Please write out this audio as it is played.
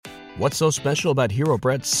What's so special about Hero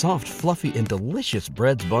Bread's soft, fluffy, and delicious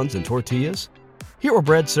breads, buns, and tortillas? Hero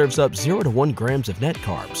Bread serves up 0 to 1 grams of net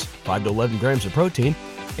carbs, 5 to 11 grams of protein,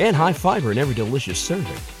 and high fiber in every delicious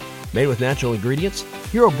serving. Made with natural ingredients,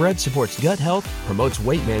 Hero Bread supports gut health, promotes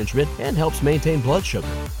weight management, and helps maintain blood sugar.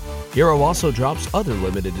 Hero also drops other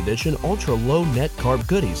limited edition ultra-low net carb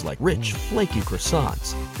goodies like rich, flaky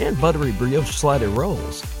croissants and buttery brioche slider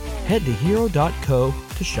rolls. Head to hero.co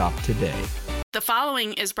to shop today. The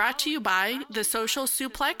following is brought to you by the Social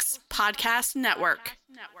Suplex Podcast Network.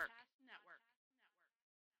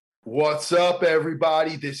 What's up,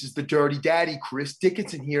 everybody? This is the Dirty Daddy, Chris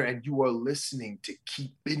Dickinson here, and you are listening to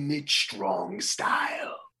Keepin' It Strong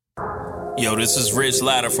Style. Yo, this is Rich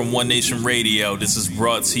Latta from One Nation Radio. This is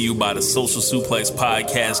brought to you by the Social Suplex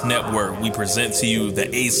Podcast Network. We present to you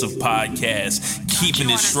the Ace of Podcasts, Keeping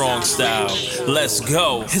It Strong Style. Let's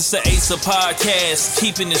go. It's the Ace of Podcasts,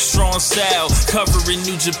 Keeping It Strong Style. Covering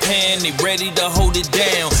New Japan, they ready to hold it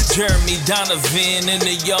down. Jeremy Donovan and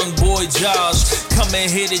the young boy Josh. Come and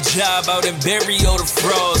hit a job out and bury all the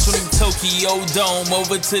frauds. From the Tokyo Dome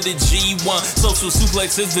over to the G1. Social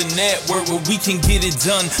Suplex is the network where we can get it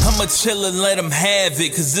done. I'ma chill and let them have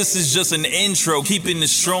it, cause this is just an intro. Keeping the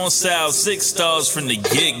strong style, 6 stars from the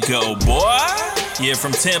get-go, boy. Yeah,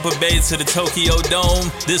 from Tampa Bay to the Tokyo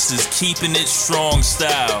Dome, this is Keeping It Strong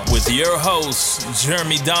Style with your hosts,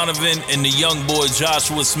 Jeremy Donovan and the young boy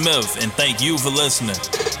Joshua Smith. And thank you for listening.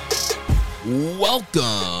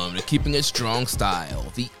 Welcome to Keeping It Strong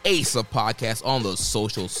Style, the Ace of Podcasts on the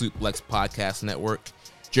Social Suplex Podcast Network.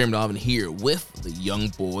 Jeremy Donovan here with the young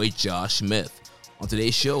boy Josh Smith. On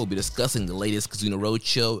today's show, we'll be discussing the latest Kizuna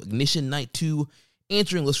Roadshow, Ignition Night 2,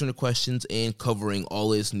 answering listener questions, and covering all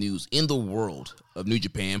this news in the world of New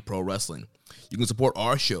Japan Pro Wrestling. You can support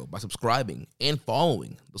our show by subscribing and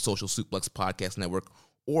following the Social Suplex Podcast Network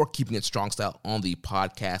or Keeping It Strong Style on the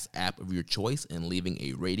podcast app of your choice and leaving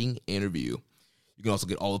a rating and review. You can also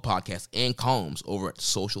get all the podcasts and columns over at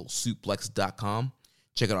socialsuplex.com.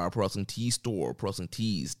 Check out our Pro Wrestling Tees store,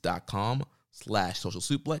 prowrestlingtees.com/social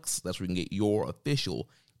suplex. That's where you can get your official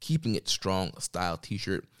Keeping It Strong Style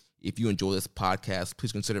t-shirt. If you enjoy this podcast,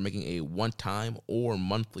 please consider making a one-time or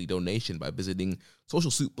monthly donation by visiting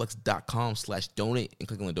socialsuplex.com/donate and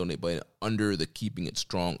clicking on the donate button under the Keeping It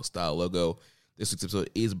Strong Style logo. This week's episode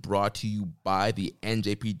is brought to you by the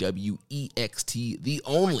NJPW EXT, the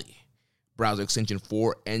only browser extension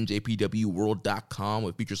for NJPWworld.com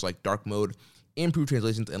with features like dark mode, improved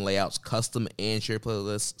translations and layouts, custom and shared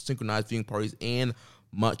playlists, synchronized viewing parties, and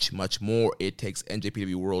much, much more. It takes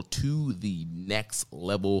NJPW World to the next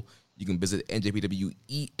level. You can visit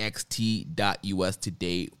njpwext.us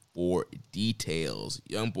today for details.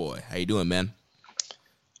 Young boy, how you doing, man?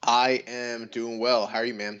 I am doing well. How are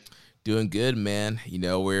you, man? Doing good, man. You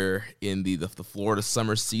know, we're in the Florida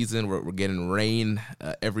summer season. We're getting rain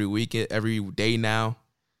every week, every day now.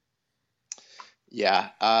 Yeah,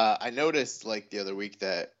 I noticed like the other week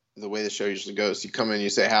that the way the show usually goes, you come in, you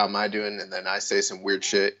say, "How am I doing?" and then I say some weird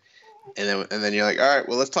shit, and then you're like, "All right,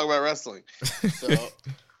 well, let's talk about wrestling." So,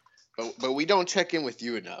 but we don't check in with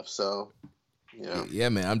you enough, so you know. Yeah,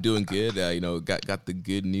 man, I'm doing good. Got the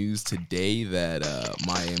good news today that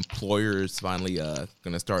my employer is finally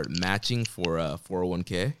gonna start matching for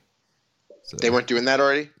 401k. So, they weren't doing that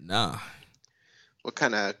already? Nah. What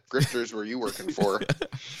kind of grifters were you working for?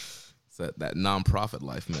 It's that nonprofit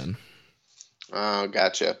life, man. Oh,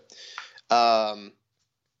 gotcha.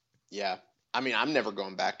 Yeah. I mean, I'm never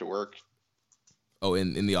going back to work. Oh,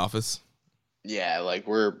 in the office? Yeah, like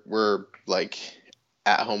we're like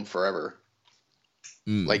at home forever.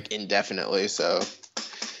 Like indefinitely, so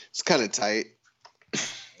it's kind of tight.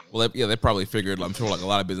 Well, they probably figured, I'm sure like a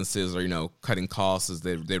lot of businesses are, cutting costs as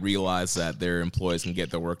they realize that their employees can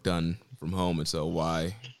get their work done from home, and so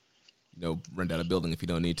why, rent out a building if you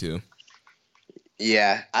don't need to.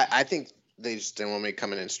 Yeah, I think they just didn't want me to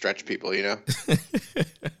come in and stretch people,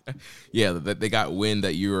 Yeah, they got wind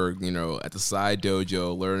that you were, at the side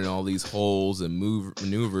dojo learning all these holds and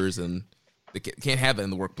maneuvers, and they can't have that in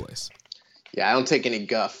the workplace. Yeah, I don't take any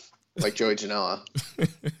guff like Joey Janela.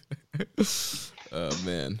 Oh,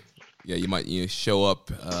 man. Yeah, you might show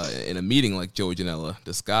up in a meeting like Joey Janela,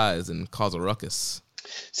 disguised, and cause a ruckus.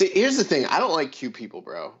 See, here's the thing. I don't like Q people,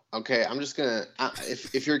 bro. Okay, I'm just going to –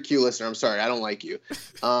 if you're a Q listener, I'm sorry. I don't like you.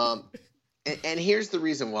 And here's the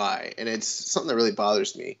reason why, and it's something that really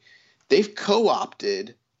bothers me. They've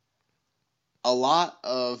co-opted a lot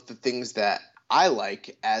of the things that I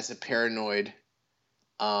like as a paranoid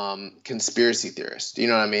conspiracy theorist. You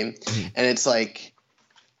know what I mean? Mm-hmm. And it's like,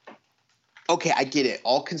 okay, I get it.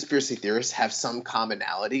 All conspiracy theorists have some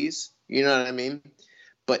commonalities. You know what I mean?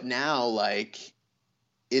 But now, like,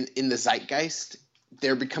 in the zeitgeist,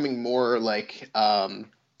 they're becoming more like, aligned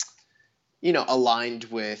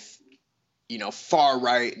with, far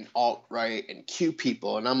right and alt right and Q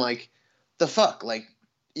people. And I'm like, the fuck? Like,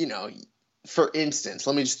 for instance,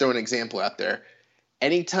 let me just throw an example out there.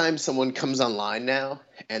 Anytime someone comes online now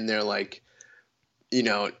and they're like,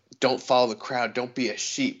 don't follow the crowd, don't be a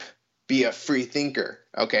sheep, be a free thinker.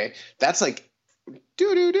 Okay. That's like,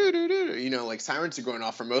 like sirens are going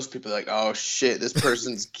off for most people. Like, oh shit, this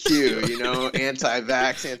person's Q,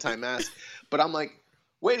 anti-vax, anti-mask. But I'm like,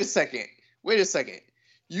 wait a second.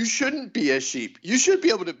 You shouldn't be a sheep. You should be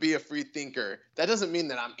able to be a free thinker. That doesn't mean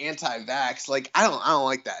that I'm anti-vax. Like, I don't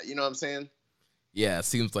like that. You know what I'm saying? Yeah, it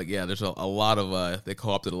seems like, there's a lot of, they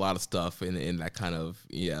co-opted a lot of stuff in that kind of,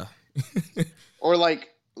 yeah. Or like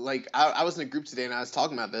I was in a group today and I was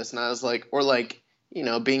talking about this and I was like, or like,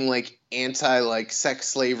 being like anti like sex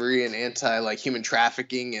slavery and anti like human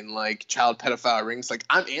trafficking and like child pedophile rings. Like,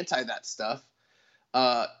 I'm anti that stuff.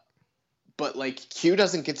 But like Q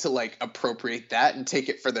doesn't get to like appropriate that and take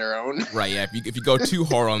it for their own. Right. Yeah. If you go too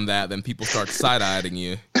hard on that, then people start side-eyeing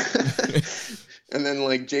you. And then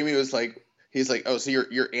like Jamie was like, he's like, oh, so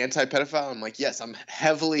you're anti-pedophile? I'm like, yes, I'm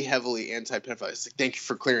heavily anti-pedophile. He's like, thank you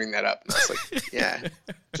for clearing that up. And I was like, yeah,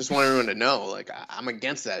 just want everyone to know, like, I'm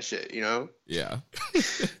against that shit, Yeah.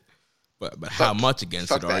 But how much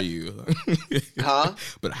against it are you? Huh?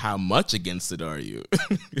 But how much against it are you?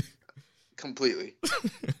 Completely.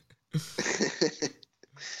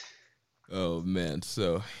 Oh man,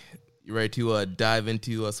 so you ready to dive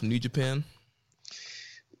into some New Japan?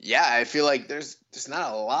 Yeah, I feel like there's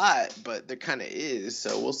not a lot, but there kind of is.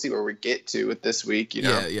 So we'll see where we get to with this week.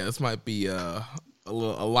 Yeah. This might be a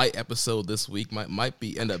light episode this week. Might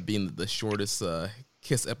end up being the shortest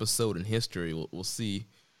Kiss episode in history. We'll see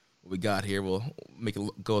what we got here. We'll make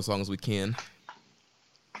it go as long as we can.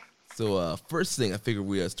 So first thing, I figured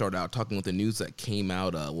we'd start out talking with the news that came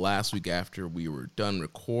out last week after we were done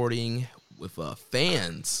recording. With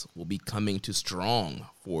fans will be coming to Strong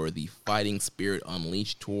for the Fighting Spirit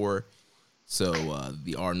Unleashed tour. So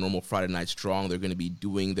our normal Friday Night Strong, they're going to be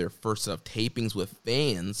doing their first set of tapings with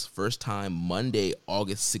fans. First time Monday,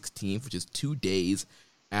 August 16th, which is 2 days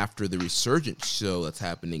after the Resurgence show that's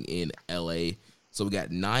happening in LA. So we got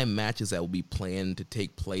 9 matches that will be planned to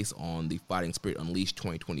take place on the Fighting Spirit Unleashed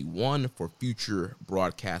 2021 for future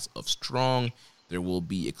broadcasts of Strong. There will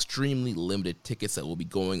be extremely limited tickets that will be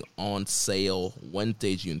going on sale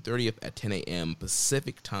Wednesday, June 30th at 10 a.m.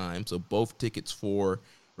 Pacific time. So both tickets for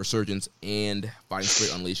Resurgence and Fighting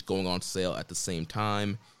Spirit Unleashed going on sale at the same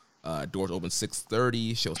time. Doors open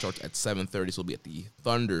 6:30. Show starts at 7:30. So it'll be at the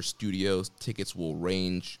Thunder Studios. Tickets will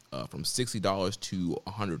range from $60 to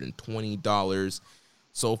 $120.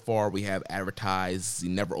 So far, we have advertised the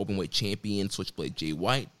Never Openweight Champion, Switchblade Jay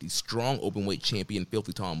White, the Strong Openweight Champion,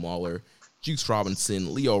 Filthy Tom Lawler, Juice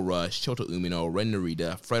Robinson, Leo Rush, Shota Umino, Ren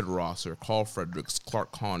Narita, Fred Rosser, Carl Fredericks,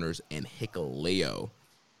 Clark Connors, and Hikuleo.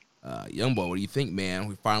 Youngboy, what do you think, man?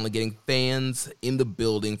 We're finally getting fans in the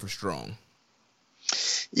building for Strong.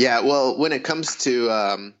 Yeah, well, when it comes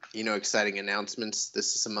to, exciting announcements,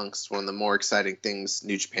 this is amongst one of the more exciting things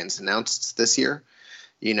New Japan's announced this year.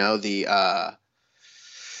 The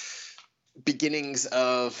beginnings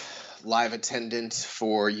of live attendance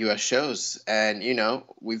for U.S. shows. And,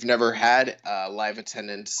 we've never had live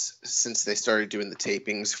attendance since they started doing the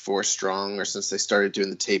tapings for Strong or since they started doing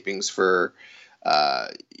the tapings for,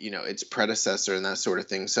 its predecessor and that sort of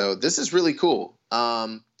thing. So this is really cool.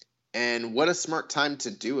 And what a smart time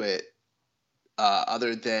to do it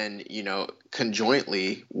other than,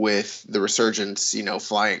 conjointly with the Resurgence,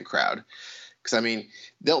 flying crowd. Because, I mean,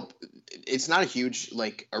 it's not a huge,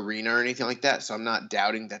 like, arena or anything like that, so I'm not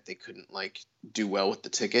doubting that they couldn't, like, do well with the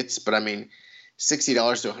tickets. But, I mean,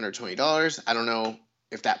 $60 to $120, I don't know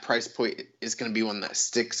if that price point is going to be one that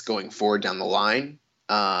sticks going forward down the line.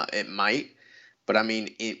 It might. But, I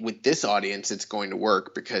mean, with this audience, it's going to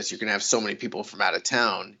work because you're going to have so many people from out of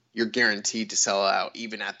town. You're guaranteed to sell out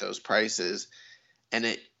even at those prices. And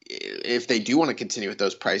if they do want to continue with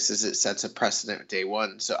those prices, it sets a precedent day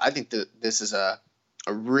one. So I think that this is a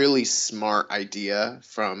really smart idea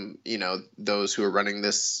from, those who are running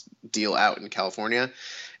this deal out in California.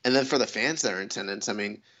 And then for the fans that are in attendance, I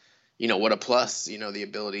mean, what a plus, the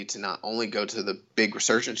ability to not only go to the big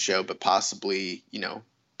Resurgence show, but possibly,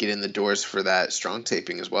 get in the doors for that Strong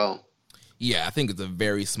taping as well. Yeah, I think it's a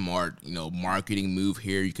very smart, marketing move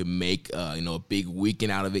here. You can make, a big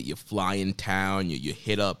weekend out of it. You fly in town, you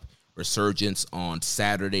hit up Resurgence on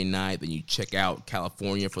Saturday night, then you check out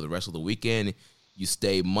California for the rest of the weekend. you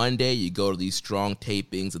stay Monday, you go to these strong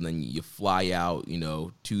tapings, and then you fly out,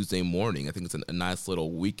 Tuesday morning. I think it's a nice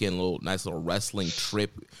little weekend, nice little wrestling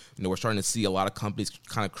trip. We're starting to see a lot of companies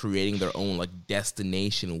kind of creating their own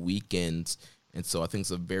destination weekends. And so I think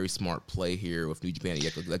it's a very smart play here with New Japan.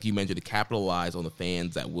 Like you mentioned, to capitalize on the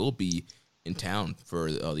fans that will be in town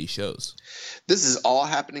for these shows. This is all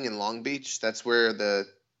happening in Long Beach. That's where the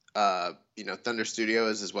Thunder Studio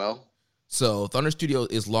is as well. So Thunder Studio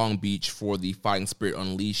is Long Beach for the Fighting Spirit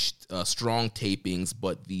Unleashed strong tapings,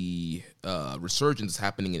 but the resurgence is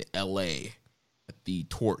happening in LA at the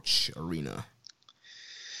Torch Arena.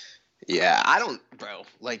 Yeah, I don't, bro.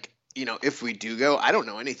 If we do go, I don't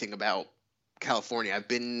know anything about California. I've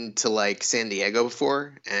been to San Diego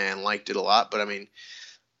before and liked it a lot, but I mean,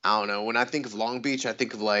 I don't know. When I think of Long Beach, I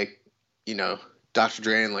think of Dr.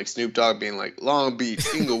 Dre and Snoop Dogg being Long Beach,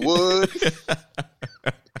 Inglewood.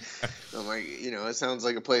 I'm it sounds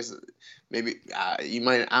like a place that maybe you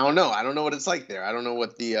might. I don't know. I don't know what it's like there. I don't know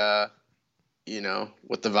what the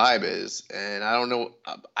what the vibe is, and I don't know.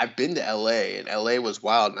 I've been to LA, and LA was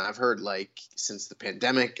wild, and I've heard since the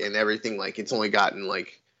pandemic and everything, it's only gotten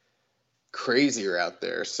crazier out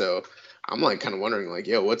there. So I'm kind of wondering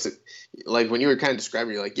yo, what's it when you were kind of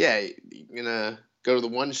describing, you're yeah, you're gonna go to the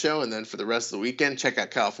one show and then for the rest of the weekend check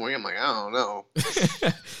out California. I'm I don't know.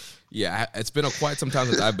 Yeah, it's been quite some time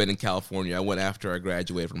since I've been in California. I went after I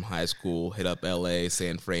graduated from high school, hit up LA,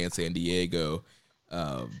 San Fran, San Diego.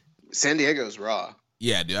 San Diego's raw.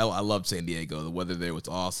 Yeah, dude, I loved San Diego. The weather there was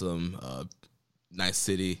awesome. Nice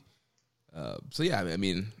city. So yeah, I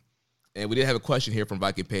mean, and we did have a question here from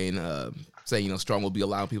Viking Payne saying, Strong will be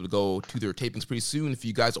allowing people to go to their tapings pretty soon. If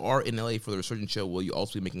you guys are in LA for the Resurgence show, will you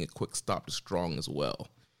also be making a quick stop to Strong as well?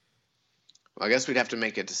 Well, I guess we'd have to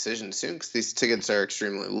make a decision soon because these tickets are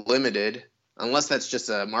extremely limited, unless that's just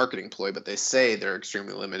a marketing ploy, but they say they're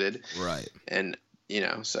extremely limited. Right. And,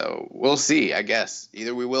 so we'll see, I guess.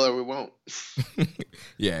 Either we will or we won't.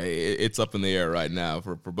 Yeah, it's up in the air right now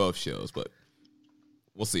for both shows, but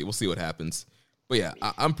we'll see. We'll see what happens. But yeah,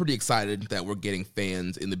 I'm pretty excited that we're getting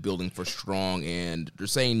fans in the building for Strong, and they're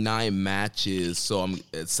saying 9 matches. So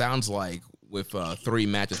it sounds like with 3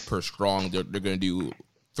 matches per Strong, they're going to do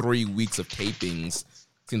 3 weeks of tapings.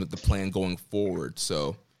 Seems like the plan going forward.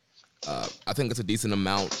 So I think it's a decent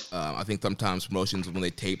amount. I think sometimes promotions, when they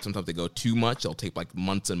tape, sometimes they go too much. They'll tape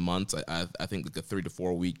months and months. I think a 3 to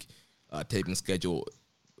 4 week taping schedule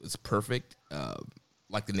is perfect.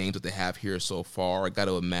 Like the names that they have here so far, I got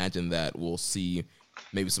to imagine that we'll see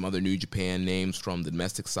maybe some other New Japan names from the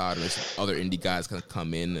domestic side, or some other indie guys kind of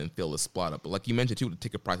come in and fill the spot up. But like you mentioned too, the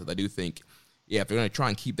ticket prices, I do think, if they're going to try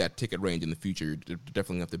and keep that ticket range in the future, they're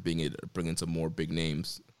definitely have to bring in some more big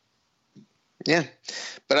names. Yeah,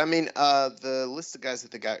 but I mean, the list of guys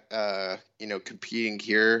that they got, competing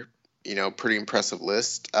here, pretty impressive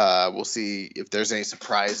list. We'll see if there's any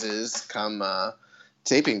surprises come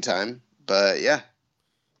taping time. But yeah.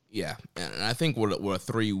 Yeah, and I think with a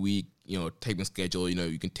 3-week, taping schedule,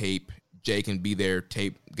 you can tape. Jay can be there,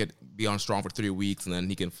 be on Strong for 3 weeks, and then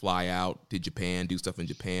he can fly out to Japan, do stuff in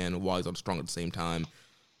Japan while he's on Strong at the same time.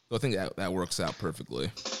 So I think that works out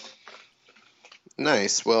perfectly.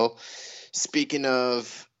 Nice. Well, speaking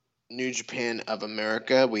of New Japan of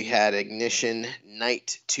America, we had Ignition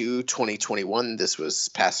Night 2 2021. This was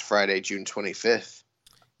past Friday, June 25th.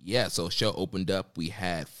 Yeah, so show opened up. We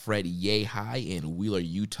had Fred Yehi and Wheeler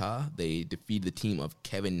Utah. They defeated the team of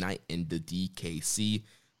Kevin Knight and the DKC.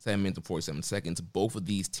 7 minutes and 47 seconds. Both of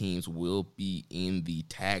these teams will be in the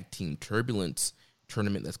Tag Team Turbulence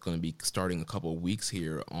tournament that's going to be starting a couple of weeks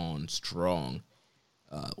here on Strong.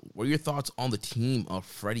 What are your thoughts on the team of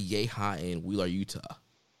Freddie Yehi and Wheeler Utah?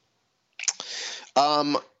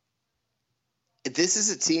 This is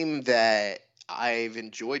a team that I've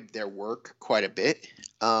enjoyed their work quite a bit.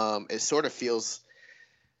 It sort of feels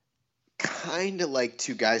kind of like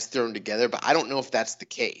 2 guys thrown together, but I don't know if that's the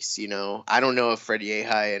case. I don't know if Freddie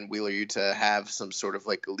Yehi and Wheeler Utah have some sort of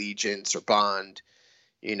allegiance or bond,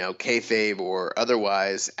 kayfabe or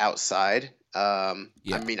otherwise outside. Yeah.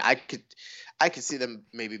 I mean, I could see them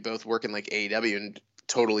maybe both working like AEW and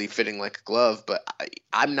totally fitting like a glove, but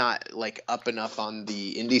I'm not up enough on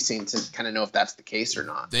the indie scene to kind of know if that's the case or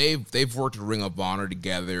not. They've worked Ring of Honor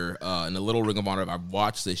together. In the little Ring of Honor I've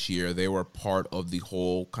watched this year, they were part of the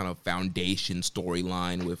whole kind of foundation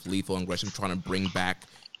storyline with Lethal and Gresham trying to bring back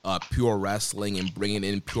pure wrestling and bringing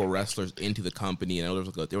in pure wrestlers into the company. And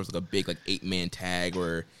there was a big 8-man tag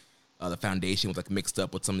where the foundation was mixed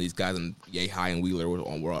up with some of these guys, and Yehi and Wheeler were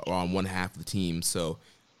on one half of the team. So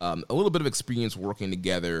a little bit of experience working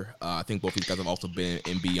together. I think both these guys have also been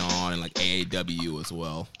in Beyond and AAW as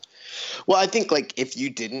well. Well, I think if you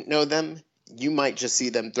didn't know them, you might just see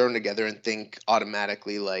them thrown together and think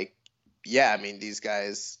automatically like, yeah, I mean, these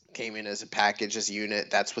guys came in as a package, as a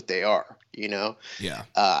unit. That's what they are, you know? Yeah.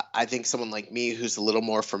 I think someone like me who's a little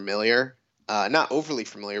more familiar, not overly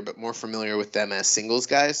familiar, but more familiar with them as singles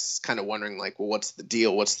guys, kind of wondering like, well, what's the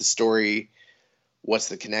deal? What's the story? What's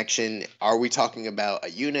the connection? Are we talking about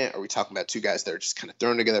a unit? Are we talking about two guys that are just kind of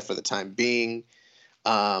thrown together for the time being?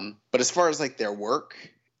 But as far as like their work,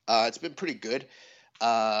 it's been pretty good.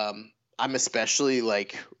 I'm especially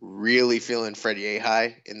like really feeling Fred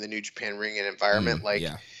Yehai in the New Japan ring and environment.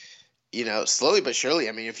 You know, slowly but surely.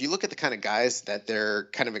 I mean, if you look at the kind of guys that they're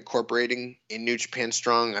kind of incorporating in New Japan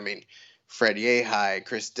Strong, I mean, Fred Yehai,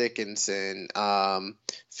 Chris Dickinson,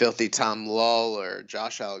 Filthy Tom Lawler,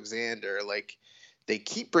 Josh Alexander, like they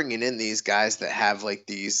keep bringing in these guys that have like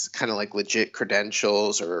these kind of like legit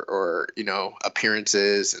credentials or you know,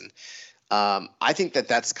 appearances. And I think that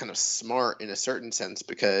that's kind of smart in a certain sense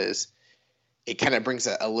because it kind of brings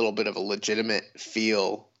a little bit of a legitimate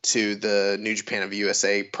feel to the New Japan of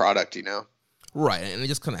USA product, you know? Right, and it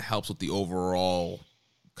just kind of helps with the overall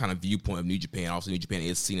kind of viewpoint of New Japan. Also, New Japan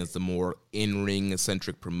is seen as the more in-ring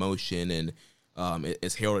centric promotion, and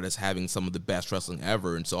it's heralded as having some of the best wrestling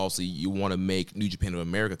ever. And so, also, you want to make New Japan of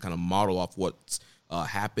America kind of model off what's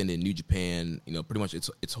happened in New Japan, you know, pretty much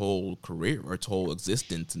its whole career or its whole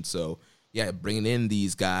existence. And so, yeah, bringing in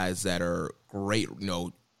these guys that are great, you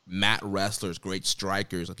know, mat wrestlers, great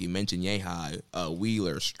strikers, like you mentioned, Yehai,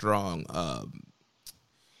 Wheeler, Strong,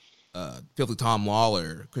 Filthy Tom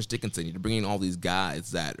Lawler, Chris Dickinson. You're bringing all these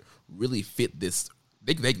guys that really fit this.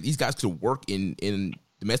 These guys could work in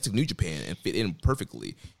domestic New Japan and fit in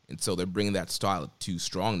perfectly. And so they're bringing that style to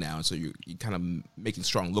Strong now. And so you're kind of making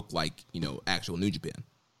Strong look like, you know, actual New Japan.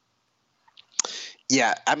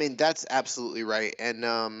 Yeah, I mean, that's absolutely right. And,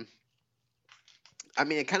 I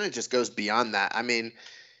mean, it kind of just goes beyond that. I mean,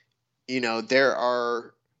 you know, there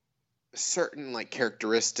are certain like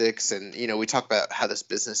characteristics and, you know, we talk about how this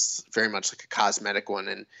business is very much like a cosmetic one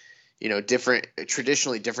and, you know,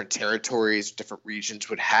 traditionally different territories, different regions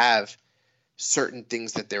would have certain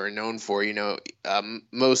things that they were known for, you know,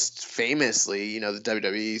 most famously, you know, the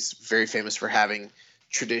WWE is very famous for having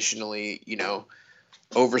traditionally, you know,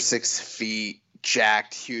 over 6 feet,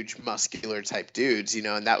 jacked, huge, muscular type dudes, you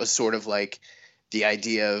know, and that was sort of like the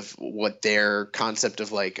idea of what their concept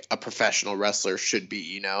of like a professional wrestler should be,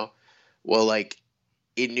 you know? Well, like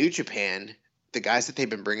in New Japan, the guys that they've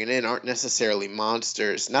been bringing in aren't necessarily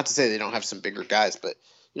monsters. Not to say they don't have some bigger guys, but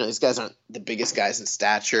you know, these guys aren't the biggest guys in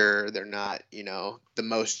stature. They're not, you know, the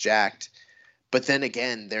most jacked. But then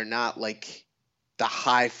again, they're not like the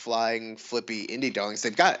high flying flippy indie darlings.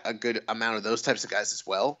 They've got a good amount of those types of guys as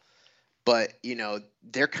well. But, you know,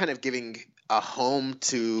 they're kind of giving a home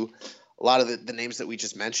to a lot of the names that we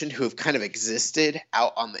just mentioned who have kind of existed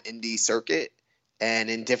out on the indie circuit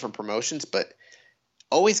and in different promotions, but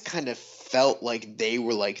always kind of felt like they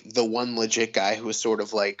were like the one legit guy who was sort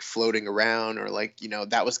of like floating around or like, you know,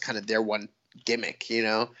 that was kind of their one gimmick, you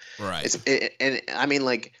know? Right. And I mean,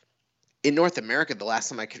 like in North America, the last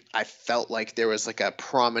time I felt like there was like a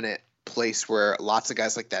prominent place where lots of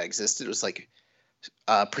guys like that existed was like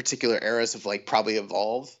particular eras of like probably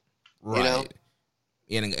Evolve, right. You know?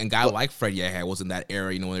 And a guy like Fred Yehai was in that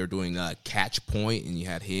era, you know, when they were doing Catch Point, and you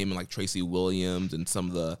had him and like Tracy Williams and some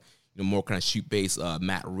of the, you know, more kind of shoot-based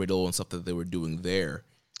Matt Riddle and stuff that they were doing there.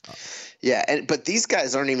 Yeah, but these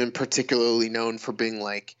guys aren't even particularly known for being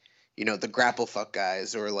like, you know, the grapple fuck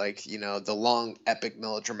guys or like, you know, the long epic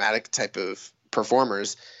melodramatic type of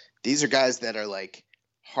performers. These are guys that are like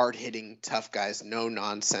hard-hitting, tough guys, no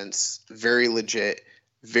nonsense, very legit,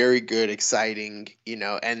 very good, exciting, you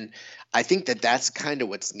know, and I think that that's kind of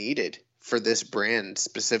what's needed for this brand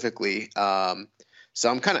specifically. So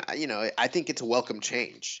I'm kind of, you know, I think it's a welcome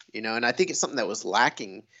change, you know, and I think it's something that was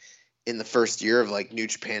lacking in the first year of like New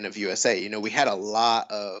Japan of USA. You know, we had a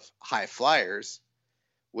lot of high flyers,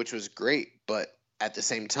 which was great, but at the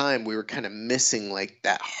same time, we were kind of missing like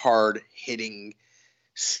that hard hitting,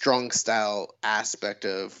 strong style aspect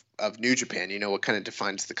of New Japan, you know, what kind of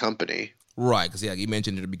defines the company. Right, because yeah, you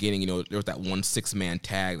mentioned at the beginning, you know, there was that 1 6-man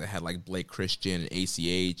tag that had like Blake Christian and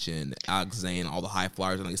ACH and Alex Zane, all the high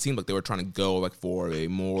flyers, and like, it seemed like they were trying to go like for a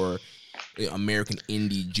more American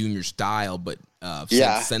indie junior style, but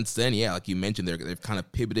since then, yeah, like you mentioned, they've kind of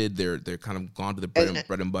pivoted, they're kind of gone to the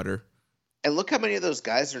bread and butter. And look how many of those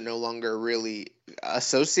guys are no longer really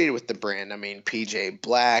associated with the brand. I mean, PJ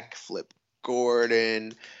Black, Flip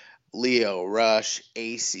Gordon, Leo Rush,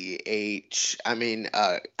 ACH, I mean,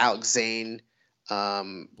 Alex Zane,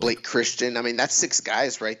 Blake Christian. I mean, that's 6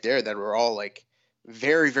 guys right there that were all like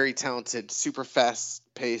very, very talented, super fast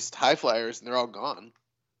paced high flyers, and they're all gone.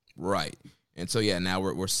 Right. And so, yeah, now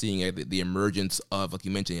we're seeing the emergence of, like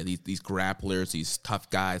you mentioned, these grapplers, these tough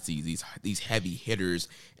guys, these heavy hitters,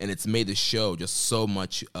 and it's made the show just so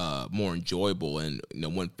much more enjoyable. And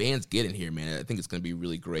when fans get in here, man, I think it's going to be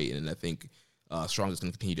really great. And I think Strong is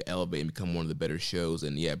going to continue to elevate and become one of the better shows.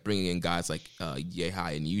 And yeah, bringing in guys like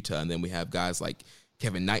Yehai in Utah, and then we have guys like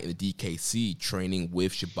Kevin Knight in the DKC training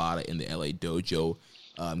with Shibata in the LA dojo.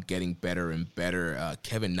 Getting better and better.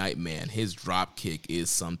 Kevin Knight, man, his drop kick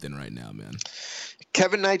is something right now, man.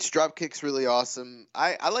 Kevin Knight's drop kick's really awesome.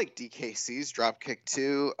 I like DKC's drop kick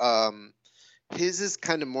too. His is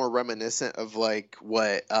kind of more reminiscent of like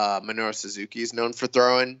what Minoru Suzuki is known for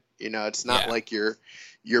throwing. It's not like your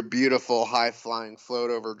beautiful high flying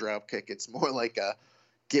float over drop kick. It's more like a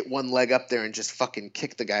get one leg up there and just fucking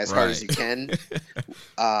kick the guy as hard as you can.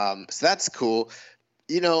 So that's cool.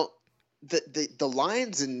 The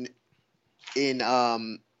lines in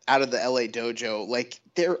out of the LA dojo, like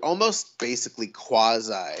they're almost basically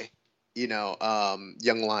quasi, young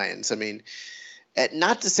lions. I mean,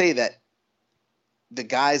 not to say that the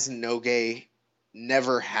guys in Noge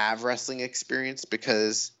never have wrestling experience,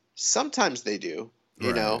 because sometimes they do,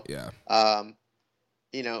 Yeah.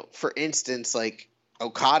 For instance, like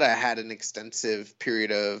Okada had an extensive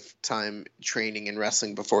period of time training in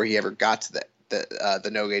wrestling before he ever got to the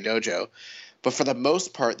Noge dojo. But for the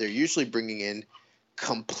most part, they're usually bringing in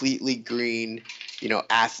completely green,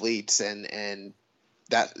 athletes and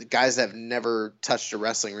that guys that have never touched a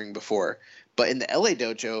wrestling ring before. But in the LA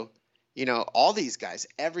dojo, all these guys,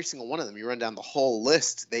 every single one of them, you run down the whole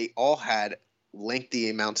list, they all had lengthy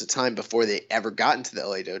amounts of time before they ever got into the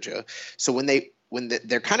LA dojo. So when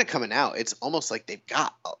they're kind of coming out, it's almost like they've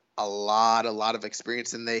got a lot of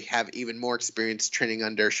experience, and they have even more experience training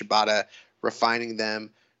under Shibata, refining them,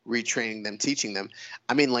 retraining them, teaching them.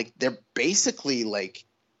 I mean, like, they're basically like,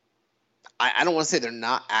 I don't want to say they're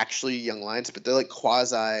not actually young lions, but they're like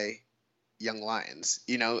quasi young lions.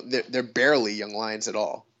 They're barely young lions at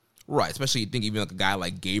all. Right, especially you think even like a guy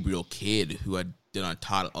like Gabriel Kidd, who had done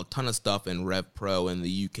a ton of stuff in Rev Pro in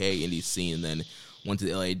the UK indie scene, and then went to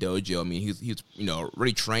the LA dojo. I mean, he's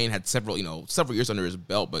already trained, had several years under his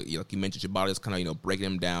belt, but like you mentioned, Shibata is kind of breaking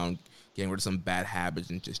him down, getting rid of some bad habits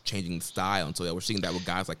and just changing the style. And so we're seeing that with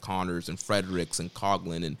guys like Connors and Fredericks and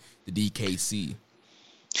Coughlin and the DKC.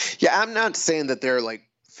 Yeah, I'm not saying that they're like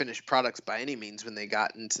finished products by any means when they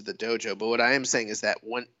got into the dojo, but what I am saying is that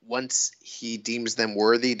once he deems them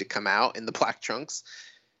worthy to come out in the black trunks,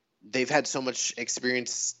 they've had so much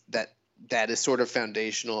experience that is sort of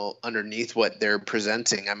foundational underneath what they're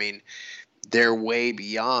presenting. I mean, they're way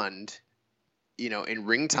beyond, in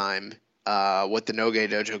ring time, what the Noge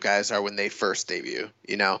dojo guys are when they first debut,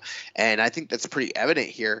 and I think that's pretty evident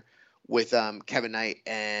here with Kevin Knight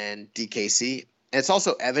and DKC. And it's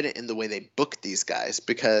also evident in the way they book these guys,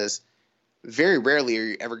 because very rarely are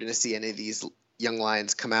you ever going to see any of these young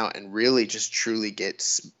lions come out and really just truly get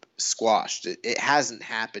squashed. It hasn't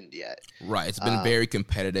happened yet. Right. It's been very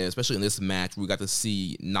competitive, especially in this match. We got to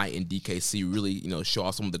see Knight and DKC really, show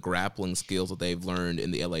off some of the grappling skills that they've learned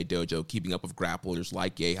in the LA dojo, keeping up with grapplers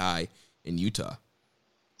like Yehai in Utah.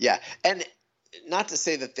 Yeah. And not to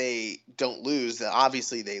say that they don't lose.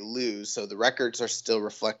 Obviously they lose. So the records are still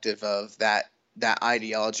reflective of that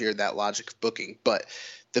ideology or that logic of booking. But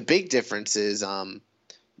the big difference is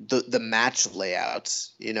the match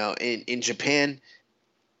layouts. In Japan,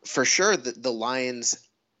 for sure, the Lions,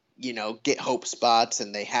 get hope spots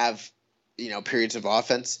and they have, periods of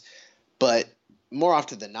offense. But more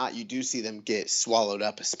often than not, you do see them get swallowed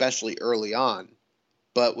up, especially early on.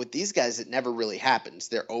 But with these guys, it never really happens.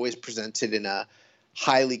 They're always presented in a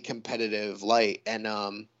highly competitive light. And,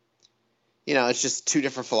 it's just two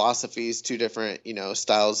different philosophies, two different,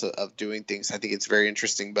 styles of doing things. I think it's very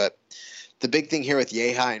interesting. But the big thing here with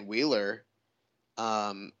Yehai and Wheeler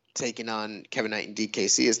taking on Kevin Knight and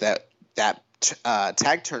DKC is that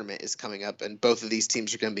tag tournament is coming up, and both of these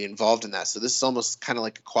teams are going to be involved in that. So this is almost kind of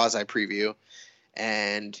like a quasi preview.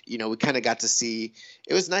 And, we kind of got to see –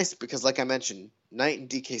 it was nice because, like I mentioned, Knight and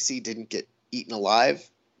DKC didn't get eaten alive.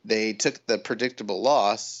 They took the predictable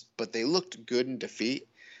loss, but they looked good in defeat.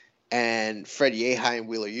 And Fred Yehai and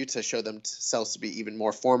Wheeler Yuta showed themselves to be even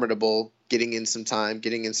more formidable, getting in some time,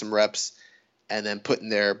 getting in some reps, and then putting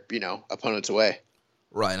their, opponents away.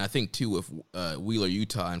 Right, and I think, too, with Wheeler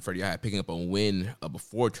Yuta and Fred Yehai picking up a win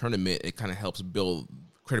before tournament, it kind of helps build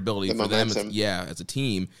credibility for them as a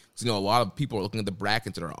team. Because, a lot of people are looking at the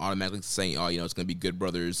brackets and are automatically saying, it's going to be Good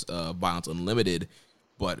Brothers, Violence Unlimited.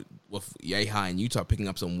 But with Yehai and Utah picking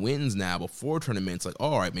up some wins now before tournaments, like,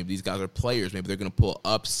 all right, maybe these guys are players. Maybe they're going to pull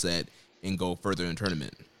upset and go further in the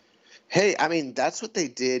tournament. Hey, I mean, that's what they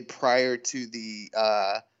did prior to the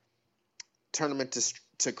tournament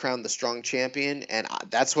to crown the strong champion, and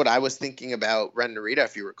that's what I was thinking about Ren Narita.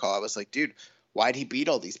 If you recall, I was like, dude, why'd he beat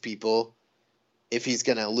all these people if he's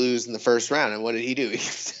gonna lose in the first round? And what did he do? He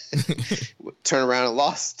turn around and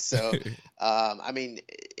lost. So, I mean,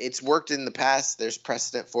 it's worked in the past. There's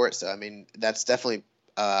precedent for it. So, I mean, that's definitely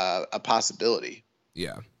a possibility.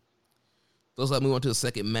 Yeah. So let's move on to the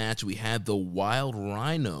second match. We had the Wild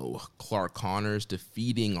Rhino, Clark Connors,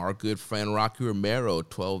 defeating our good friend Rocky Romero,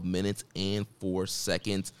 12 minutes and 4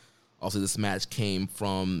 seconds. Also, this match came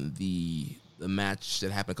from the match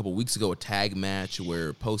that happened a couple weeks ago, a tag match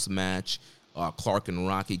where post-match, Clark and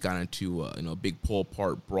Rocky got into a big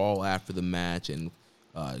pull-apart brawl after the match, and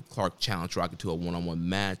Clark challenged Rocky to a one-on-one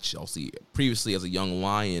match. Also, previously as a young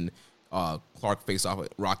lion, Clark faced off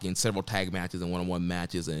with Rocky in several tag matches and one-on-one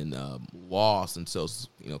matches and lost, and so it's,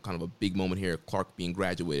 kind of a big moment here. Clark being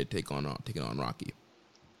graduated, taking on Rocky.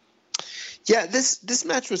 Yeah, this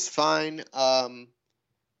match was fine.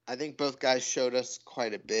 I think both guys showed us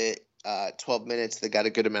quite a bit. 12 minutes, they got a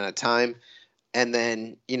good amount of time, and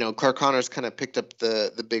then Clark Connors kind of picked up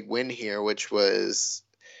the big win here, which was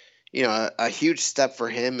a huge step for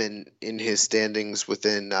him in his standings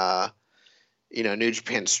within. New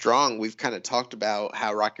Japan Strong. We've kind of talked about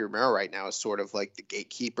how Rocky Romero right now is sort of like the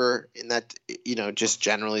gatekeeper in that, just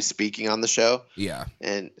generally speaking on the show. Yeah.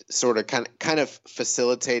 And sort of kind of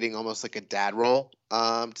facilitating almost like a dad role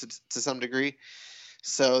to some degree.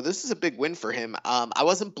 So this is a big win for him. I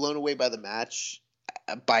wasn't blown away by the match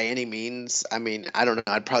by any means. I mean, I don't know.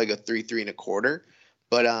 I'd probably go 3.25,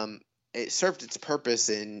 but it served its purpose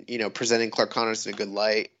in, presenting Clark Connors in a good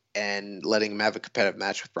light and letting him have a competitive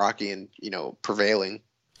match with Rocky and, prevailing.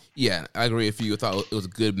 Yeah, I agree with you. I thought it was a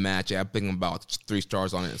good match. I'm thinking about 3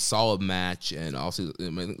 stars on it. A solid match. And also,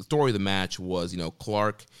 the story of the match was,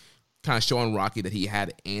 Clark kind of showing Rocky that he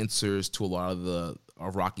had answers to a lot of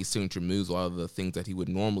Rocky's signature moves, a lot of the things that he would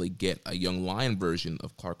normally get a young lion version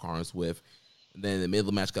of Clark Connors with. And then in the middle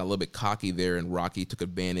of the match got a little bit cocky there, and Rocky took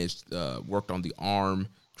advantage, worked on the arm,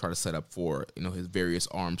 try to set up for his various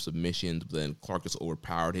arm submissions, but then Clark just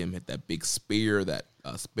overpowered him, hit that big spear, that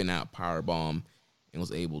spin out power bomb, and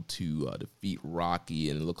was able to defeat Rocky.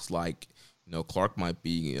 And it looks like Clark might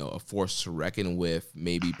be a force to reckon with,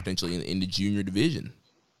 maybe potentially in the junior division.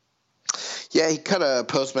 Yeah, he cut a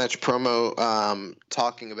post-match promo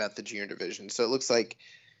talking about the junior division. So it looks like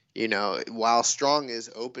while Strong is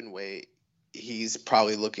open weight, he's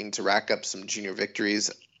probably looking to rack up some junior victories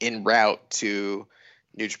en route to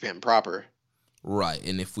New Japan proper. Right,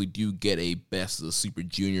 and if we do get a best of the Super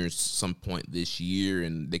Juniors some point this year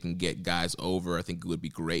and they can get guys over, I think it would be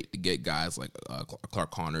great to get guys like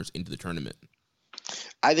Clark Connors into the tournament.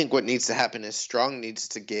 I think what needs to happen is Strong needs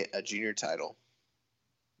to get a junior title.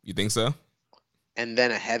 You think so? And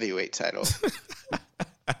then a heavyweight title.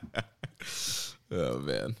 Oh,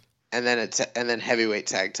 man. And then heavyweight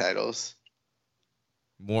tag titles.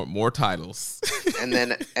 More titles. and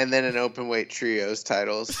then an open weight trios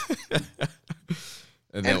titles.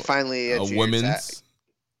 and finally a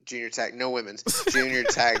junior tag, no women's, junior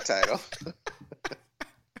tag title.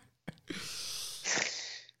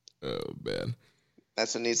 Oh man.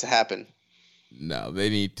 That's what needs to happen. No, they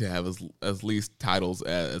need to have as least titles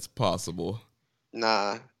as possible.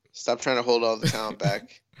 Nah, stop trying to hold all the talent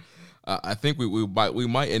back. I think we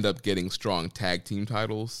might end up getting strong tag team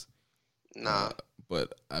titles. Nah.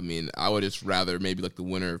 But, I mean, I would just rather maybe like the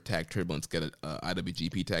winner of Tag Turbulence get an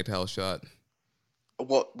IWGP tag title shot.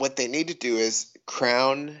 What they need to do is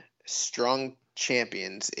crown strong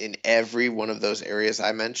champions in every one of those areas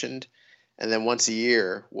I mentioned. And then once a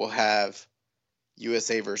year, we'll have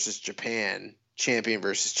USA versus Japan, champion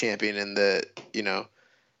versus champion. And the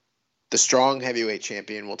strong heavyweight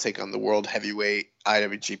champion will take on the world heavyweight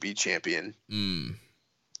IWGP champion. Mm.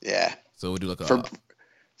 Yeah. So we'll do like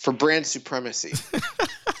for brand supremacy.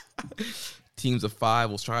 Teams of 5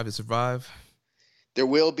 will strive to survive. There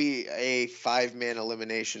will be a 5-man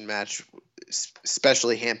elimination match,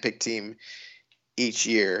 specially handpicked team each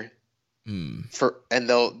year. Mm. And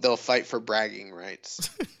they'll fight for bragging rights.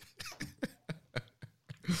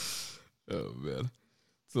 Oh man.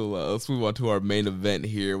 So let's move on to our main event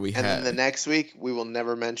here. Then the next week we will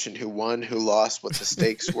never mention who won, who lost, what the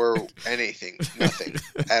stakes were, anything, nothing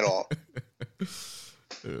at all.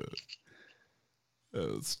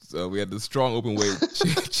 So we had the strong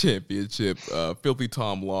openweight championship. Filthy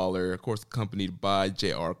Tom Lawler, of course, accompanied by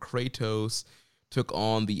J.R. Kratos, took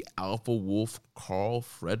on the Alpha Wolf Carl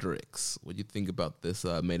Fredericks. What do you think about this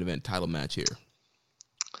main event title match here?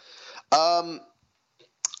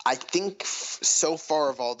 I think so far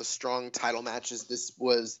of all the strong title matches, this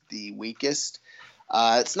was the weakest.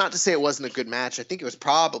 It's not to say it wasn't a good match. I think it was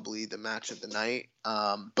probably the match of the night.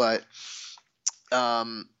 But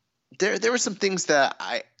there were some things that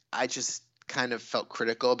I just kind of felt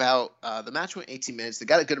critical about. The match went 18 minutes. They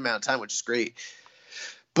got a good amount of time, which is great.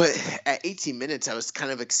 But at 18 minutes, I was kind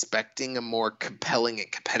of expecting a more compelling and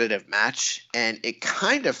competitive match, and it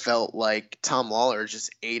kind of felt like Tom Lawler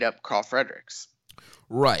just ate up Carl Fredericks.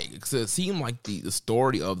 Right, because it seemed like the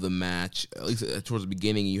story of the match, at least towards the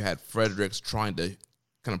beginning, you had Fredericks trying to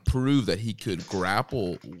kind of prove that he could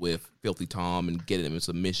grapple with Filthy Tom and get him in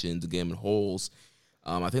submissions, get him in holes.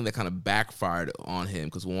 I think that kind of backfired on him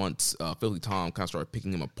because once Filthy Tom kind of started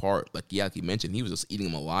picking him apart, like you mentioned, he was just eating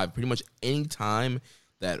him alive. Pretty much any time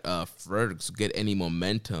that Fredericks get any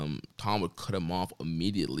momentum, Tom would cut him off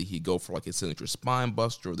immediately. He'd go for like his signature spine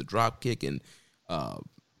buster or the drop kick, and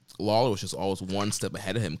Lawler was just always one step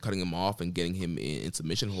ahead of him, cutting him off and getting him in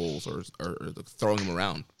submission holes or throwing him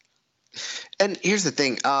around. And here's the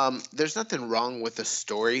thing. There's nothing wrong with a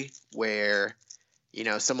story where,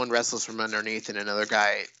 someone wrestles from underneath and another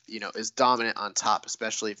guy, is dominant on top,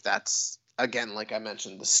 especially if that's, again, like I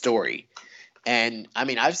mentioned, the story. And, I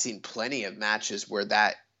mean, I've seen plenty of matches where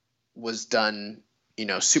that was done,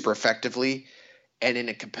 super effectively and in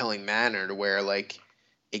a compelling manner to where, like,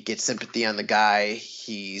 it gets sympathy on the guy.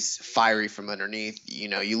 He's fiery from underneath.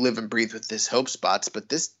 You live and breathe with this hope spots, but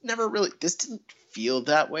this didn't feel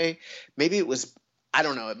that way. Maybe it was, I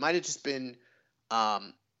don't know. It might have just been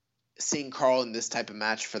seeing Carl in this type of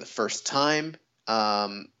match for the first time.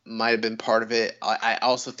 Might have been part of it. I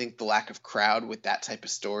also think the lack of crowd with that type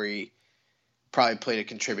of story probably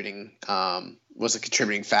was a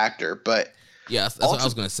contributing factor. But yeah, that's what I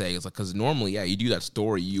was gonna say. It's like, because normally, you do that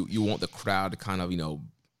story, you want the crowd to kind of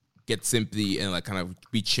get sympathy and like kind of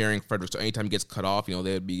be cheering Fredericks. So anytime he gets cut off,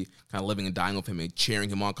 they'd be kind of living and dying with him and cheering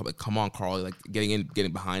him on. Come on, Carl! Like getting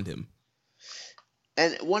behind him.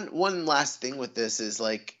 And one last thing with this is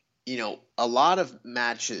like, a lot of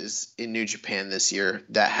matches in New Japan this year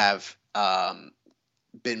that have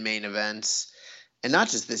been main events. And not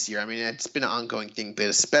just this year. I mean, it's been an ongoing thing, but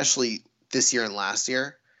especially this year and last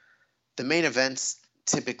year, the main events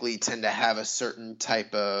typically tend to have a certain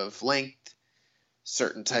type of length,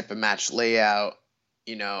 certain type of match layout,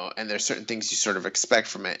 and there's certain things you sort of expect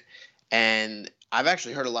from it. And I've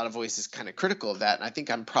actually heard a lot of voices kind of critical of that, and I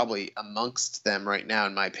think I'm probably amongst them right now,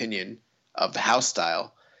 in my opinion, of the house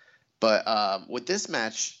style. But with this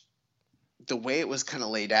match, the way it was kind of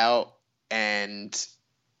laid out and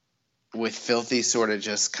with Filthy sort of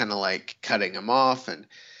just kind of like cutting him off and,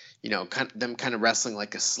 them kind of wrestling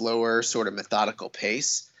like a slower sort of methodical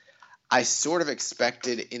pace, I sort of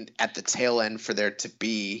expected at the tail end for there to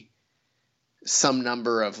be some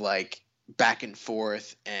number of like back and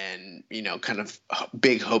forth and, kind of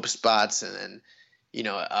big hope spots and then,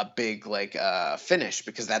 a big like finish,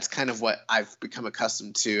 because that's kind of what I've become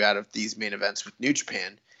accustomed to out of these main events with New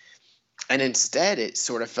Japan. And instead it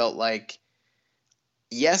sort of felt like,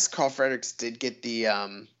 yes, Carl Fredericks did get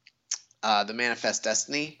the Manifest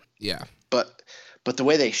Destiny. Yeah. But the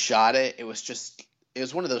way they shot it, it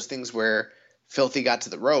was one of those things where Filthy got to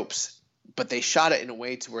the ropes, but they shot it in a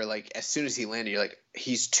way to where, like, as soon as he landed, you're like,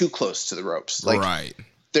 he's too close to the ropes. Like, right.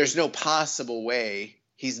 There's no possible way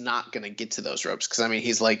he's not going to get to those ropes. 'Cause I mean,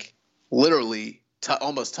 he's like literally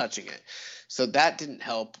almost touching it. So that didn't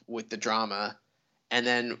help with the drama. And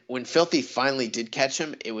then when Filthy finally did catch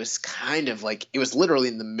him, it was kind of like it was literally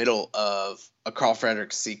in the middle of a Carl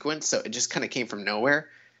Fredericks sequence. So it just kind of came from nowhere,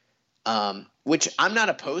 which I'm not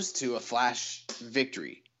opposed to a flash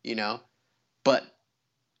victory, but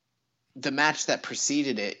the match that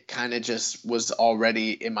preceded it kind of just was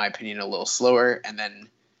already, in my opinion, a little slower. And then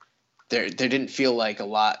there didn't feel like a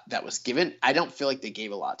lot that was given. I don't feel like they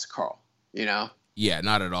gave a lot to Carl, Yeah,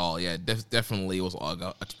 not at all. Yeah, definitely it was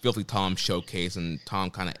a Filthy Tom showcase, and Tom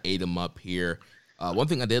kind of ate him up here. One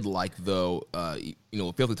thing I did like, though,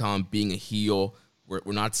 Filthy Tom being a heel, we're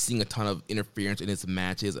not seeing a ton of interference in his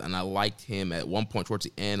matches, and I liked him at one point towards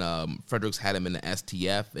the end. Fredericks had him in the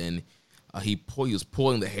STF, and he was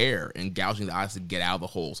pulling the hair and gouging the eyes to get out of the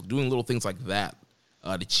hole. So doing little things like that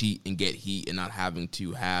to cheat and get heat and not having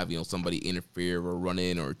to have somebody interfere or run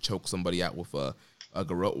in or choke somebody out with a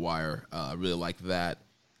garrote wire. I really like that.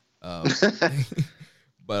 But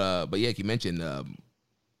yeah, like you mentioned,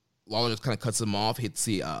 Lawler just kind of cuts him off, hits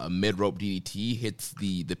the mid-rope DDT, hits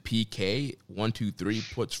the PK, 1, 2, 3,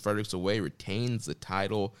 puts Fredericks away, retains the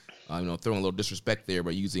title. Throwing a little disrespect there by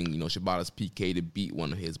using, Shibata's PK to beat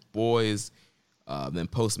one of his boys. Then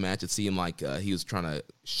post-match, it seemed like he was trying to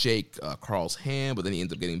shake Carl's hand, but then he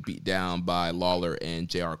ends up getting beat down by Lawler and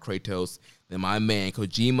JR Kratos. Then my man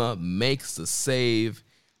Kojima makes the save.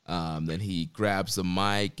 Then he grabs the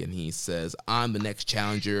mic and he says, "I'm the next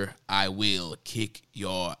challenger. I will kick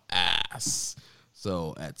your ass."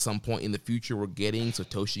 So at some point in the future, we're getting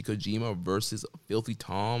Satoshi Kojima versus Filthy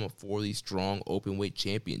Tom for the Strong Openweight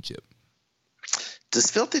Championship.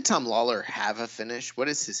 Does Filthy Tom Lawler have a finish? What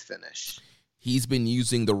is his finish? He's been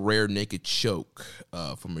using the rare naked choke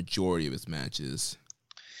for majority of his matches.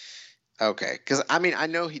 Okay, because I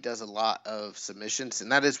know he does a lot of submissions,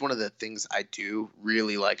 and that is one of the things I do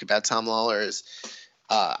really like about Tom Lawler is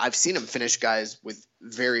I've seen him finish guys with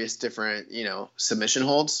various different, submission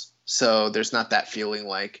holds. So there's not that feeling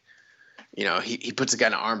like, he puts a guy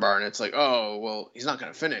in an armbar and it's like, oh, well, he's not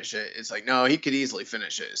going to finish it. It's like, no, he could easily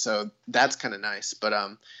finish it. So that's kind of nice. But,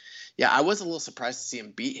 yeah, I was a little surprised to see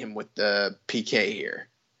him beat him with the PK here.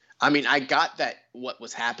 I mean, I got that what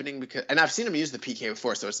was happening and I've seen him use the PK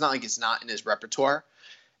before, so it's not like it's not in his repertoire.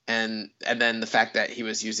 And then the fact that he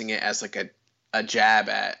was using it as like a jab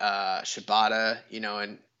at Shibata,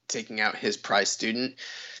 and taking out his prize student,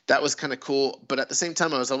 that was kind of cool. But at the same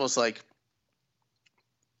time, I was almost like,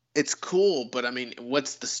 it's cool, but I mean,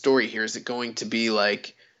 what's the story here? Is it going to be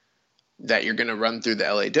like that you're going to run through the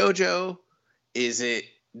LA dojo? Is it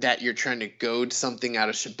that you're trying to goad something out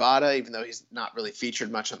of Shibata, even though he's not really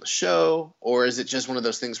featured much on the show? Or is it just one of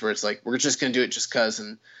those things where it's like, we're just going to do it just cause,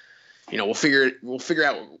 and, we'll figure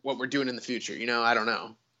out what we're doing in the future. I don't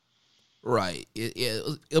know. Right.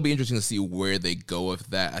 It'll be interesting to see where they go with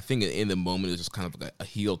that. I think in the moment, it's just kind of like a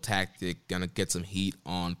heel tactic, gonna get some heat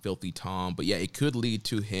on Filthy Tom. But yeah, it could lead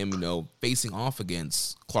to him, facing off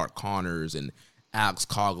against Clark Connors and Alex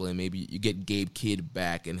Coughlin. Maybe you get Gabe Kidd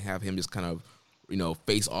back and have him just kind of,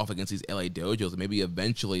 face off against these LA dojos. And maybe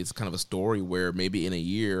eventually it's kind of a story where maybe in a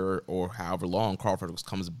year or however long, Carl Fredericks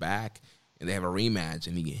comes back and they have a rematch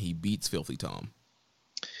and he beats Filthy Tom.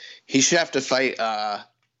 He should have to fight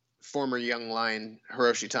former Young Lion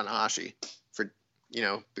Hiroshi Tanahashi for,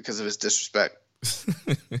 because of his disrespect.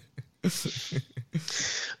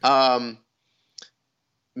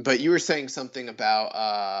 But you were saying something about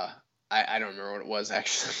I don't remember what it was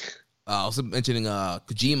actually. I was mentioning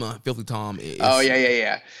Kojima, Filthy Tom.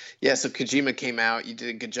 Yeah, so Kojima came out. You did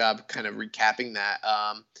a good job kind of recapping that.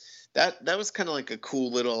 That was kind of like a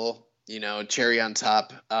cool little, cherry on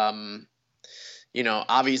top.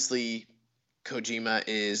 Obviously Kojima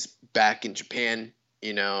is back in Japan,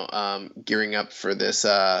 gearing up for this,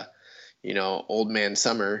 old man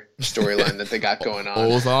summer storyline that they got going on.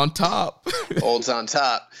 Old's on top. Old's on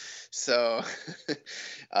top. So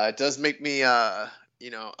it does make me, a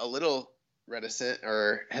little reticent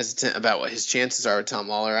or hesitant about what his chances are with Tom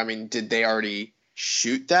Lawler. I mean, did they already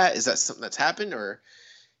shoot that? Is that something that's happened, or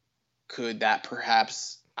could that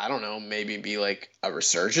perhaps, I don't know, maybe be like a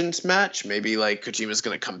resurgence match? Maybe like Kojima's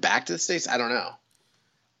going to come back to the States? I don't know.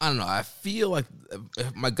 I feel like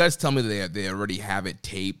my guts tell me that they already have it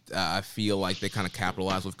taped. I feel like they kind of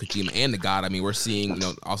capitalized with Kojima and Nagata. I mean, we're seeing,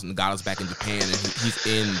 also Nagata's back in Japan and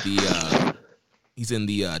he's in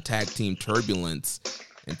the tag team Turbulence.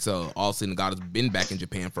 And so also Nagata's been back in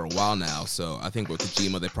Japan for a while now. So I think with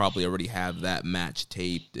Kojima, they probably already have that match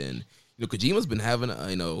taped. And, Kojima's been having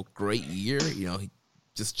a, great year. He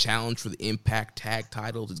just challenged for the Impact Tag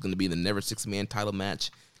titles. It's going to be the Never Six-Man title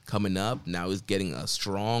match coming up. Now he's getting a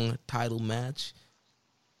Strong title match.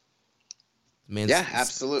 Man, yeah,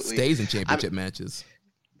 absolutely. Stays in championship matches.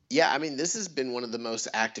 Yeah, I mean, this has been one of the most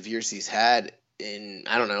active years he's had in,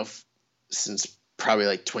 I don't know, since probably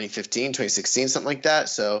like 2015, 2016, something like that.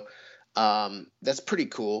 So that's pretty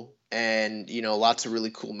cool. And, lots of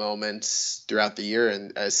really cool moments throughout the year.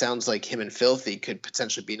 And it sounds like him and Filthy could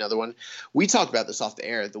potentially be another one. We talked about this off the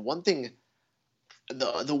air. The one thing,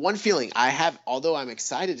 the one feeling I have, although I'm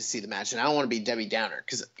excited to see the match, and I don't want to be Debbie Downer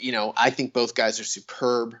because, I think both guys are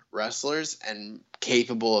superb wrestlers and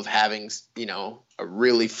capable of having, a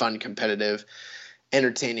really fun, competitive,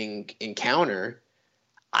 entertaining encounter.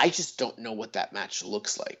 I just don't know what that match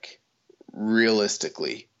looks like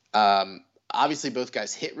realistically. Obviously both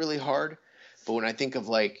guys hit really hard, but when I think of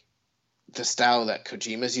like the style that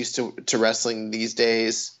Kojima's used to wrestling these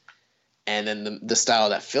days, and then the style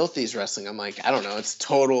that Filthy's wrestling, I'm like, I don't know. It's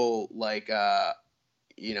total like,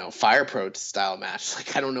 Fire Pro style match.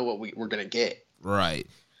 Like, I don't know what we're going to get. Right.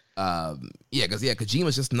 Because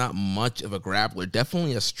Kojima's just not much of a grappler.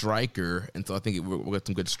 Definitely a striker, and so I think we'll get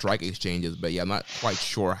some good strike exchanges. But yeah, I'm not quite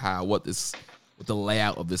sure what the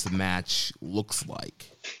layout of this match looks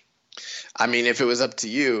like. I mean, if it was up to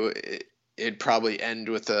you, it'd probably end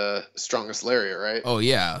with the strongest lariat, right? Oh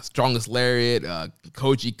yeah, strongest lariat,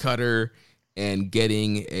 Koji cutter, and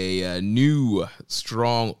getting a new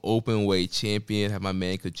strong open weight champion. Have my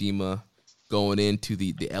man Kojima going into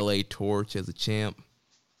the LA Torch as a champ.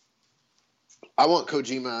 I want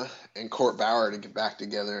Kojima and Court Bauer to get back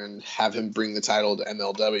together and have him bring the title to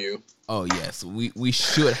MLW. Oh yes, we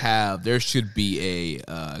should have. There should be a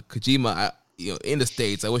Kojima. In the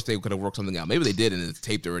States, I wish they could have worked something out. Maybe they did and it's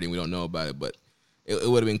taped already and we don't know about it, but it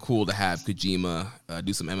would have been cool to have Kojima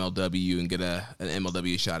do some MLW and get an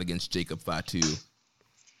MLW shot against Jacob Fatu.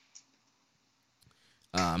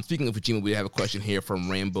 Speaking of Kojima, we have a question here from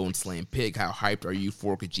Rambo and Slam Pig. How hyped are you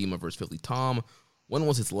for Kojima versus Filthy Tom? When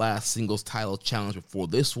was his last singles title challenge before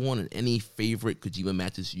this one? And any favorite Kojima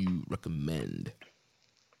matches you recommend?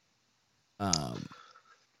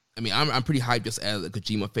 I'm pretty hyped just as a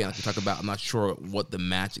Kojima fan. Like we talked about, I'm not sure what the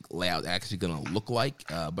match layout is actually going to look like,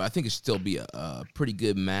 but I think it should still be a pretty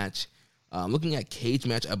good match. Looking at cage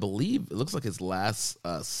match, I believe it looks like his last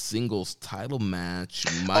singles title match.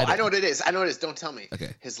 I know what it is. Don't tell me.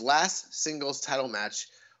 Okay. His last singles title match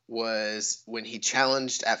was when he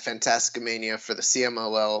challenged at Fantasticamania for the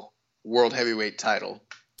CMLL World Heavyweight title.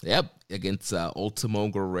 Yep, against Ultimo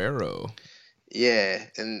Guerrero. Yeah,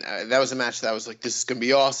 and that was a match that I was like, this is going to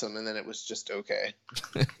be awesome, and then it was just okay.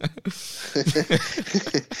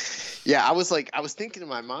 Yeah, I was thinking in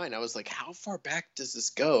my mind, I was like, how far back does this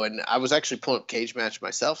go? And I was actually pulling up cage match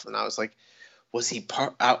myself, and I was like, was he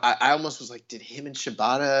part? I almost was like, did him and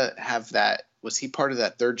Shibata have that? Was he part of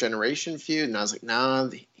that third generation feud? And I was like,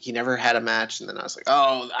 no, he never had a match. And then I was like,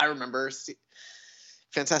 oh, I remember.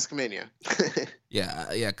 Fantasticamania. yeah.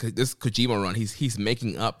 This Kojima run, he's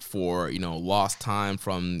making up for lost time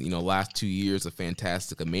from last 2 years of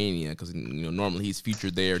Fantasticamania, because normally he's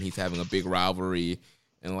featured there and he's having a big rivalry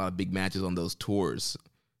and a lot of big matches on those tours.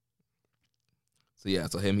 So yeah,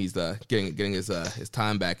 he's getting his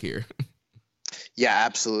time back here. Yeah,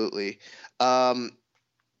 absolutely.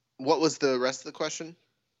 What was the rest of the question?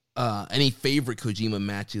 Any favorite Kojima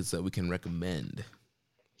matches that we can recommend?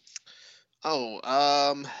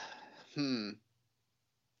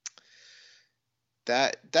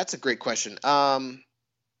 That's a great question. I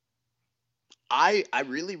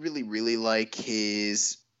really, really, really like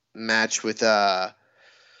his match with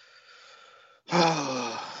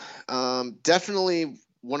definitely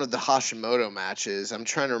one of the Hashimoto matches. I'm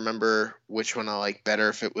trying to remember which one I like better,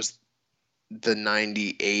 if it was the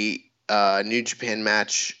 98 New Japan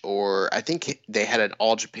match, or I think they had an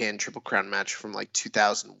All Japan Triple Crown match from like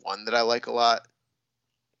 2001 that I like a lot.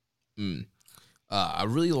 I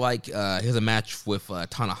really like his match with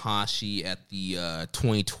Tanahashi at the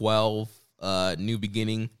 2012 New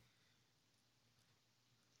Beginning.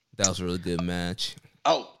 That was a really good match.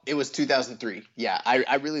 Oh, it was 2003. Yeah,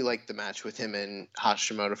 I really liked the match with him and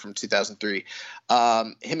Hashimoto from 2003. Him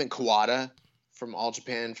and Kawada from All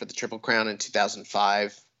Japan for the Triple Crown in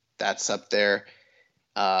 2005. That's up there.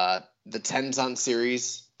 The Tenzan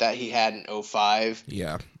series that he had in 2005.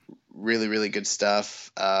 Yeah. Really, really good stuff.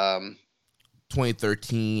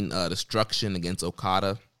 2013 Destruction against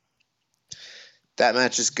Okada. That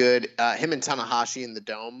match is good. Him and Tanahashi in the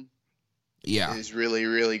Dome. Yeah. Is really,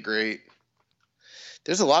 really great.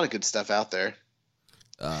 There's a lot of good stuff out there.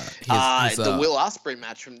 The Will Ospreay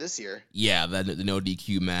match from this year. Yeah, the no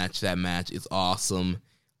DQ match. That match is awesome.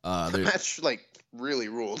 That match really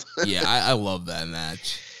ruled. Yeah, I love that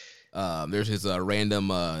match. There's his random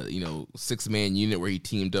 6-man unit where he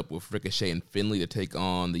teamed up with Ricochet and Finlay to take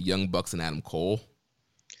on the Young Bucks and Adam Cole.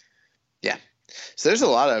 Yeah, so there's a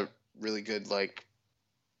lot of really good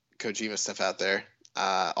Kojima stuff out there.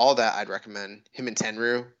 All that I'd recommend. Him and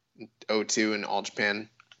Tenryu, 2002 and All Japan.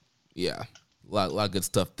 Yeah, a lot of good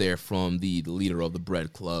stuff there from the leader of the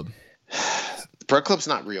Bread Club. The Bread Club's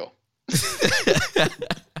not real.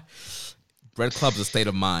 Bread Club's a state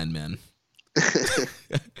of mind, man.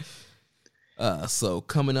 So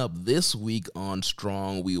coming up this week on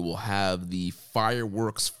Strong, we will have the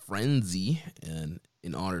Fireworks Frenzy, and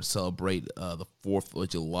in order to celebrate the 4th of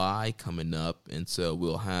July coming up. And so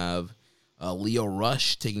we'll have Leo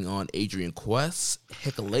Rush taking on Adrian Quest,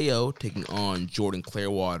 Hikuleo taking on Jordan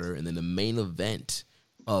Clearwater, and then the main event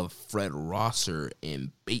of Fred Rosser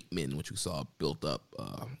and Bateman, which we saw built up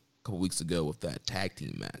a couple weeks ago with that tag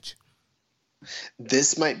team match.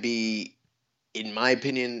 This might be, in my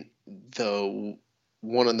opinion,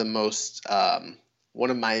 one of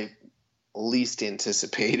my least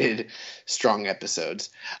anticipated Strong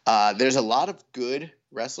episodes. There's a lot of good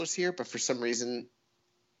wrestlers here, but for some reason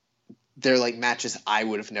they're like matches I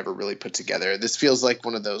would have never really put together. This feels like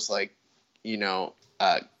one of those I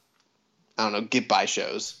don't know, get by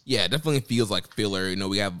shows. Yeah, it definitely feels like filler.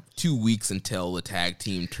 We have 2 weeks until the tag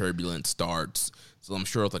team turbulence starts. So I'm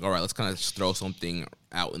sure it's like, all right, let's kind of just throw something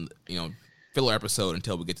out in, filler episode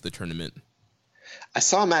until we get to the tournament. I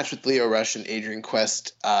saw a match with Lio Rush and Adrian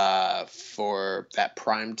Quest for that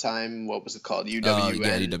prime time. What was it called? UWN.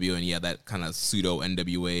 Yeah, UWN. Yeah, that kind of pseudo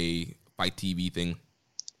NWA Fight TV thing.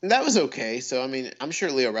 That was okay. So I mean, I'm sure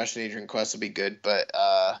Lio Rush and Adrian Quest will be good, but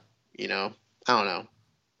you know, I don't know.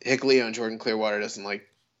 Hick Leo and Jordan Clearwater doesn't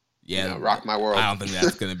rock my world. I don't think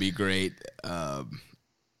that's gonna be great.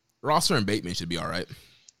 Rosser and Bateman should be all right.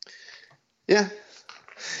 Yeah.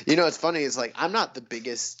 You know, it's funny. It's like I'm not the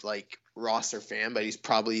biggest like Rosser fan, but he's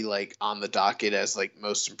probably like on the docket as like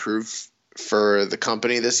most improved for the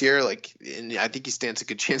company this year. Like, and I think he stands a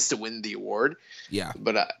good chance to win the award. Yeah.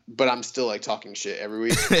 But I'm still like talking shit every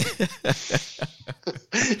week.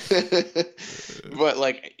 But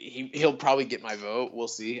like he'll probably get my vote. We'll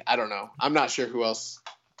see. I don't know. I'm not sure who else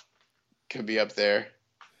could be up there.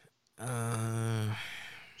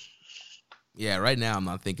 Yeah, right now I'm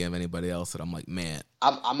not thinking of anybody else that I'm like, man.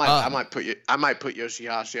 I might put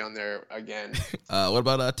Yoshihashi on there again. What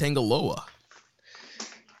about Tangaloa?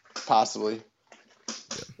 Possibly.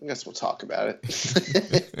 I guess we'll talk about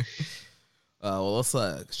it. Well, let's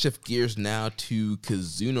shift gears now to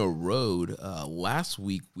Kizuna Road. Last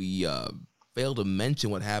week we failed to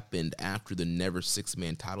mention what happened after the Never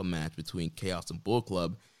Six-Man title match between Chaos and Bullet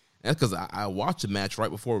Club. That's because I watched the match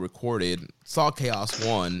right before we recorded, saw Chaos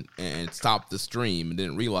won, and stopped the stream, and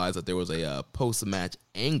didn't realize that there was a post-match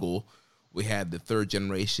angle. We had the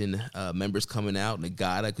third-generation members coming out,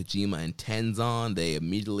 Nagata, Kojima, and Tenzan. They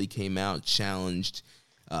immediately came out, challenged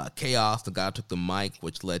Chaos. Nagata took the mic,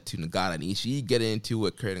 which led to Nagata and Ishii getting into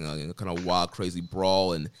it, creating a kind of wild, crazy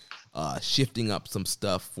brawl, and shifting up some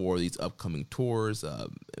stuff for these upcoming tours.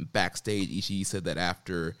 Backstage, Ishii said that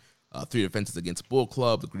after 3 defenses against Bull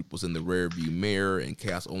Club, the group was in the rear view mirror, and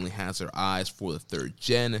Chaos only has their eyes for the third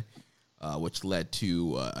gen, which led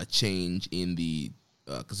to a change in the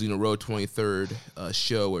Kizuna Road 23rd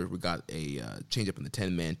show, where we got a change up in the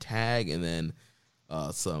 10-man tag, and then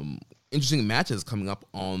some interesting matches coming up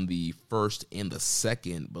on the 1st and the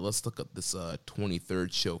 2nd. But let's look at this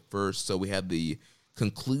 23rd show first. So we had the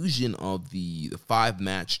conclusion of the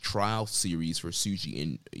 5-match trial series for Tsuji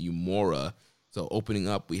and Yumura. So opening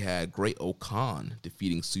up, we had Great Okan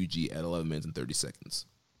defeating Tsuji at 11 minutes and 30 seconds.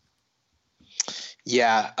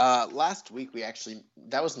 Yeah, last week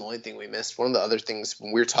that wasn't the only thing we missed. One of the other things,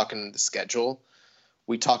 when we were talking the schedule,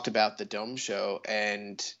 we talked about the Dome show,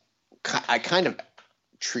 and I kind of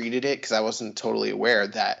treated it, because I wasn't totally aware,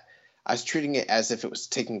 that I was treating it as if it was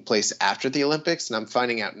taking place after the Olympics, and I'm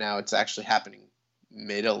finding out now it's actually happening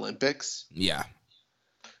mid-Olympics. Yeah.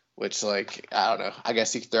 Which, like, I don't know. I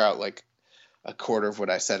guess you could throw out, like, a quarter of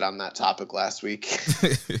what I said on that topic last week.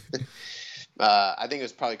 I think it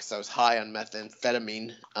was probably because I was high on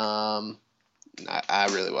methamphetamine. I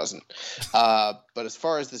really wasn't. But as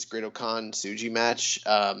far as this Great Okan Tsuji match,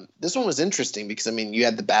 this one was interesting because, I mean, you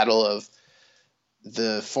had the battle of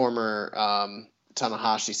the former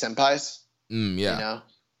Tanahashi senpais. Yeah. You know?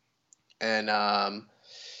 And,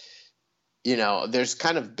 you know, there's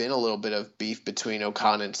kind of been a little bit of beef between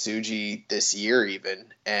Okan and Tsuji this year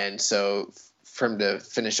even. And so for him to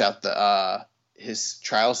finish out his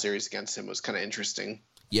trial series against him was kind of interesting.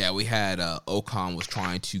 Yeah, we had Okan was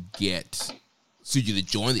trying to get Tsuji to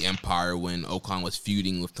join the Empire when Okan was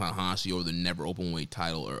feuding with Tanahashi over the never openweight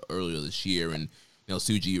title earlier this year, and you know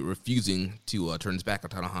Tsuji refusing to turn his back on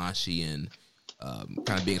Tanahashi and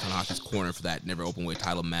kind of being in Tanahashi's corner for that never openweight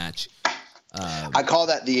title match. I call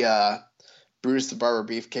that the Brutus the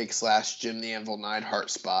Barber Beefcake / Jim the Anvil Neidhart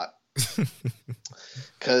spot,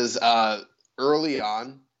 because early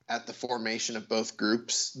on at the formation of both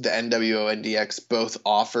groups, the NWO and DX both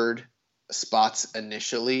offered spots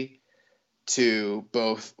initially to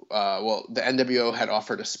both. The NWO had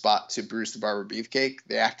offered a spot to Bruce the Barber Beefcake.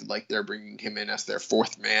 They acted like they're bringing him in as their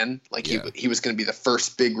 4th man, like he was going to be the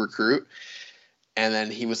first big recruit. And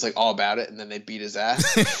then he was like all about it, and then they beat his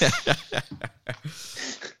ass.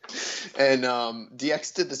 And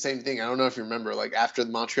DX did the same thing. I don't know if you remember, like after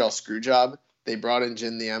the Montreal Screwjob, they brought in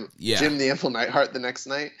Jim the Anvil Neidhart the next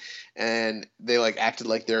night, and they like acted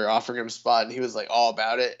like they were offering him a spot, and he was like all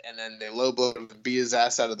about it. And then they low blowed him and beat his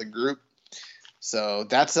ass out of the group. So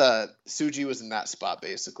that's Tsuji was in that spot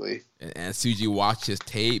basically. And Tsuji watched his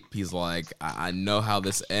tape. He's like, I know how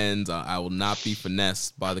this ends. I will not be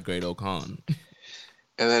finessed by the Great Okan.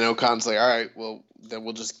 And then Okan's like, all right, well, then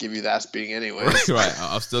we'll just give you the ass beating anyway. Right.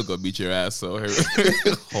 I'll still go beat your ass. So here,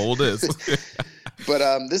 hold this.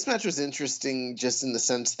 But this match was interesting just in the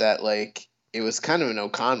sense that, like, it was kind of an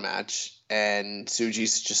Okan match, and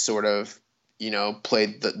Tsuji's just sort of, you know,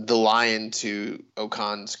 played the lion to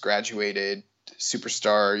Okan's graduated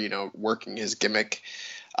superstar, you know, working his gimmick.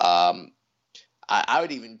 I I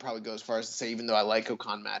would even probably go as far as to say, even though I like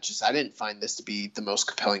Okan matches, I didn't find this to be the most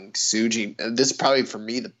compelling Tsuji. This is probably, for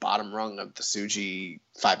me, the bottom rung of the Tsuji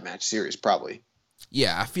 5-match series, probably.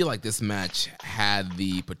 Yeah, I feel like this match had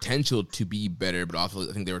the potential to be better, but also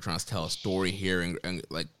I think they were trying to tell a story here and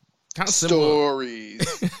like kind of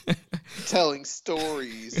stories, telling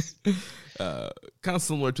stories. Kind of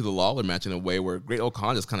similar to the Lawler match in a way where Great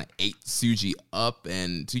Okan just kind of ate Tsuji up,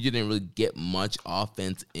 and Tsuji didn't really get much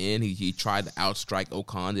offense in. He tried to outstrike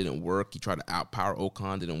Okan, didn't work. He tried to outpower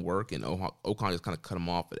Okan, didn't work, and Okan just kind of cut him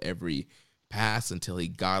off at every pass until he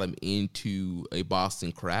got him into a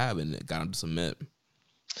Boston Crab and got him to submit.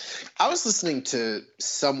 I was listening to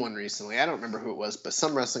someone recently, I don't remember who it was, but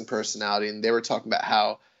some wrestling personality, and they were talking about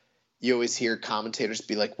how you always hear commentators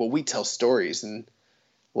be like, well, we tell stories, and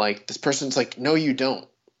like, this person's like, no, you don't.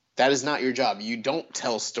 That is not your job. You don't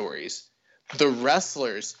tell stories. The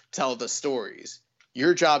wrestlers tell the stories.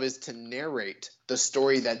 Your job is to narrate the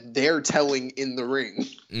story that they're telling in the ring.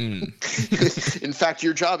 In fact,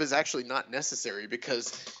 your job is actually not necessary,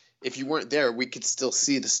 because if you weren't there, we could still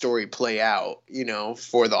see the story play out,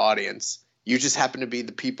 for the audience. You just happen to be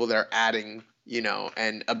the people that are adding,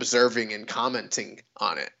 and observing and commenting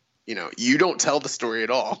on it. You don't tell the story at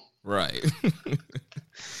all. Right.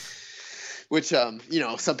 Which,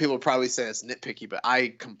 some people probably say it's nitpicky, but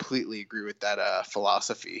I completely agree with that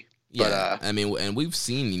philosophy. Yeah, but, and we've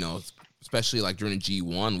seen, especially like during the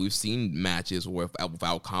G1, we've seen matches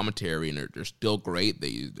without commentary, and they're still great.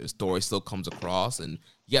 The story still comes across, and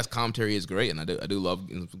yes, commentary is great, and I do love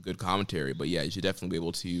good commentary. But yeah, you should definitely be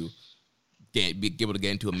able to be able to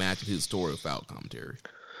get into a match and do the story without commentary.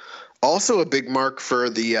 Also, a big mark for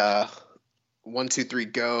the 1, 2, 3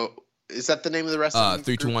 go. Is that the name of the wrestling?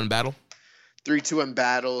 3, 2, 1 battle. 3, 2, 1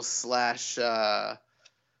 battle /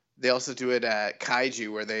 they also do it at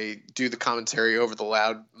Kaiju, where they do the commentary over the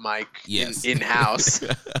loud mic in-house.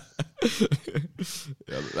 Yeah,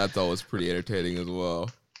 that's always pretty entertaining as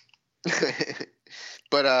well.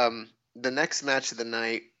 But the next match of the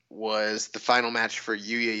night was the final match for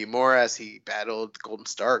Yuya Uemura as he battled Golden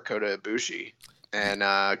Star Kota Ibushi. And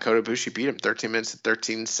Kota Ibushi beat him 13 minutes and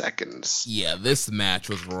 13 seconds. Yeah, this match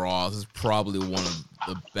was raw. This is probably one of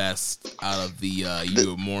the best out of the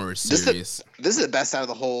Uemura series. This is the best out of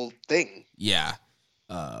the whole thing. Yeah.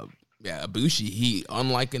 Ibushi, he,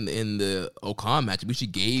 unlike in the Okan match,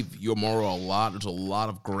 Ibushi gave Uemura a lot. There's a lot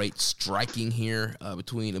of great striking here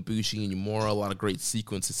between Ibushi and Uemura. A lot of great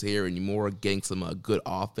sequences here, and Uemura getting some good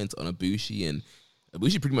offense on Ibushi. And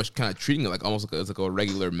Ibushi pretty much kind of treating it like almost like a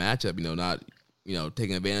regular matchup, not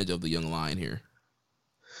taking advantage of the young lion here.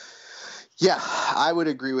 Yeah, I would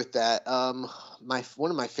agree with that. One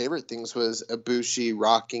of my favorite things was Ibushi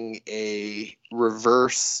rocking a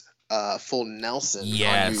reverse full Nelson on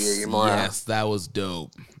Yuya Uemura. Yes, that was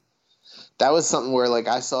dope. That was something where, like,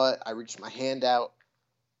 I saw it, I reached my hand out,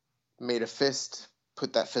 made a fist,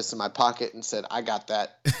 put that fist in my pocket, and said, I got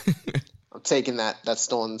that. I'm taking that. That's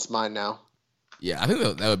stolen. It's mine now. Yeah, I think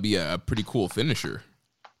that would be a pretty cool finisher.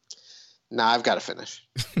 Nah, I've got to finish.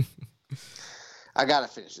 I got to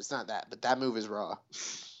finish. It's not that, but that move is raw.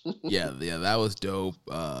 yeah, that was dope.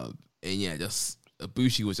 And yeah, just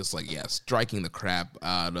Ibushi was just striking the crap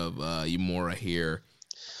out of Uemura here.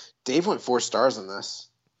 Dave went 4 stars on this.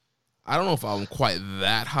 I don't know if I'm quite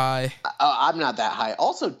that high. I'm not that high.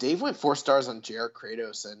 Also, Dave went 4 stars on JR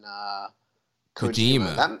Kratos and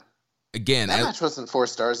Kojima. That match wasn't 4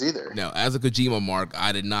 stars either. No, as a Kojima mark,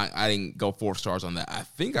 I didn't go 4 stars on that. I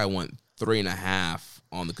think I went 3.5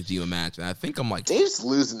 on the Kojima match, and I think I'm like Dave's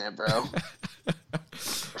losing it, bro.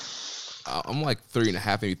 I'm like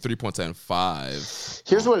 3.5, maybe 3.75.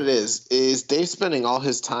 Here's what it is Dave spending all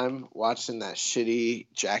his time watching that shitty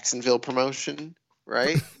Jacksonville promotion,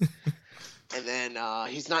 right? And then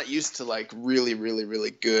he's not used to like really, really,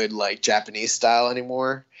 really good like Japanese style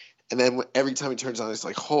anymore. And then every time he turns on, he's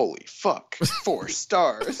like, holy fuck, 4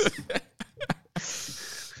 stars.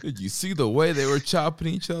 Did you see the way they were chopping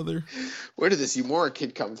each other? Where did this Uemura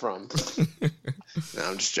kid come from? No,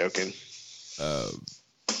 I'm just joking.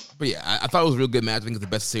 But yeah, I thought it was a real good match. I think it's the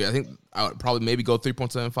best series. I think I would probably maybe go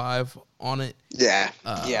 3.75 on it. Yeah,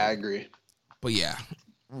 I agree. But yeah,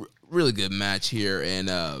 really good match here. And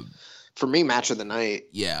for me, match of the night.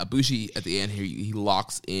 Yeah, Ibushi at the end here, he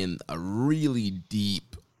locks in a really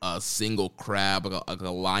deep single crab, like a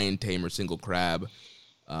lion tamer single crab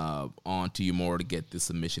onto Uemura to get the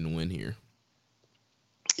submission win here.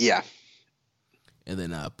 Yeah. And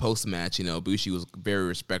then post-match, Ibushi was very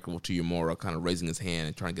respectful to Uemura, kind of raising his hand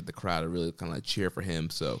and trying to get the crowd to really kind of cheer for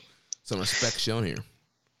him. So some respect shown here.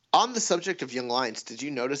 On the subject of Young Lions, did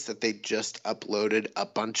you notice that they just uploaded a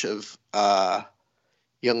bunch of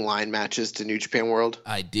Young Lion matches to New Japan World?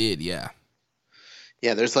 I did, yeah.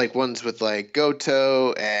 Yeah, there's like ones with like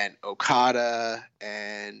Goto and Okada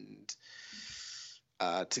and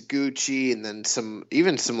Taguchi, and then some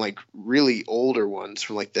like really older ones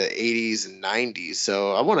from like the 80s and 90s.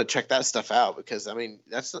 So I want to check that stuff out because I mean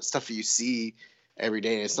that's not stuff you see every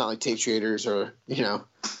day. And it's not like tape traders or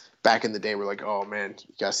back in the day we're like, oh man,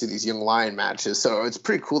 you gotta see these Young Lion matches. So it's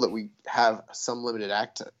pretty cool that we have some limited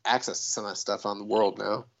access to some of that stuff on the world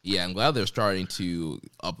now. Yeah, I'm glad they're starting to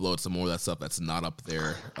upload some more of that stuff that's not up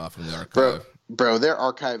there from the archive. Bro, their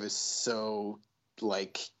archive is so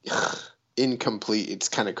like incomplete. It's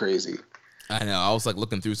kind of crazy. I know. I was like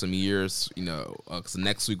looking through some years, because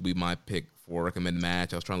next week will be my pick for recommended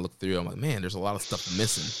match. I was trying to look through. I'm like, man, there's a lot of stuff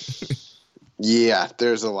missing. Yeah,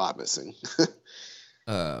 there's a lot missing.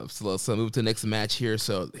 So let's move to the next match here.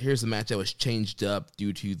 So here's the match that was changed up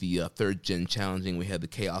due to the third gen challenging. We had the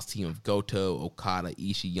Chaos team of Goto, Okada,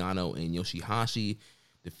 Ishii, Yano, and Yoshihashi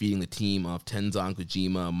defeating the team of Tenzan,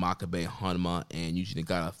 Kojima, Makabe, Hanma, and Yuji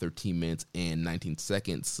Nagata 13 minutes and 19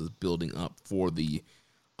 seconds, building up for the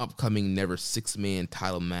upcoming Never Six-Man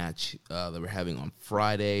title match that we're having on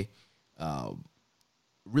Friday.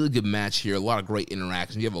 Really good match here. A lot of great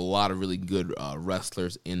interaction. You have a lot of really good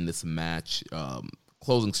wrestlers in this match.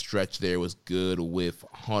 Closing stretch there was good with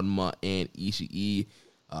Hanma and Ishii.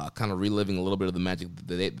 Kind of reliving a little bit of the magic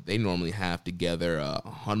that they normally have together.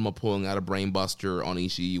 Hanma pulling out a brainbuster on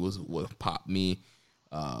Ishii was what popped me.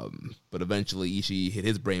 But eventually Ishii hit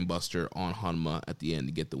his brainbuster on Hanma at the end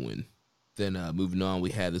to get the win. Then moving on, we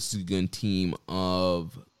had the Sugun team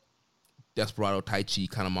of Desperado, Taichi,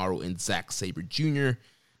 Kanemaru, and Zack Sabre Jr.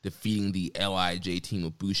 defeating the LIJ team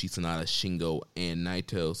of Bushi, Sanada, Shingo, and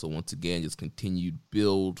Naito. So once again, just continued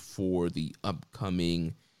build for the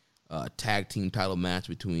upcoming tag team title match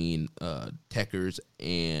between Tekkers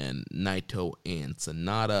and Naito and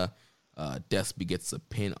Sanada. Despy gets a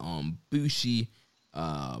pin on Bushi.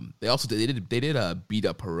 They also did beat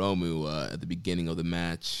up Hiromu at the beginning of the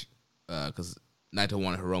match because Naito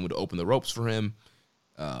wanted Hiromu to open the ropes for him.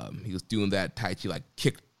 He was doing that. Taichi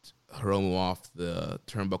kicked Hiromu off the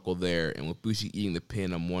turnbuckle there, and with Bushi eating the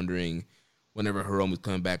pin, I'm wondering whenever Hiromu's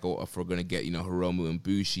coming back, if we're gonna get Hiromu and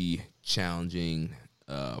Bushi challenging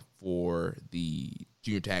for the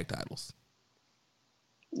junior tag titles.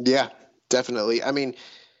 Yeah, definitely. I mean,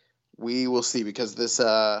 we will see because this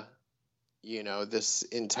this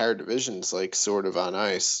entire division's sort of on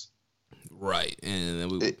ice, right?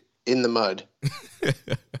 And then in the mud.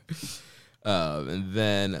 And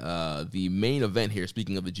then the main event here,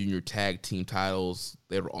 speaking of the junior tag team titles,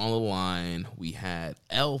 they were on the line. We had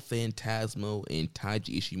El Phantasmo and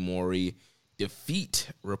Taiji Ishimori defeat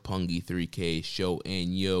Roppongi 3K, Sho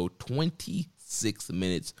and Yo 26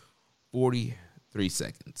 minutes, 43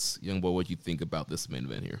 seconds. Young boy, what do you think about this main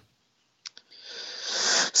event here?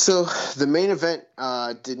 So the main event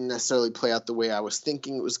didn't necessarily play out the way I was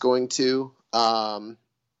thinking it was going to.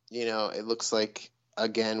 It looks like,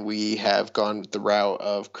 again, we have gone the route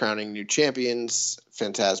of crowning new champions,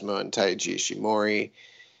 Phantasmo and Taiji Ishimori,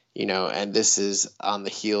 and this is on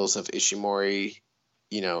the heels of Ishimori,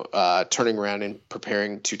 turning around and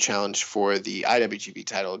preparing to challenge for the IWGP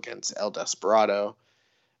title against El Desperado.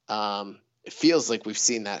 It feels like we've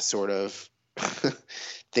seen that sort of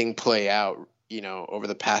thing play out, over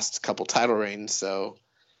the past couple title reigns. So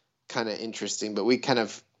kind of interesting, but we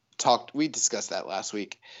discussed that last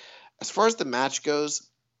week. As far as the match goes,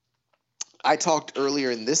 I talked earlier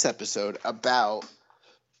in this episode about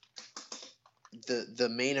the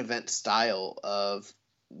main event style of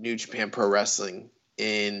New Japan Pro Wrestling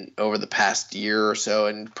over the past year or so,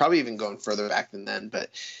 and probably even going further back than then. But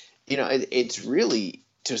it's really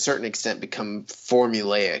to a certain extent become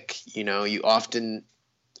formulaic. You often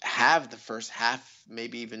have the first half,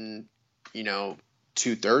 maybe even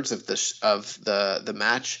 2/3 of the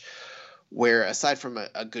match, where aside from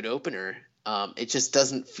a good opener, it just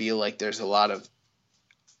doesn't feel like there's a lot of,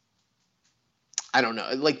 I don't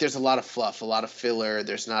know, there's a lot of fluff, a lot of filler.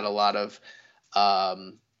 There's not a lot of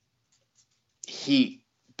heat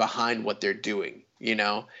behind what they're doing,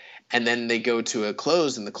 and then they go to a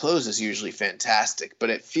close, and the close is usually fantastic, but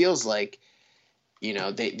it feels like,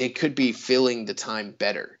 they could be filling the time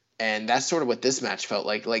better. And that's sort of what this match felt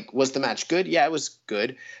like. Was the match good? Yeah, it was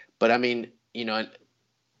good. But I mean,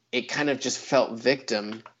 it kind of just felt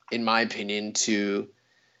victim, in my opinion, to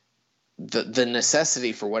the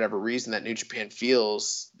necessity for whatever reason that New Japan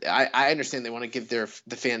feels. I understand they want to give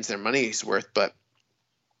the fans their money's worth, but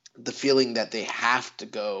the feeling that they have to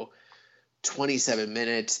go 27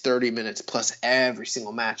 minutes, 30 minutes plus every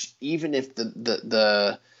single match, even if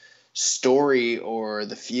the story or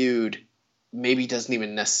the feud maybe doesn't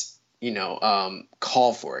even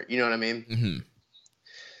call for it. You know what I mean? Mm-hmm.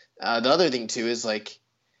 The other thing too is like,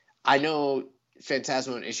 I know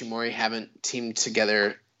Phantasmo and Ishimori haven't teamed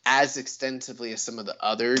together as extensively as some of the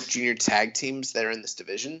other junior tag teams that are in this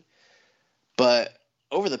division, but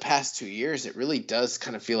over the past 2 years, it really does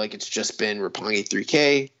kind of feel like it's just been Roppongi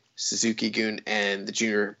 3K, Suzuki-gun, and the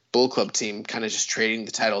Junior Bull Club team kind of just trading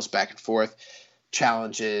the titles back and forth,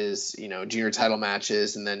 challenges, junior title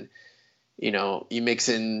matches, and then, you mix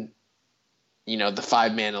in, the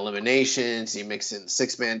 5-man eliminations, you mix in the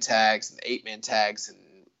 6-man tags and the 8-man tags and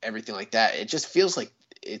everything like that. It just feels like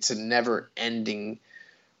it's a never-ending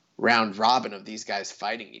round robin of these guys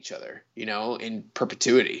fighting each other, in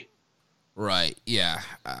perpetuity. Right. Yeah.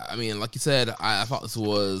 I mean, like you said, I thought this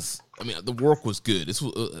was. I mean, the work was good. This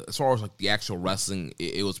was, as far as like the actual wrestling,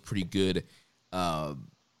 it was pretty good.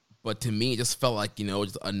 But to me, it just felt like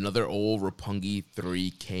just another old Roppongi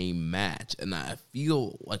 3K match, and I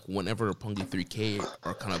feel like whenever Roppongi 3K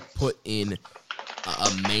are kind of put in a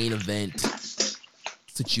main event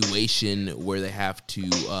situation where they have to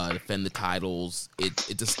defend the titles,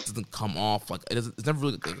 it just doesn't come off like it's never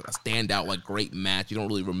really like a standout like great match. You don't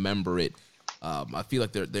really remember it. I feel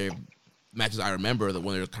like they're matches I remember that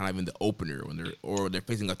when they're kind of in the opener when they're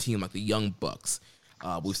facing a team like the Young Bucks.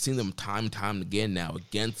 We've seen them time and time again now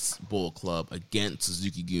against Bull Club, against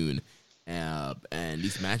Suzuki-gun, and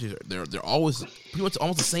these matches they're always pretty much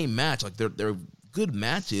almost the same match. Like they're good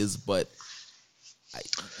matches, but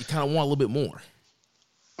you kind of want a little bit more.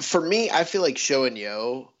 For me, I feel like Sho and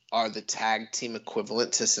Yo are the tag team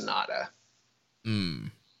equivalent to Sonata.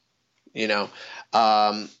 Now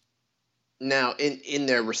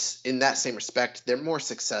in that same respect, they're more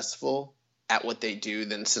successful at what they do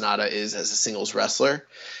than Sonata is as a singles wrestler.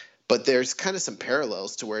 But there's kind of some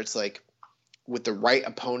parallels to where it's like with the right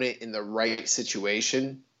opponent in the right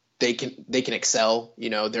situation, they can excel.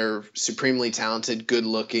 They're supremely talented, good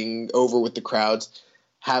looking, over with the crowds,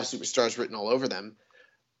 have superstars written all over them.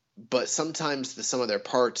 But sometimes the sum of their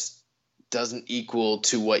parts doesn't equal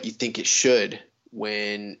to what you think it should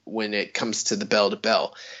when it comes to the bell to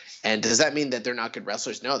bell. And does that mean that they're not good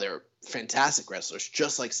wrestlers? No, they're fantastic wrestlers,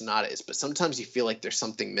 just like Sonata is. But sometimes you feel like there's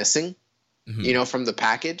something missing, from the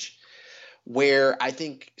package, where I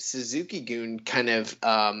think Suzuki-gun kind of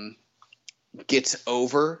gets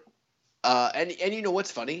over. And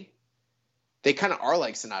what's funny? They kind of are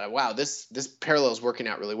like Sonata. Wow, this parallel is working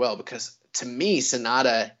out really well, because to me,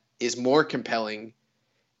 Sonata is more compelling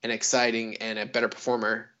and exciting and a better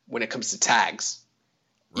performer when it comes to tags.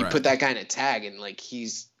 You put that guy in a tag and like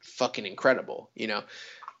he's fucking incredible.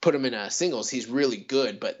 Put him in a singles, he's really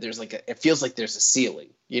good, but there's it feels like there's a ceiling.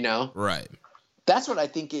 Right. That's what I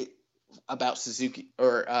think about Suzuki,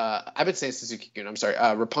 or I've been saying Suzuki-gun. I'm sorry,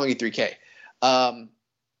 Roppongi 3K.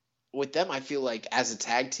 With them, I feel like as a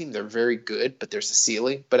tag team, they're very good, but there's a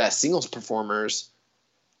ceiling. But as singles performers,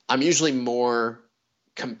 I'm usually more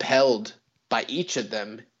compelled by each of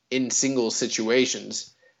them in single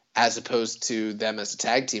situations as opposed to them as a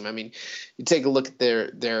tag team. I mean, you take a look at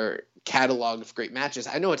their catalog of great matches.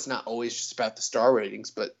 I know it's not always just about the star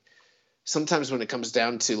ratings, but sometimes when it comes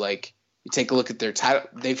down to like, you take a look at their title,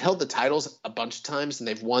 they've held the titles a bunch of times and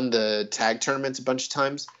they've won the tag tournaments a bunch of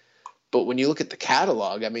times. But when you look at the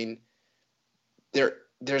catalog, I mean,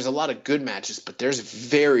 there's a lot of good matches, but there's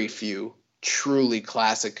very few truly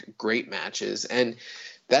classic great matches. And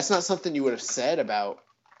that's not something you would have said about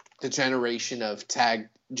the generation of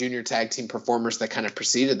junior tag team performers that kind of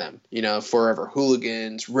preceded them. Forever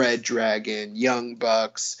Hooligans, Red Dragon, Young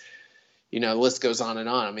Bucks, the list goes on and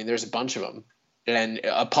on. I mean, there's a bunch of them. And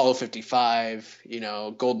Apollo 55,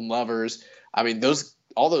 Golden Lovers. I mean,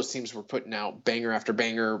 all those teams were putting out banger after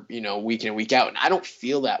banger, week in and week out. And I don't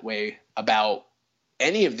feel that way about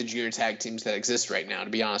any of the junior tag teams that exist right now, to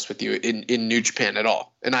be honest with you, in New Japan at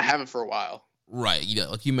all. And I haven't for a while. Right.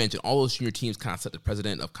 Like you mentioned, all those junior teams kind of set the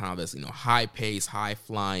precedent of kind of this, high pace, high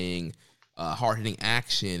flying, hard hitting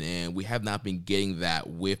action. And we have not been getting that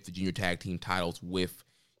with the junior tag team titles with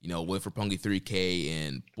Roppongi 3K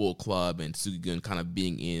and Bull Club and Suzuki-gun kind of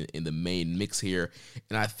being in the main mix here.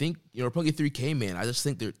 And I think, Roppongi 3K, man, I just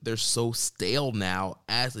think they're so stale now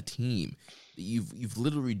as a team. You've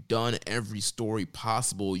literally done every story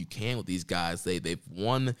possible you can with these guys. They've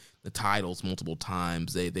won the titles multiple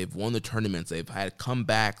times. They've won the tournaments. They've had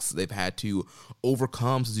comebacks. They've had to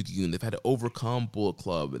overcome Suzuki-gun. They've had to overcome Bullet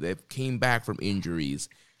Club. They've came back from injuries.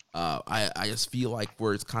 I just feel like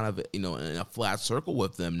we're kind of in a flat circle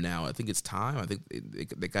with them now. I think it's time. I think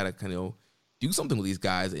they gotta kind of do something with these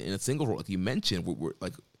guys in a single role, like you mentioned. We're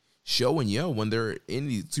like Sho and Yo, when they're in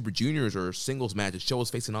these Super Juniors or singles matches, Sho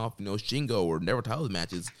is facing off, Shingo or never titles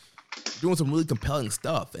matches. doing some really compelling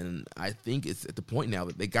stuff, and I think it's at the point now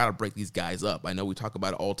that they got to break these guys up. I know we talk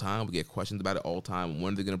about it all the time. We get questions about it all the time.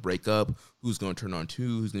 When are they going to break up? Who's going to turn on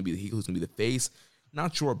two? Who's going to be the heel? Who's going to be the face?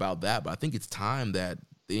 Not sure about that, but I think it's time that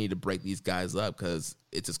they need to break these guys up because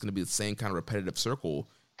it's just going to be the same kind of repetitive circle.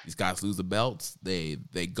 These guys lose the belts. They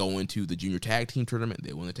go into the junior tag team tournament.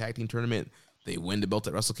 They win the tag team tournament. They win the belts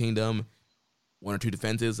at Wrestle Kingdom. 1 or 2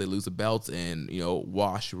 defenses, they lose the belts, and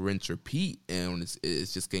wash, rinse, repeat, and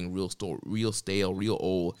it's just getting real stale, real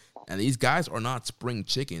old. And these guys are not spring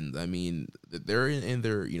chickens. I mean, they're in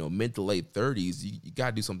their mid to late 30s. You got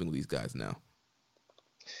to do something with these guys now.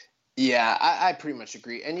 Yeah, I pretty much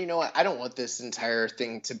agree. And you know what? I don't want this entire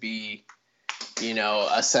thing to be,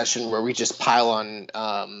 a session where we just pile on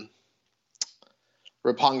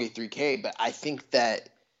Roppongi 3K. But I think that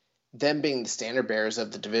them being the standard bearers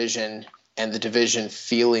of the division and the division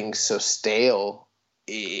feeling so stale,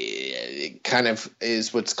 it kind of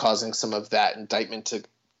is what's causing some of that indictment to,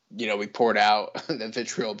 be poured out, that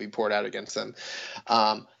vitriol be poured out against them.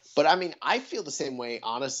 But I mean, I feel the same way,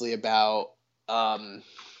 honestly, about the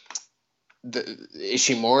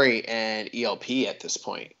Ishimori and ELP at this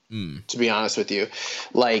point, to be honest with you.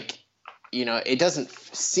 Like, it doesn't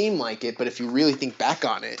seem like it, but if you really think back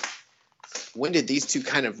on it, when did these two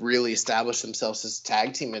kind of really establish themselves as a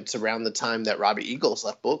tag team? It's around the time that Robbie Eagles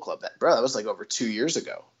left Bullet Club. That was like over 2 years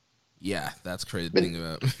ago. Yeah, that's crazy to think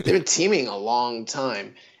about. They've been teaming a long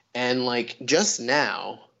time. And like just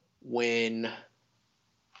now, when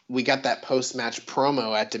we got that post-match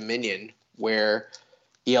promo at Dominion where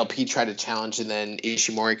ELP tried to challenge and then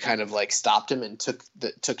Ishimori kind of like stopped him and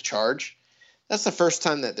took charge. That's the first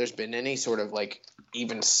time that there's been any sort of like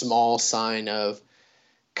even small sign of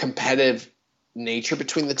competitive nature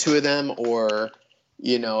between the two of them, or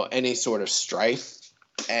any sort of strife.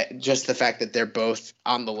 Just the fact that they're both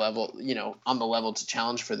on the level to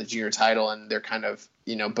challenge for the junior title, and they're kind of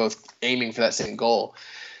both aiming for that same goal.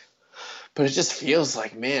 But it just feels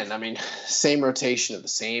like, man, I mean, same rotation of the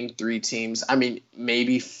same 3 teams. I mean,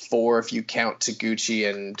 maybe 4 if you count Taguchi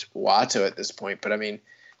and Wato at this point. But I mean,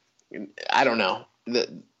 I don't know.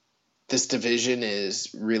 This division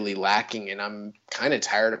is really lacking, and I'm kind of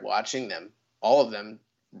tired of watching all of them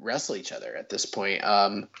wrestle each other at this point.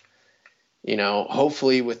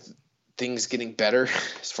 Hopefully with things getting better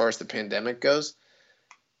as far as the pandemic goes,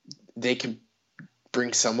 they can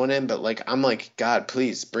bring someone in, but like, I'm like, God,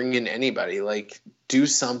 please bring in anybody, like do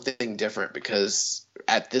something different, because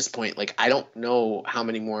at this point, like, I don't know how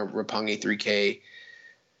many more Roppongi 3K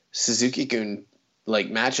Suzuki-gun like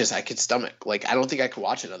matches I could stomach. Like, I don't think I could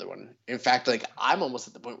watch another one. In fact, like, I'm almost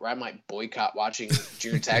at the point where I might boycott watching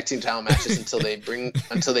junior tag team title matches until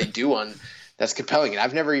they do one that's compelling. And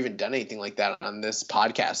I've never even done anything like that on this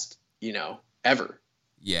podcast, ever.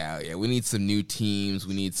 Yeah, we need some new teams.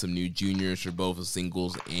 We need some new juniors for both the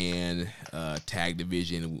singles and tag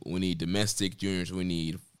division. We need domestic juniors. We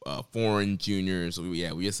need foreign juniors. We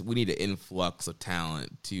need an influx of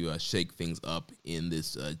talent to shake things up in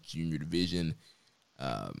this junior division.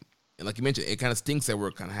 And like you mentioned, it kind of stinks that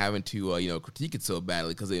we're kind of having to critique it so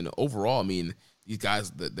badly, because overall, I mean, these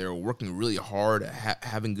guys, they're working really hard,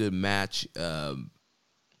 having good match. But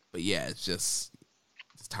yeah, it's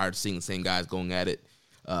tired of seeing the same guys going at it.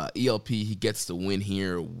 ELP, he gets the win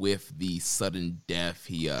here with the sudden death.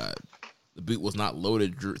 The boot was not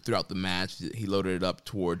loaded throughout the match. He loaded it up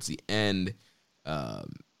towards the end, so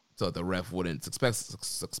that the ref wouldn't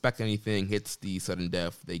expect anything. Hits the sudden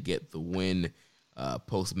death. They get the win.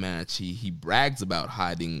 Post match, he brags about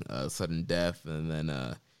hiding sudden death, and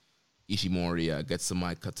then Ishimori gets some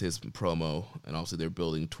mic, cuts his promo, and also they're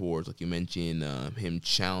building towards, like you mentioned, him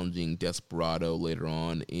challenging Desperado later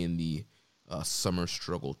on in the Summer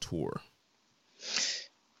Struggle Tour.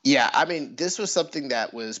 Yeah, I mean, this was something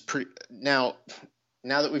that was pretty. Now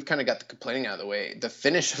that we've kind of got the complaining out of the way, the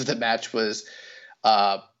finish of the match was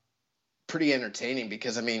pretty entertaining,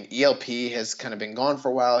 because I mean, ELP has kind of been gone for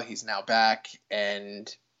a while. He's now back,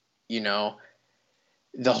 and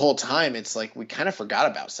the whole time it's like we kind of forgot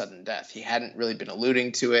about sudden death. He hadn't really been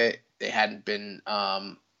alluding to it. They hadn't been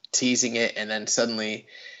teasing it, and then suddenly,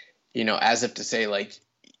 as if to say, like,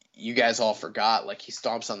 you guys all forgot, like, he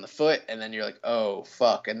stomps on the foot, and then you're like, oh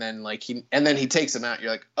fuck, and then like he takes him out.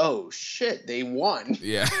 You're like, oh shit, they won.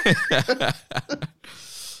 Yeah.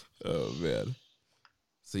 Oh man.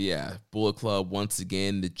 So yeah, Bullet Club once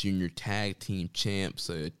again the junior tag team champs.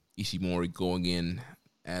 Ishimori going in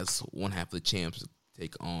as one half of the champs to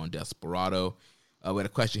take on Desperado. We had a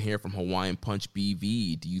question here from Hawaiian Punch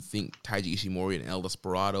BV. Do you think Taiji Ishimori and El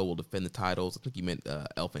Desperado will defend the titles? I think you meant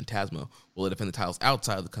El Fantasma. Will they defend the titles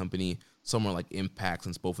outside of the company, somewhere like Impact,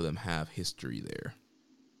 since both of them have history there?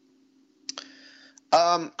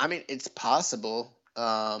 I mean, it's possible.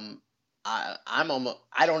 I'm almost.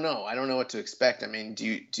 I don't know. I don't know what to expect. I mean, do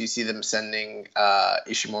you see them sending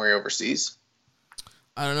Ishimori overseas?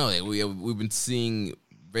 I don't know. We've been seeing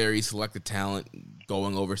very selected talent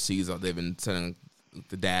going overseas. They've been sending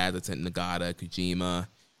the dad. They sent Nagata, Kojima.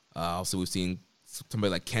 Also, we've seen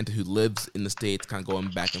somebody like Kenta who lives in the States, kind of going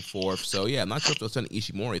back and forth. So yeah, I'm not sure if they'll send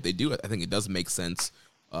Ishimori. If they do, I think it does make sense.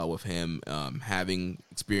 With him having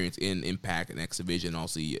experience in Impact and X Division.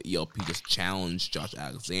 Also, ELP just challenged Josh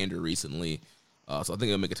Alexander recently. So I think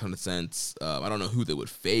it'll make a ton of sense. I don't know who they would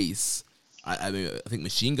face. I mean, I think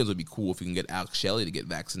Machine Guns would be cool if you can get Alex Shelley to get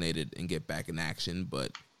vaccinated and get back in action.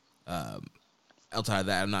 But outside of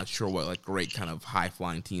that, I'm not sure what like great kind of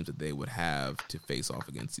high-flying teams that they would have to face off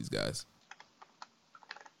against these guys.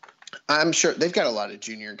 I'm sure they've got a lot of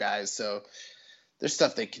junior guys, so there's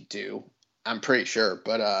stuff they could do. I'm pretty sure,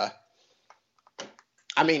 but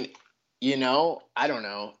I mean, I don't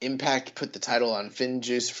know. Impact put the title on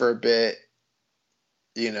FinJuice for a bit.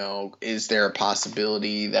 Is there a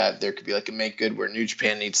possibility that there could be like a make good where New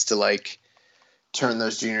Japan needs to like turn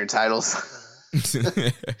those junior titles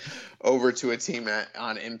over to a team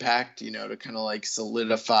on Impact, to kind of like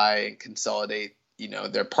solidify and consolidate,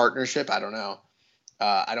 their partnership? I don't know.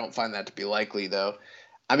 I don't find that to be likely though.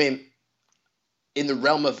 I mean, in the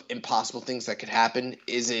realm of impossible things that could happen,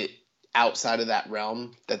 is it outside of that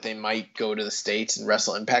realm that they might go to the States and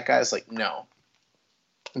wrestle Impact guys? Like, no.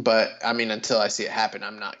 But, I mean, until I see it happen,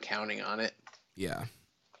 I'm not counting on it. Yeah.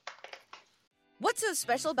 What's so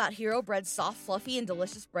special about Hero Bread's soft, fluffy, and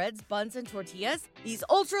delicious breads, buns, and tortillas? These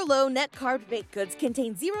ultra-low net-carb baked goods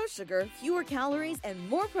contain zero sugar, fewer calories, and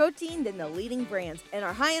more protein than the leading brands, and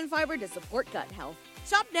are high in fiber to support gut health.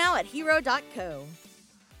 Shop now at hero.co.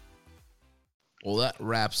 Well, that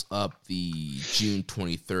wraps up the June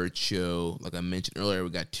 23rd show. Like I mentioned earlier, we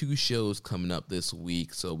got 2 shows coming up this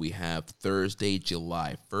week. So we have Thursday,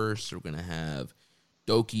 July 1st. We're going to have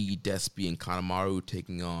Doki, Despy, and Kanemaru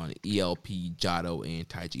taking on ELP, Jado, and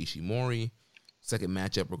Taiji Ishimori. Second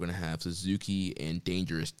matchup, we're going to have Suzuki and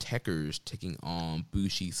Dangerous Tekkers taking on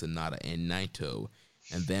Bushi, Sonata, and Naito.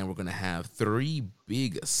 And then we're going to have 3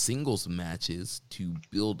 big singles matches to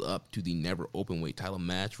build up to the Never Openweight title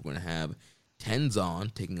match. We're going to have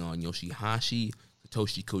Tenzan taking on Yoshihashi,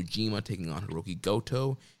 Satoshi Kojima taking on Hiroki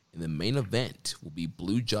Goto, and the main event will be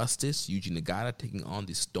Blue Justice, Yuji Nagata taking on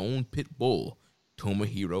the Stone Pit Bull,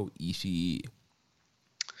 Tomohiro Ishii.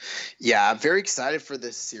 Yeah, I'm very excited for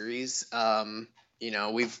this series.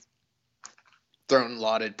 We've thrown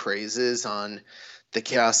lauded praises on the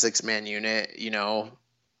Chaos 6-man unit,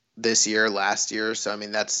 this year, last year. So, I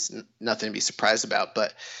mean, that's nothing to be surprised about.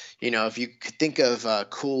 But, if you could think of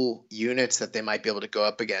cool units that they might be able to go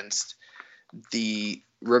up against, the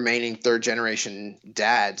remaining third-generation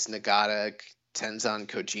dads, Nagata, Tenzan,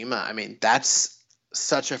 Kojima, I mean, that's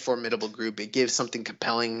such a formidable group. It gives something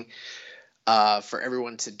compelling for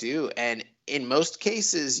everyone to do. And in most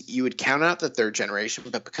cases, you would count out the third generation,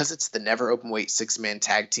 but because it's the Never Openweight 6-man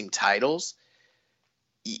tag team titles,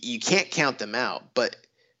 you can't count them out. But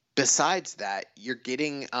besides that, you're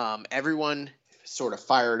getting everyone sort of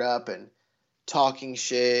fired up and talking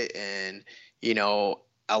shit and,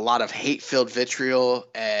 a lot of hate-filled vitriol.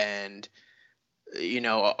 And,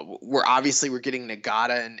 we're getting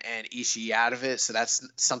Nagata and Ishii out of it. So that's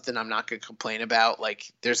something I'm not going to complain about.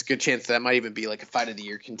 Like, there's a good chance that might even be like a fight of the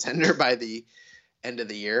year contender by the end of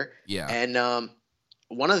the year. Yeah. And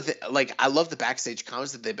one of the I love the backstage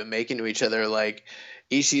comments that they've been making to each other. Like,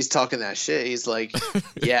 Ishii's talking that shit. He's like,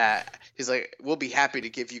 yeah. He's like, we'll be happy to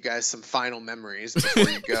give you guys some final memories before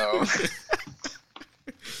you go.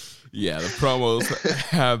 Yeah, the promos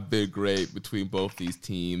have been great between both these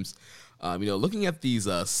teams. Looking at these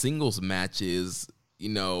singles matches,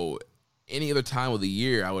 any other time of the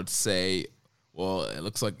year, I would say, well, it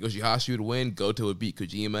looks like Yoshihashi would win, Goto would beat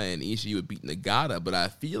Kojima, and Ishii would beat Nagata. But I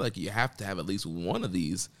feel like you have to have at least one of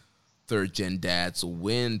these third-gen dads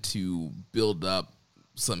win to build up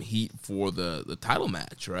some heat for the title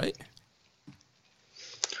match, right?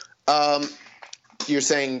 You're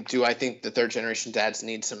saying, do I think the third generation dads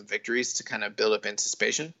need some victories to kind of build up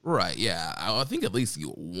anticipation? Right, yeah. I think at least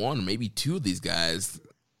one, maybe 2 of these guys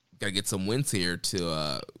got to get some wins here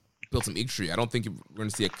to build some victory. I don't think we're going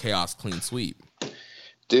to see a Chaos clean sweep.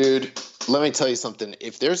 Dude, let me tell you something.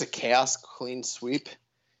 If there's a Chaos clean sweep,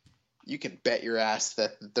 you can bet your ass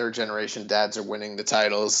that the third generation dads are winning the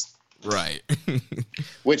titles. Right.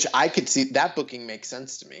 Which I could see. That booking makes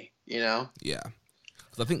sense to me, Yeah.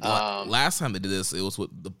 I think last time they did this, it was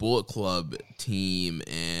with the Bullet Club team,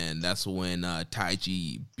 and that's when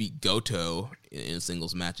Taiji beat Goto in a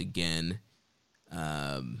singles match again.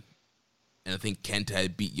 and I think Kenta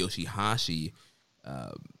had beat Yoshihashi.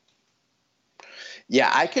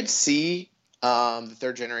 Yeah, I could see the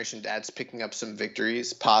third generation dads picking up some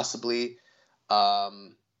victories, possibly.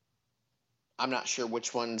 I'm not sure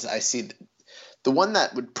which ones I see. The one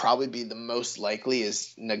that would probably be the most likely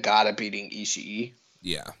is Nagata beating Ishii.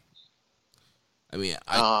 Yeah. I mean,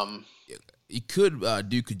 you could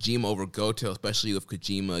do Kojima over Goto, especially with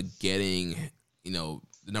Kojima getting, the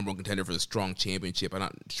number one contender for the Strong Championship. I'm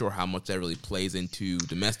not sure how much that really plays into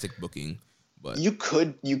domestic booking, but you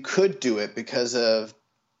could do it because of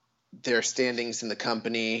their standings in the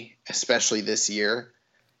company, especially this year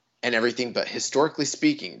and everything. But historically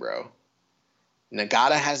speaking, bro,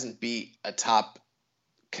 Nagata hasn't beat a top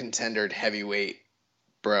contendered heavyweight,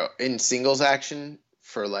 bro, in singles action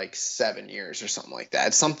for like 7 years or something like that.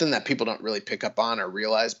 It's something that people don't really pick up on or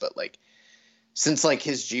realize, but like since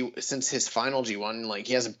his final G1, like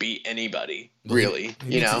he hasn't beat anybody really.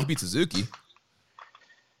 He beat Suzuki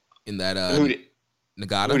in that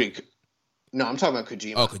Nagata. No, I'm talking about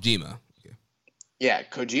Kojima. Oh, Kojima. Okay. Yeah,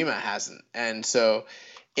 Kojima hasn't, and so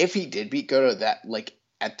if he did beat Goto, that like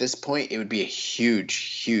at this point it would be a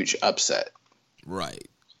huge upset. Right.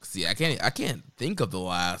 See, I can't think of the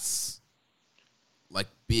last like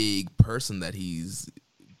big person that he's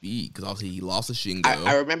beat, because obviously he lost to Shingo.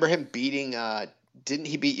 I remember him beating. Didn't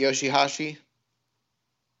he beat Yoshihashi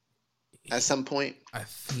at some point? I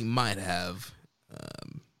think he might have.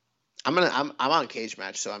 I'm on Cage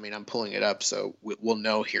Match, so I mean I'm pulling it up, so we'll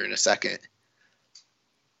know here in a second.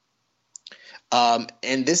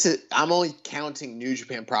 And this is I'm only counting New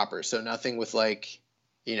Japan proper, so nothing with like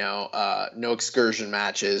no excursion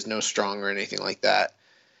matches, no strong or anything like that.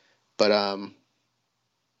 But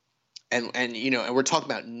and we're talking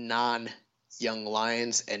about non-young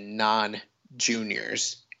lions and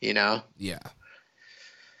non-juniors, Yeah.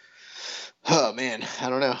 Oh man, I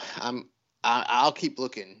don't know. I'll keep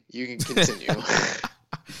looking. You can continue.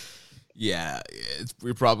 Yeah,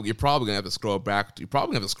 you're probably gonna have to scroll back. You're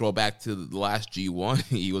probably gonna have to scroll back to the last G1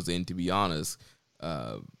 he was in, to be honest.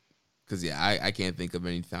 Because I can't think of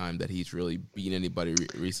any time that he's really beaten anybody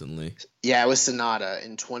recently. Yeah, it was Sonata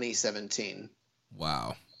in 2017.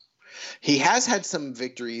 Wow. He has had some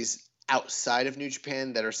victories outside of New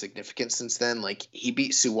Japan that are significant since then. Like he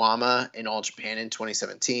beat Suwama in All Japan in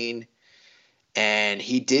 2017, and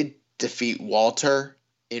he did defeat Walter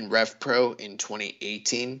in Rev Pro in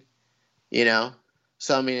 2018.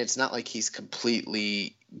 So I mean, it's not like he's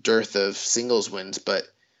completely dearth of singles wins, but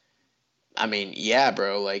I mean, yeah,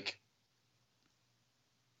 bro, like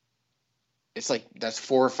it's like that's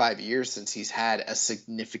 4 or 5 years since he's had a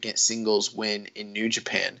significant singles win in New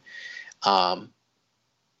Japan.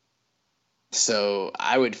 So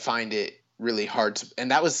I would find it really hard to,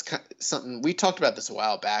 and that was something we talked about this a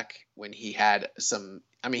while back when he had some,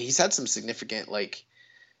 I mean, he's had some significant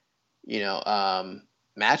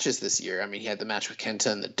matches this year. I mean, he had the match with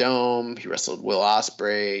Kenta in the Dome. He wrestled Will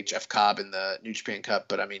Ospreay, Jeff Cobb in the New Japan Cup.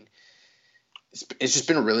 But I mean, it's just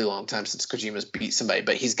been a really long time since Kojima's beat somebody.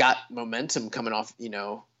 But he's got momentum coming off,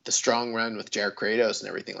 the strong run with Jared Kratos and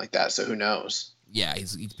everything like that. So who knows? Yeah,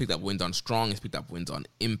 he's picked up wins on Strong. He's picked up wins on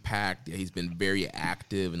Impact. Yeah, he's been very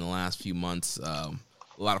active in the last few months. A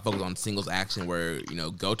lot of focus on singles action, where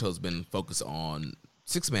Goto's been focused on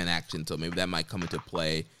 6-man action. So maybe that might come into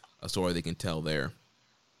play. A story they can tell there.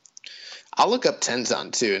 I'll look up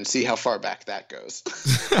Tenzan too and see how far back that goes.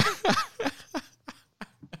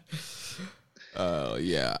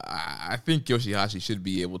 Yeah, I think Yoshihashi should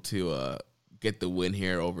be able to get the win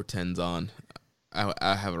here over Tenzan.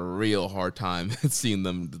 I have a real hard time seeing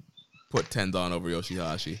them put Tenzan over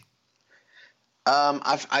Yoshihashi.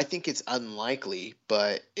 I think it's unlikely,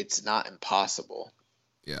 but it's not impossible.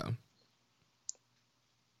 Yeah.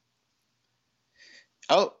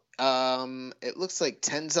 Oh, it looks like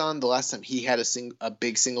Tenzan, the last time he had a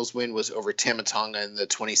big singles win was over Tamatonga in the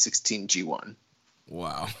 2016 G1.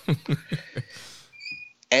 Wow.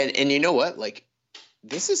 And you know what? Like,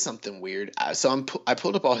 this is something weird. So I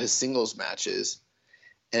pulled up all his singles matches,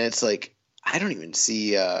 and it's like I don't even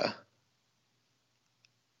see him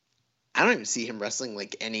wrestling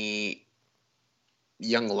like any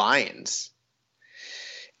young lions.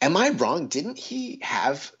 Am I wrong? Didn't he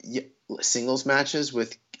have singles matches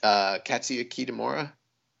with Katsuya Kitamura?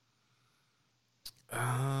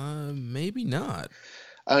 Maybe not.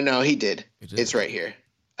 Oh no, he did. It's right here.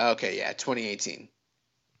 Okay, yeah, 2018,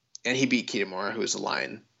 and he beat Kitamura, who was a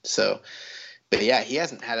lion. So, but yeah, he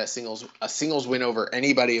hasn't had a singles win over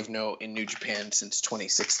anybody of note in New Japan since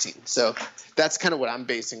 2016. So that's kind of what I'm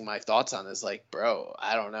basing my thoughts on. Is like, bro,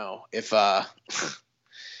 I don't know if I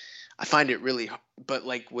find it really, but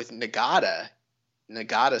like with Nagata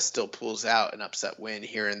Nagata still pulls out an upset win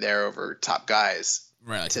here and there over top guys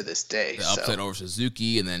to this day. The upset over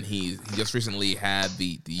Suzuki, and then he just recently had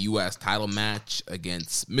the U.S. title match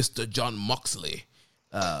against Mr. John Moxley.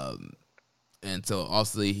 And so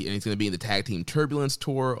obviously he's going to be in the Tag Team Turbulence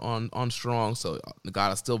Tour on Strong. So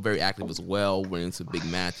Nagata's still very active as well, winning some big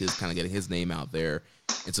matches, kind of getting his name out there.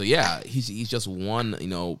 And so he's just one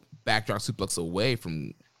backdrop suplex away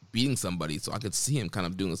from beating somebody. So I could see him kind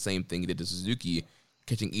of doing the same thing he did to Suzuki,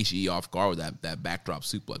 catching Ishii off guard with that backdrop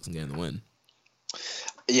suplex and getting the win.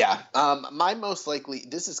 Yeah, my most likely,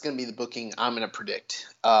 this is going to be the booking I'm going to predict.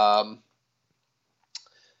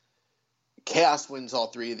 Chaos wins all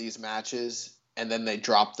 3 of these matches, and then they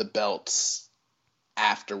drop the belts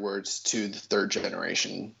afterwards to the third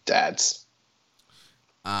generation dads.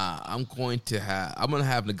 I'm going to have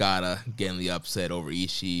Nagata getting the upset over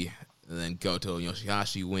Ishii, and then Goto and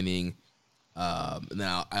Yoshihashi winning. And then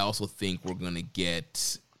I also think we're going to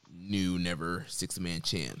get new never 6-man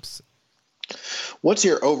champs. What's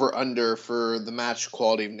your over-under for the match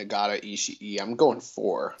quality of Nagata Ishii? I'm going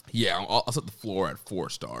 4. Yeah, I'll set the floor at 4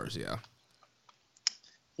 stars, yeah.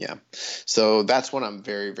 Yeah. So that's what I'm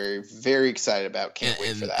very, very, very excited about. Can't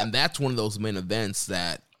wait for that. And that's one of those main events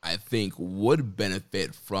that I think would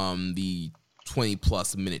benefit from the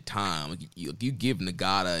 20-plus minute time. Like you give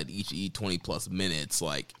Nagata and Ishii 20-plus minutes,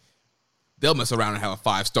 like, they'll mess around and have a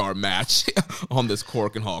 5-star match on this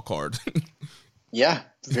Cork and Hall card. Yeah,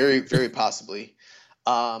 very, very possibly.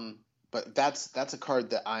 But that's a card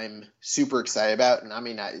that I'm super excited about. And I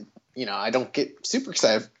mean, I don't get super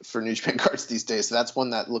excited for New Japan cards these days. So that's one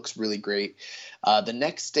that looks really great. The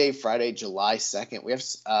next day, Friday, July 2nd, we have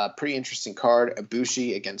a pretty interesting card.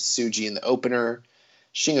 Ibushi against Tsuji in the opener.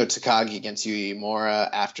 Shingo Takagi against Yuya Uemura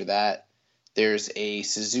after that. There's a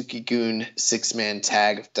Suzuki-gun 6-man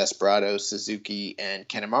tag of Desperados, Suzuki, and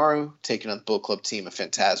Kanemaru taking on the Bullet Club team of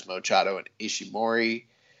Phantasmo, Chado, and Ishimori.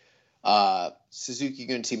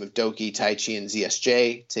 Suzuki-gun team of Doki, Taichi, and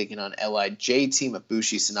ZSJ taking on LIJ team of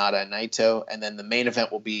Bushi, Sanada, and Naito. And then the main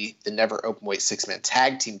event will be the never openweight 6-man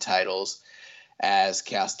tag team titles as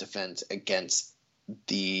Chaos defends against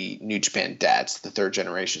the New Japan Dads, the third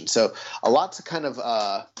generation. So a lot to kind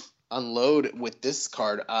of unload with this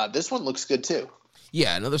card. This one looks good too.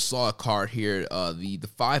 Yeah, another solid card here. The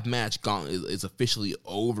 5-match gauntlet is officially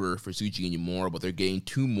over for Tsuji and Uemura, but they're getting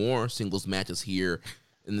 2 more singles matches here.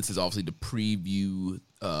 And this is obviously to preview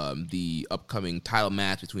the upcoming title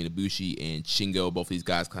match between Ibushi and Shingo. Both of these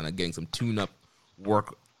guys kind of getting some tune-up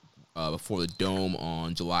work before the Dome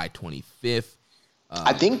on July 25th.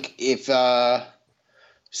 I think if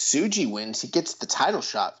Tsuji wins, he gets the title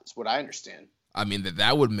shot, is what I understand. I mean,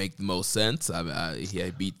 that would make the most sense. He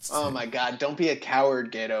beats... Oh, my God. Don't be a coward,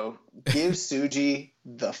 Gato. Give Tsuji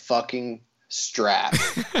the fucking strap.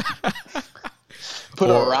 Put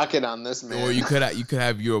a rocket on this man. Or you could have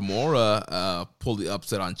Uemura pull the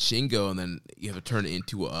upset on Shingo, and then you have to turn it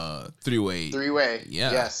into a 3-way. 3-way.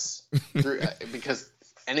 Yeah. Yes. Because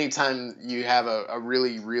anytime you have a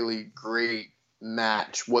really, really great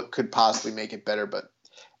match, what could possibly make it better but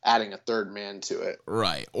adding a third man to it?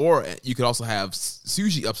 Right. Or you could also have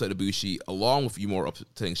Tsuji upset Ibushi along with Uemura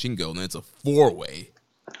upsetting Shingo, and then it's a 4-way.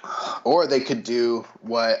 Or they could do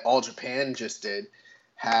what All Japan just did,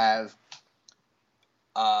 have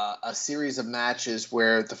a series of matches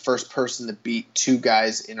where the first person to beat 2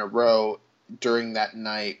 guys in a row during that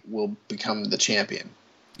night will become the champion.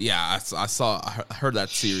 Yeah, I heard that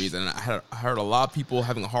series, and I heard a lot of people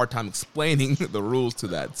having a hard time explaining the rules to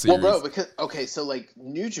that series. Well, bro, so like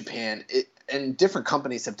New Japan, and different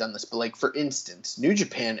companies have done this, but like for instance, New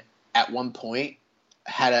Japan at one point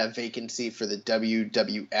had a vacancy for the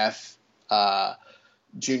WWF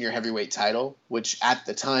junior heavyweight title, which at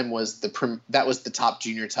the time was that was the top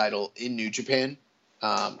junior title in New Japan,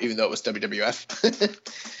 even though it was WWF.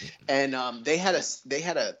 And they had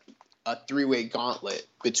a 3-way gauntlet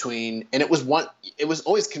between, and it was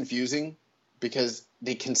always confusing because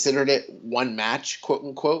they considered it one match, quote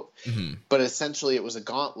unquote, but essentially it was a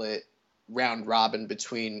gauntlet round robin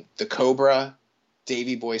between the Cobra,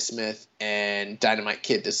 Davey Boy Smith, and Dynamite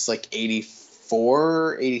Kid. This is like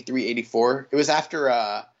 84, 83, 84. It was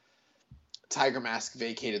after Tiger Mask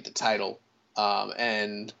vacated the title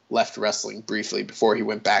and left wrestling briefly before he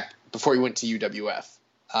went to UWF.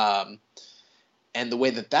 And the way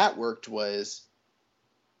that worked was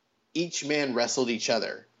each man wrestled each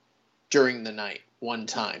other during the night one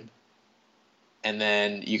time. And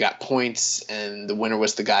then you got points, and the winner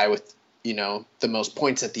was the guy with, the most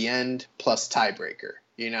points at the end plus tiebreaker,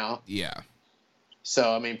 Yeah.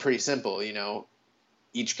 So, I mean, pretty simple,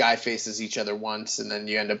 each guy faces each other once, and then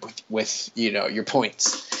you end up with your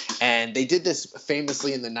points. And they did this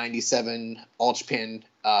famously in the 97 All Japan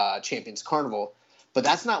Champions Carnival. But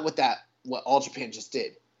that's not what All Japan just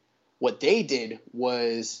did. What they did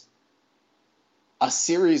was a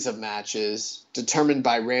series of matches determined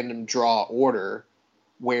by random draw order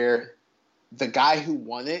where the guy who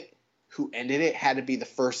won it, who ended it, had to be the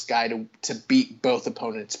first guy to beat both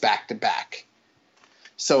opponents back to back.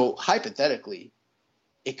 So hypothetically,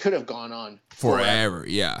 it could have gone on forever.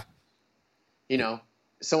 Yeah. You know,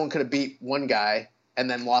 someone could have beat one guy and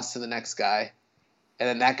then lost to the next guy, and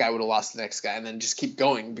then that guy would have lost to the next guy, and then just keep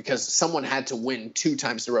going because someone had to win 2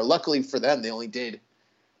 times in a row. Luckily for them,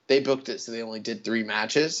 they booked it, so they only did 3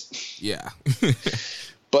 matches. Yeah.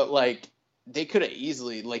 But, like, they could have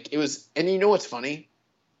easily, like, it was, and you know what's funny?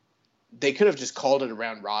 They could have just called it a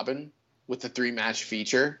round robin with the 3-match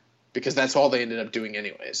feature because that's all they ended up doing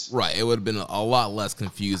anyways. Right. It would have been a lot less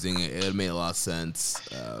confusing. It would have made a lot of sense.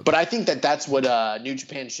 But I think that's what New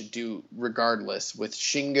Japan should do regardless with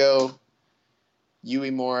Shingo,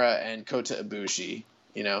 Uemura, and Kota Ibushi,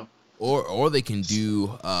 you know? Or they can do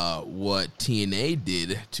what TNA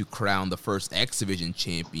did to crown the first X Division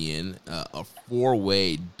champion, a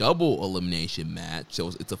 4-way double elimination match. So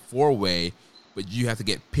it's a 4-way, but you have to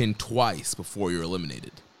get pinned twice before you're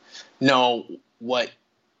eliminated. No, what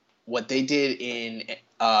they did in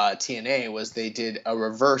TNA was they did a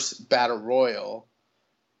reverse battle royal,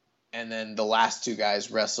 and then the last 2 guys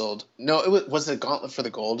wrestled. No, was it a gauntlet for the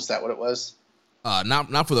gold? Is that what it was?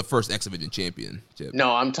 Not for the first X Division championship.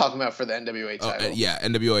 No, I'm talking about for the NWA title.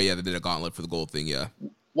 NWA. Yeah, they did a gauntlet for the gold thing. Yeah.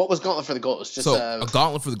 What was gauntlet for the gold? It was just a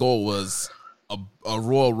gauntlet for the gold was a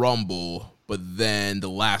Royal Rumble, but then the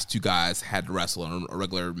last 2 guys had to wrestle in a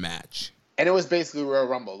regular match. And it was basically Royal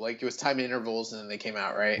Rumble. Like, it was time intervals, and then they came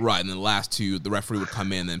out, right? Right, and then the last 2, the referee would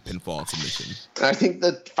come in and pinfall and submission. And I think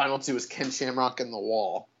the final 2 was Ken Shamrock and The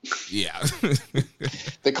Wall. Yeah.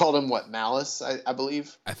 They called him, what, Malice, I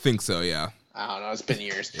believe? I think so, yeah. I don't know. It's been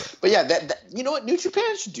years. But, yeah, that you know what? New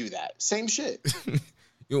Japan should do that. Same shit.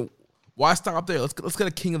 Why stop there? Let's get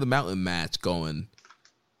a King of the Mountain match going.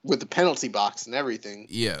 With the penalty box and everything.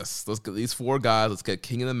 Yes. Let's get these 4 guys. Let's get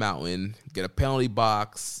King of the Mountain. Get a penalty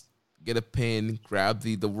box. Get a pin, grab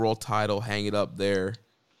the world title, hang it up there.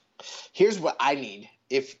 Here's what I need.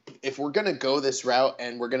 If we're going to go this route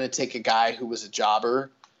and we're going to take a guy who was a jobber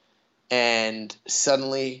and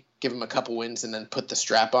suddenly give him a couple wins and then put the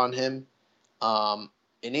strap on him,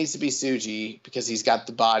 it needs to be Tsuji because he's got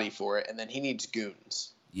the body for it, and then he needs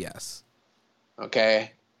goons. Yes.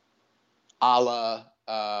 Okay? A la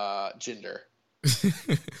Jinder.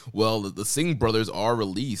 Well, the Singh brothers are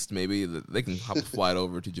released. Maybe they can hop a flight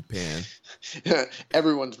over to Japan.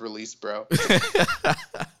 Everyone's released, bro.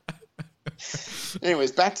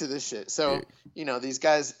 Anyways, back to this shit. So, you know, these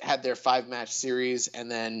guys had their 5-match series, and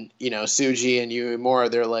then, you know, Tsuji and Uemura,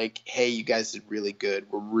 they're like, hey, you guys did really good.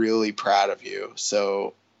 We're really proud of you.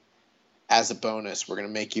 So, as a bonus, we're going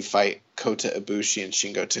to make you fight Kota Ibushi and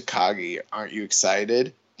Shingo Takagi. Aren't you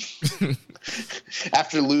excited?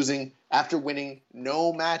 After winning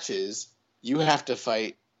no matches, you have to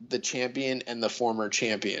fight the champion and the former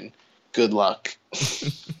champion. Good luck.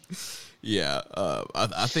 Yeah,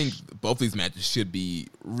 I think both these matches should be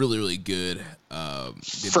really, really good.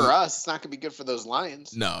 For us, it's not going to be good for those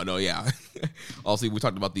Lions. No, yeah. Also, we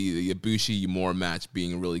talked about the Ibushi-Uemura match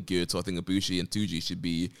being really good, so I think Ibushi and Tsuji should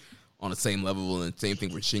be on the same level, and same thing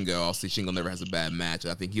for Shingo. Obviously, Shingo never has a bad match.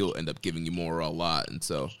 I think he'll end up giving Uemura a lot, and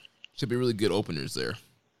so should be really good openers there.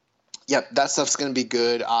 Yep, that stuff's going to be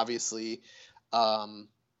good, obviously.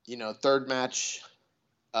 You know, 3rd match,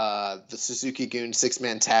 the Suzuki Gun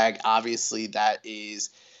 6-man tag. Obviously, that is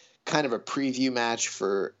kind of a preview match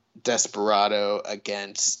for Desperado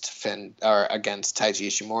against Taiji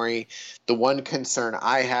Ishimori. The one concern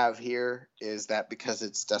I have here is that because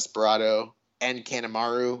it's Desperado and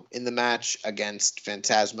Kanemaru in the match against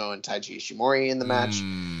Phantasmo and Taiji Ishimori in the match,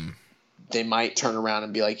 they might turn around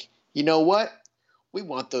and be like, you know what? We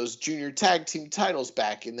want those junior tag team titles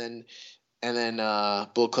back. And then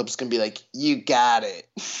Bullet Club's going to be like, you got it.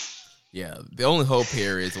 Yeah, the only hope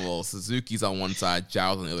here is, well, Suzuki's on one side,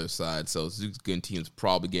 Giles on the other side, so Suzuki's good team's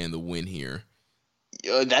probably getting the win here.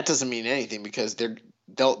 That doesn't mean anything because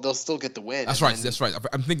they'll still get the win. That's right.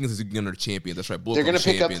 I'm thinking Suzuki under the champion. That's right. They're going to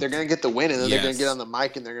pick up. They're going to get the win, and then they're going to get on the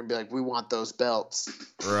mic, and they're going to be like, "We want those belts."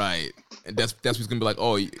 Right, and that's what's going to be like.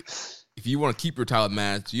 Oh, if you want to keep your title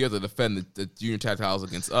match, you have to defend the junior tag titles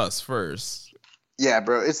against us first. Yeah,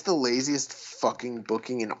 bro, it's the laziest fucking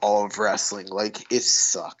booking in all of wrestling. Like, it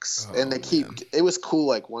sucks. Oh, and they keep – it was cool,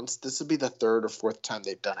 like, once – this would be the 3rd or 4th time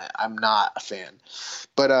they've done it. I'm not a fan.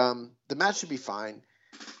 But the match should be fine.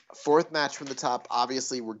 Fourth match from the top.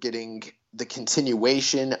 Obviously, we're getting the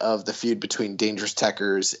continuation of the feud between Dangerous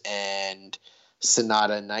Tekkers and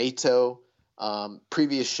Sonata and Naito.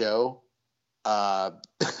 Previous show,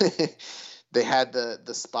 they had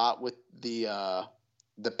the spot with the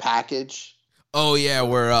package. Oh yeah,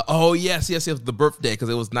 where yes, the birthday, because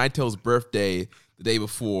it was Naito's birthday the day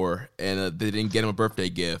before, and they didn't get him a birthday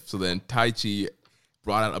gift. So then Taichi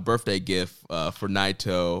brought out a birthday gift for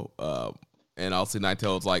Naito, and also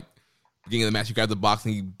Naito was like, beginning of the match, he grabbed the box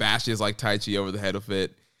and he bashes like Taichi over the head with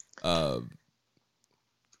it. That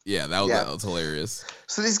was hilarious.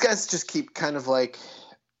 So these guys just keep kind of like,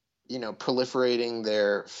 proliferating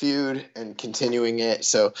their feud and continuing it.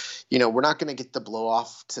 So, we're not going to get the blow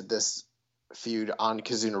off to this feud on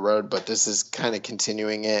Kizuna Road, but this is kind of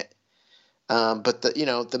continuing it. But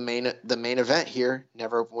the main event here,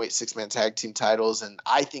 never openweight 6-man tag team titles, and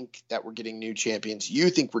I think that we're getting new champions. You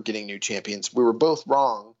think we're getting new champions. We were both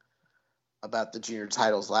wrong about the junior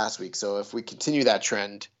titles last week. So if we continue that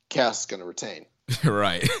trend, Chaos is going to retain.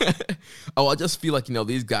 Right. I just feel like,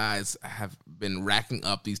 these guys have been racking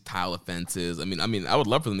up these title defenses. I mean, I would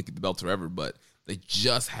love for them to keep the belts forever, but they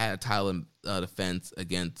just had a title defense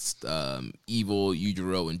against Evil,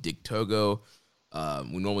 Yujiro, and Dick Togo.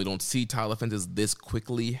 We normally don't see title defenses this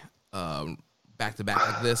quickly back-to-back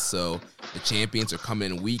like this, so the champions are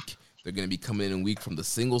coming in weak. They're going to be coming in weak from the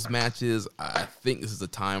singles matches. I think this is the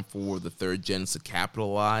time for the third gens to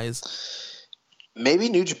capitalize. Maybe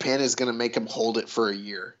New Japan is going to make them hold it for a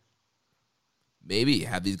year. Maybe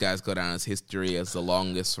have these guys go down as history as the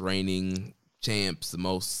longest reigning champs, the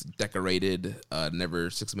most decorated, never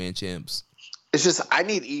 6-man champs. It's just I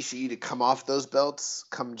need Ishii to come off those belts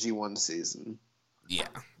come G1 season. Yeah.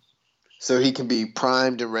 So he can be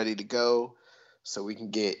primed and ready to go. So we can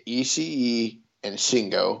get Ishii and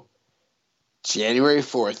Shingo January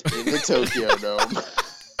 4th in the Tokyo Dome.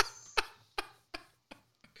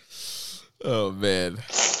 Oh, man.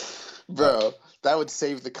 Bro, that would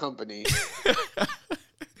save the company.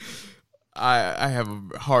 I have a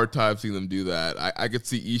hard time seeing them do that. I could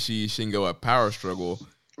see Ishii, Shingo at Power Struggle.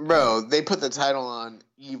 Bro, they put the title on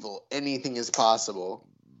Evil. Anything is possible.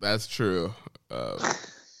 That's true.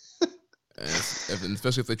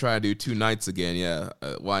 Especially if they try to do 2 nights again,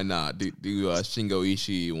 why not? Do Shingo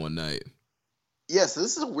Ishii one night. Yeah, so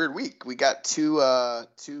this is a weird week. We got two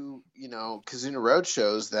Kizuna Road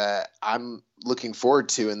shows that I'm looking forward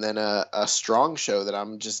to, and then a strong show that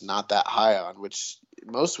I'm just not that high on, which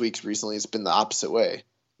most weeks recently has been the opposite way.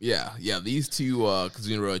 Yeah, these two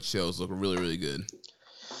Kizuna Road shows look really, really good.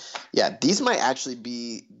 Yeah, this might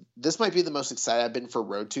be the most excited I've been for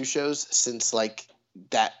Road 2 shows since like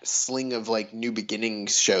that sling of like New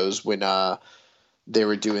Beginnings shows when they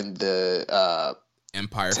were doing the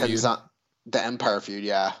Empire feud. The Empire feud,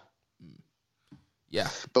 yeah. Yeah.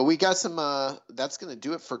 But we got some that's going to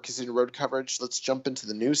do it for Kizuna Road coverage. Let's jump into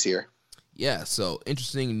the news here. Yeah, so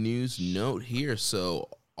interesting news note here. So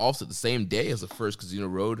also the same day as the first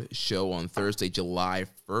Kizuna Road show on Thursday, July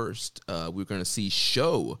 1st, we're going to see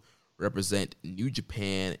Sho represent New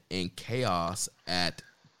Japan and Chaos at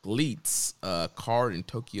GLEAT's card in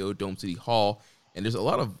Tokyo Dome City Hall. And there's a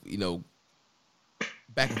lot of,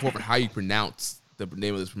 back and forth on how you pronounce the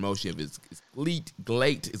name of this promotion. If it's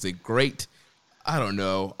GLEAT, is it great? I don't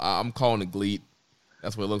know. I'm calling it GLEAT.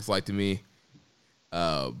 That's what it looks like to me.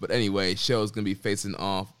 But anyway, Sho is going to be facing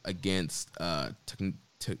off against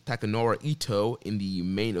Takanori Ito in the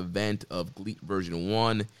main event of GLEAT version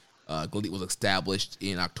 1. GLEAT was established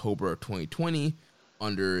in October of 2020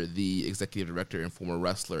 under the executive director and former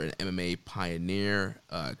wrestler and MMA pioneer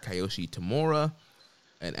Kiyoshi Tamura.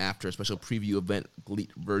 And after a special preview event,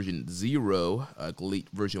 GLEAT version 0, GLEAT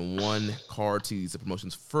version 1 card sees the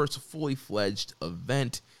promotion's first fully fledged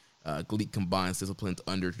event. GLEAT combines disciplines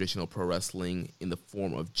under traditional pro wrestling in the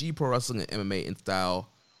form of G Pro Wrestling and MMA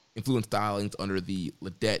influence stylings under the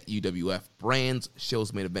Ledette UWF brands.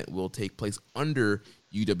 Sho's main event will take place under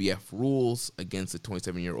UWF rules against the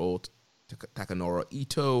 27-year-old Takanori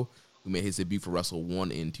Ito, who made his debut for Wrestle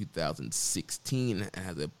 1 in 2016 and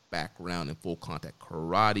has a background in full contact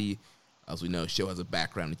karate. As we know, Sho has a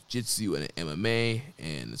background in jiu-jitsu and MMA,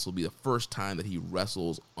 and this will be the first time that he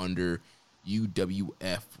wrestles under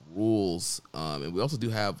UWF rules. And we also do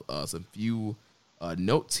have some few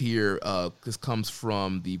notes here. This comes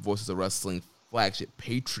from the Voices of Wrestling flagship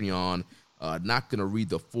Patreon. Not going to read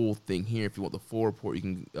the full thing here. If you want the full report, you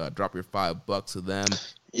can drop your $5 to them.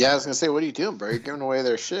 Yeah, I was going to say, what are you doing, bro? You're giving away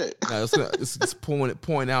their shit. Just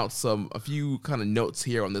point out a few kind of notes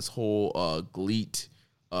here on this whole GLEAT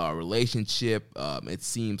relationship. It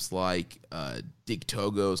seems like Dick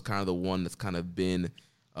Togo is kind of the one that's kind of been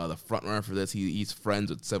the front runner for this. He's friends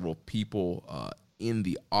with several people in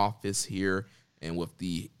the office here, and with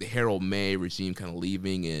the Harold May regime kind of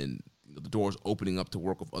leaving and the doors opening up to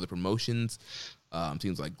work with other promotions,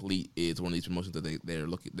 seems like GLEAT is one of these promotions that they're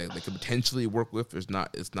looking that they could potentially work with. It's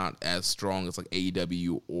not as strong as like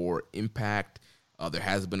AEW or Impact. There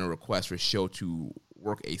has been a request for Show to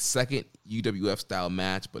work a second UWF style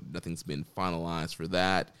match, but nothing's been finalized for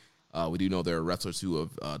that. We do know there are wrestlers who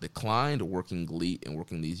have declined working GLEAT and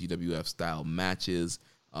working these UWF style matches.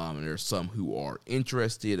 And there are some who are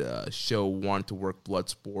interested. Show wanted to work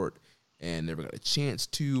Bloodsport and never got a chance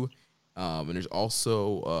to. And there's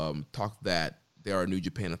also talk that there are New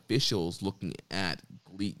Japan officials looking at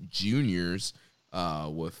GLEAT juniors,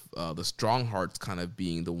 with the Strong Hearts kind of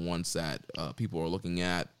being the ones that people are looking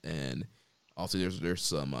at. And also there's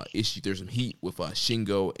some issue. There's some heat with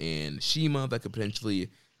Shingo and Shima that could potentially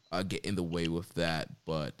get in the way with that.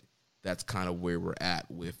 But that's kind of where we're at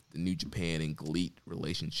with the New Japan and GLEAT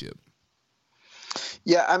relationship.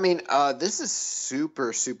 Yeah, I mean, this is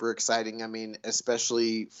super, super exciting. I mean,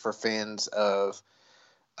 especially for fans of,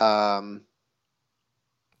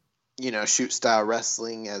 shoot style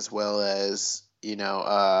wrestling, as well as,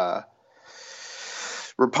 Roppongi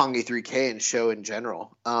 3K and Show in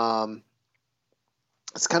general.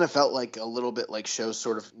 It's kind of felt like a little bit like Show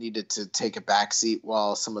sort of needed to take a backseat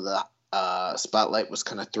while some of the spotlight was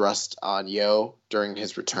kind of thrust on Yo during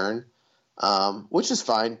his return, which is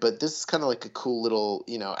fine. But this is kind of like a cool little,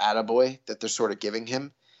 attaboy that they're sort of giving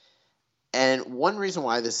him. And one reason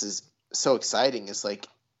why this is so exciting is like,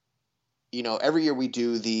 every year we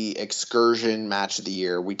do the excursion match of the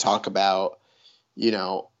year. We talk about,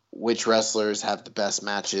 which wrestlers have the best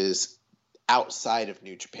matches outside of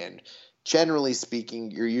New Japan. Generally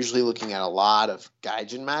speaking, you're usually looking at a lot of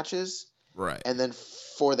Gaijin matches. Right. And then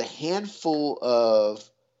for the handful of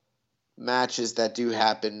matches that do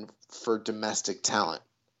happen for domestic talent,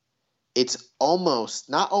 it's almost,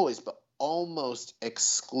 not always, but almost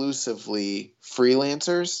exclusively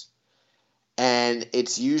freelancers. And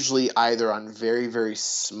it's usually either on very, very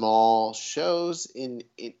small shows in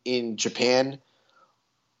Japan,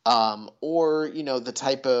 or, the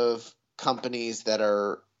type of companies that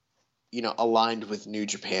are, aligned with New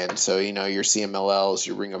Japan. So, your CMLLs,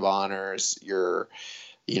 your Ring of Honors, your,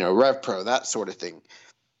 Rev Pro, that sort of thing.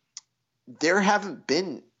 There haven't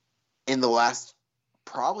been in the last,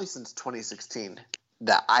 probably since 2016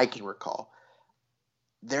 that I can recall,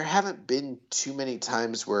 there haven't been too many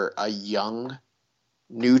times where a young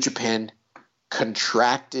New Japan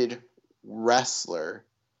contracted wrestler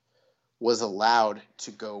was allowed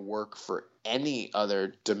to go work for any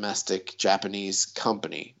other domestic Japanese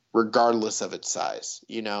company, regardless of its size,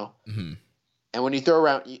 Mm-hmm. And when you throw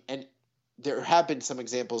around, and there have been some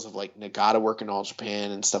examples of like Nagata working All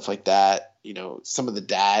Japan and stuff like that, some of the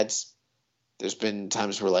dads, there's been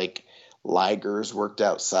times where like Liger's worked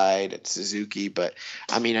outside at Suzuki, but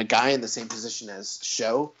I mean, a guy in the same position as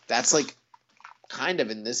Show, that's like kind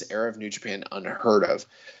of in this era of New Japan unheard of.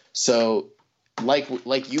 So like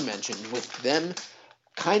you mentioned, with them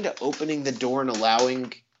kind of opening the door and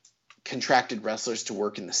allowing contracted wrestlers to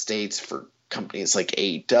work in the States for companies like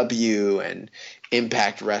AEW and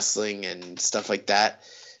Impact Wrestling and stuff like that,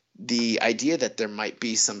 the idea that there might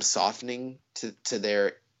be some softening to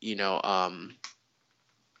their,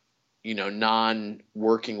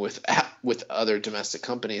 non-working with other domestic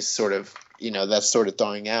companies sort of, that's sort of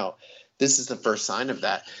thawing out. This is the first sign of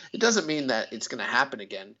that. It doesn't mean that it's going to happen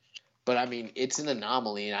again, but I mean, it's an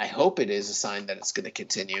anomaly, and I hope it is a sign that it's going to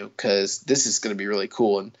continue, because this is going to be really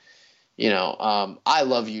cool. And, I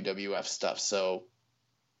love UWF stuff, so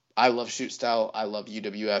I love shoot style. I love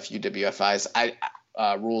UWF, UWFI's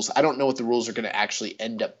rules. I don't know what the rules are going to actually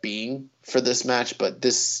end up being for this match, but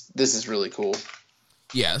this is really cool.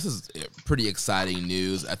 Yeah, this is pretty exciting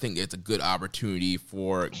news. I think it's a good opportunity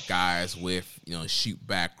for guys with, shoot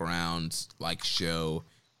backgrounds like Show,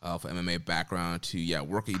 for MMA background to,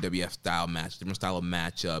 work a UWF style match, different style of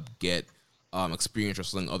matchup, get experience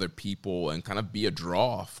wrestling other people, and kind of be a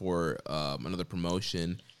draw for another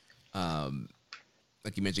promotion.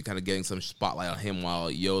 Like you mentioned, kind of getting some spotlight on him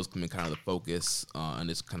while Yo's coming kind of the focus on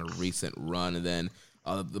this kind of recent run. And then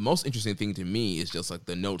the most interesting thing to me is just like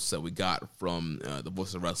the notes that we got from the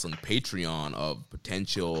Voice of Wrestling Patreon of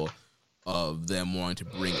potential of them wanting to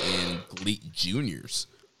bring in GLEAT juniors,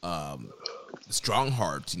 Strong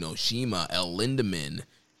Hearts, Shima, El Lindemann,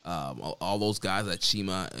 all those guys that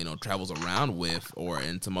Shima, travels around with,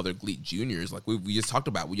 and some other GLEAT juniors. Like we just talked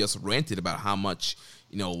about, we just ranted about how much,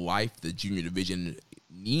 life the junior division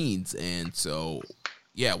needs. And so,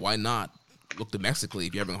 yeah, why not look domestically?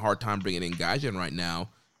 If you're having a hard time bringing in Gaijin right now,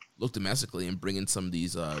 look domestically and bring in some of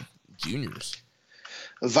these juniors.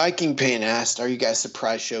 Viking Pain asked, are you guys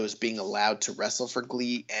surprised Show is being allowed to wrestle for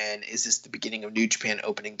Glee? And is this the beginning of New Japan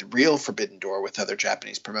opening the real Forbidden Door with other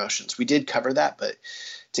Japanese promotions? We did cover that, but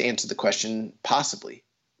to answer the question, possibly.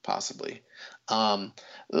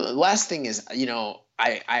 Last thing is,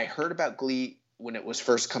 I heard about Glee when it was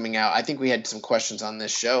first coming out. I think we had some questions on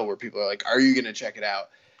this show where people are like, are you going to check it out?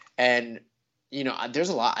 And there's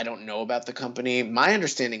a lot I don't know about the company. My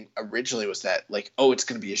understanding originally was that it's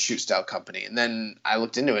going to be a shoot style company. And then I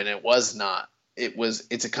looked into it and it was not.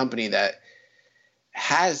 It's a company that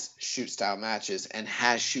has shoot style matches and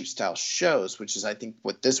has shoot style shows, which is I think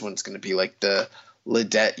what this one's going to be, like the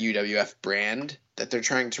Lidette UWF brand that they're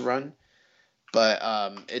trying to run. But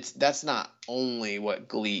that's not only what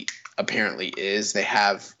Glee apparently is. They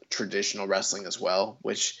have traditional wrestling as well,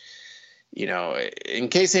 which, in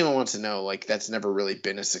case anyone wants to know, that's never really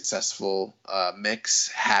been a successful mix,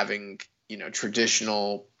 having,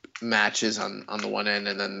 traditional matches on the one end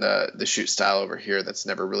and then the shoot style over here. That's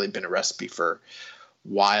never really been a recipe for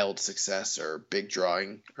wild success or big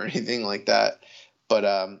drawing or anything like that.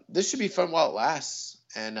 But this should be fun while it lasts.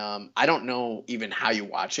 And I don't know even how you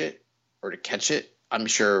watch it or to catch it. I'm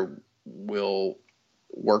sure we'll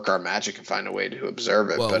work our magic and find a way to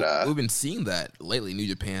observe it. Well, but we've been seeing that lately. New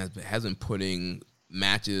Japan has been putting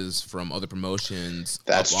matches from other promotions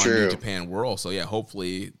that's up true. on New Japan World. So yeah,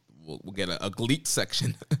 hopefully we'll get a Gleek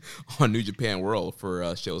section on New Japan World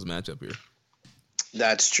for Show's matchup here.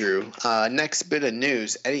 That's true. Next bit of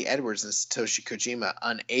news: Eddie Edwards and Satoshi Kojima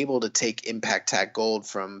unable to take Impact Tag Gold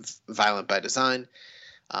from Violent by Design.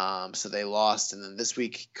 So they lost, and then this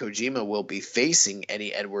week Kojima will be facing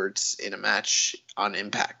Eddie Edwards in a match on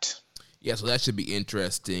Impact. Yeah, so that should be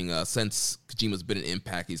interesting. Since Kojima's been in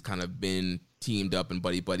Impact, he's kind of been teamed up and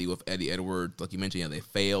buddy with Eddie Edwards. Like you mentioned, they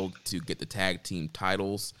failed to get the tag team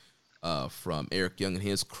titles from Eric Young and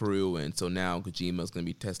his crew, and so now Kojima's going to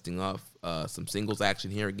be testing off some singles action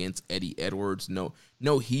here against Eddie Edwards.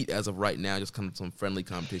 No heat as of right now, just kind of some friendly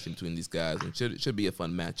competition between these guys, and it should be a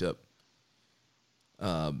fun matchup.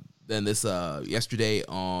 Then this yesterday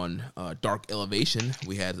on Dark Elevation,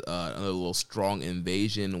 we had another little strong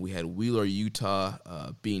invasion. We had Wheeler, Utah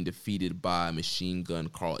being defeated by Machine Gun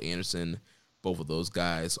Carl Anderson. Both of those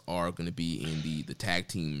guys are going to be in the tag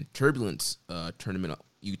team Turbulence tournament.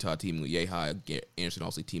 Utah teaming with Yehai, Anderson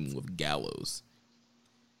also teaming with Gallows.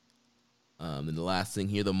 Then the last thing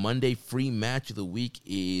here, the Monday free match of the week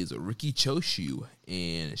is Riki Choshu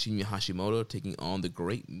and Shinya Hashimoto taking on the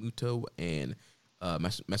Great Muto and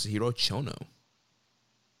Masahiro Chono.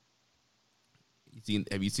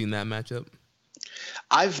 Have you seen that matchup?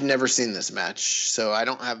 I've never seen this match, so I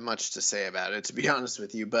don't have much to say about it, to be honest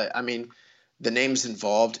with you. But, I mean, the names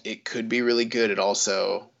involved, it could be really good. It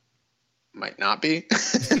also might not be.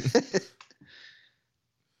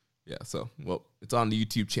 Yeah, so, well, it's on the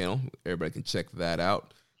YouTube channel. Everybody can check that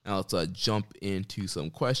out. Now let's jump into some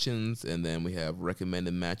questions, and then we have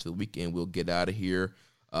recommended match of the week, and we'll get out of here.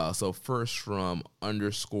 So first from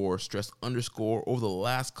 _stress_ over the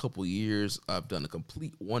last couple years, I've done a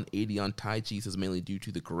complete 180 on Taichi. This is mainly due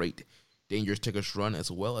to the great Dangerous Tekkers run, as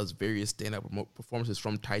well as various standout performances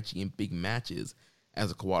from Taichi in big matches. As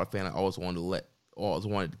a Kawada fan, I always wanted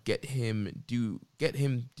to get him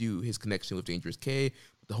do his connection with Dangerous K.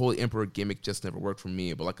 But the Holy Emperor gimmick just never worked for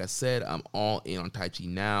me. But like I said, I'm all in on Taichi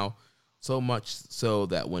now. So much so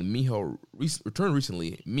that when Miho returned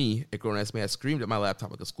recently, a grown-ass man, screamed at my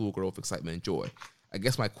laptop like a schoolgirl with excitement and joy. I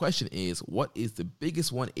guess my question is, what is the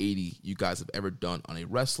biggest 180 you guys have ever done on a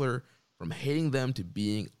wrestler, from hating them to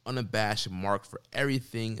being unabashed mark for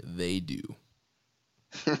everything they do?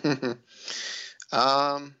 That's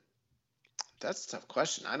a tough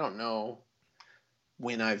question. I don't know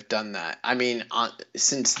when I've done that. I mean,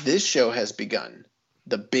 since this show has begun,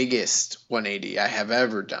 the biggest 180 I have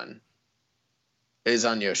ever done is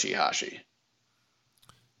on Yoshihashi.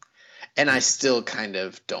 And I still kind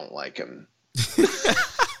of don't like him.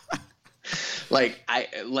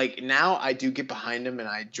 Now I do get behind him and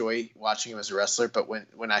I enjoy watching him as a wrestler, but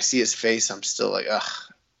when I see his face, I'm still like,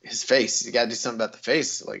 ugh, his face. You got to do something about the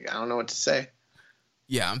face. Like, I don't know what to say.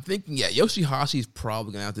 Yeah, I'm thinking, Yoshihashi's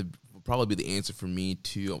probably going to be the answer for me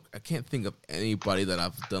too. I can't think of anybody that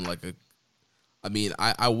I've done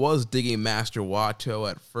I was digging Master Wato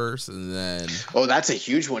at first, and then... Oh, that's a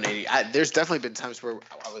huge 180. There's definitely been times where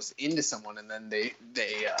I was into someone, and then they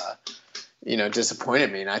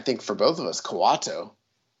disappointed me. And I think for both of us, Kawato.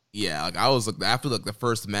 Yeah, I was after the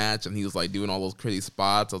first match, and he was doing all those crazy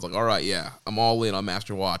spots. I was like, all right, yeah, I'm all in on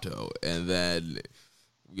Master Wato. And then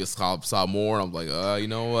we just saw more, and I'm like, you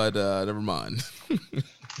know what? Never mind.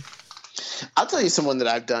 I'll tell you someone that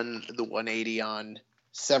I've done the 180 on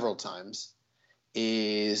several times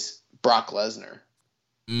is Brock Lesnar.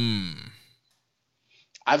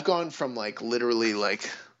 I've gone from like literally like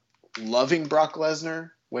loving Brock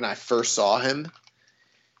Lesnar when I first saw him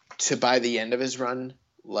to by the end of his run,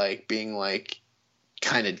 like being like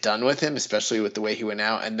kind of done with him, especially with the way he went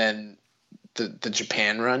out, and then the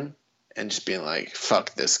Japan run and just being like,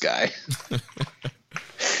 fuck this guy.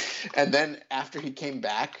 And then after he came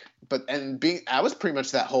back, I was pretty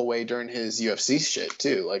much that whole way during his UFC shit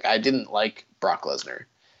too. Like I didn't like Brock Lesnar.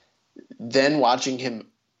 Then watching him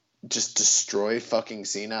just destroy fucking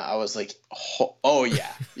Cena, I was like, oh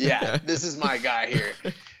yeah, this is my guy here.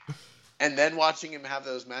 And then watching him have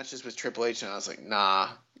those matches with Triple H, and I was like, nah,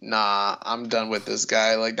 I'm done with this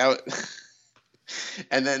guy. Like that.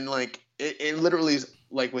 And then like it literally is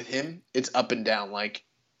like with him, it's up and down. Like,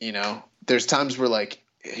 you know, there's times where like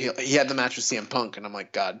he had the match with CM Punk, and I'm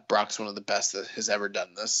like, God, Brock's one of the best that has ever done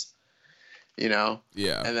this. You know?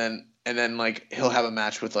 Yeah. And then like he'll have a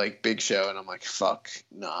match with like Big Show, and I'm like, fuck,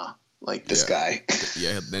 nah, like this guy.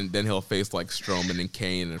 Yeah. Then he'll face like Strowman and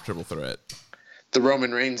Kane in a triple threat. The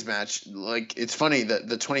Roman Reigns match, like it's funny that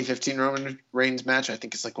the 2015 Roman Reigns match, I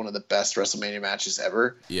think is like one of the best WrestleMania matches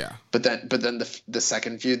ever. Yeah. But then the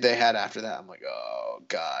second feud they had after that, I'm like, oh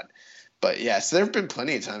God. But yeah, so there have been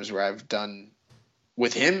plenty of times where I've done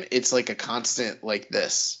with him. It's like a constant like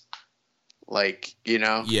this, like, you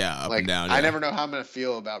know, up like and down. Yeah. I never know how I'm gonna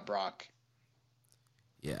feel about Brock.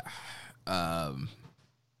 Yeah. Trying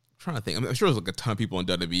to think. I'm sure there's like a ton of people in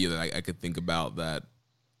WWE that I could think about that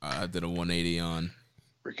I did a 180 on.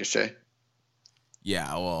 Ricochet.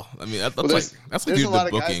 Yeah, well, I mean that's there's like a lot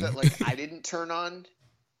of booking. guys that like I didn't turn on.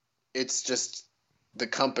 It's just the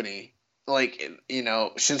company. Like, you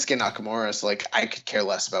know, Shinsuke Nakamura is like, I could care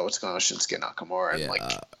less about what's going on with Shinsuke Nakamura. And like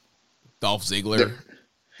Dolph Ziggler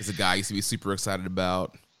is a guy I used to be super excited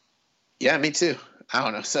about. Yeah, me too. I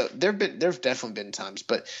don't know. So there've definitely been times,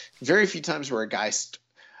 but very few times where a guy.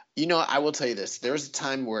 You know, I will tell you this. There was a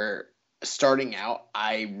time where starting out,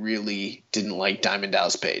 I really didn't like Diamond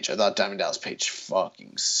Dallas Page. I thought Diamond Dallas Page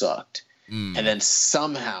fucking sucked. And then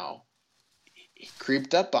somehow he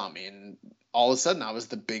creeped up on me, and all of a sudden I was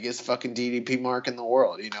the biggest fucking DDP mark in the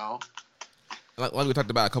world, you know? Like we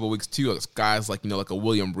talked about a couple of weeks too, like guys like, you know, like a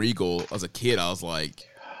William Regal. As a kid, I was like,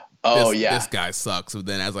 this guy sucks. But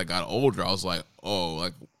then as I got older, I was like, oh,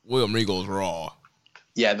 like William Regal's raw.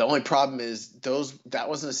 Yeah, the only problem is that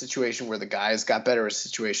wasn't a situation where the guys got better. It was a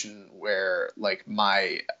situation where like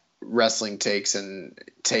my wrestling takes and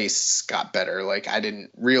tastes got better. Like I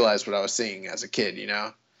didn't realize what I was seeing as a kid, you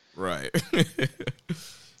know? Right.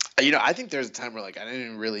 You know, I think there's a time where like I didn't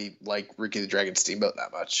even really like Ricky the Dragon Steamboat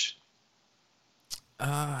that much.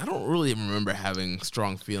 I don't really remember having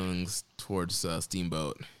strong feelings towards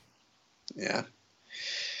Steamboat. Yeah.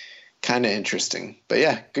 Kind of interesting. But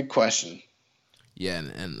yeah, good question. Yeah,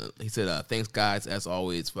 and he said, thanks, guys. As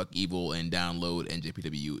always, fuck evil and download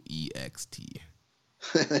NJPWEXT.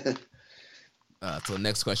 So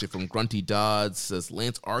next question from Grunty Dodds says,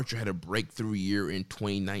 Lance Archer had a breakthrough year in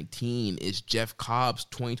 2019. Is Jeff Cobb's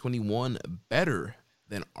 2021 better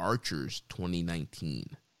than Archer's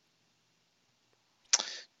 2019?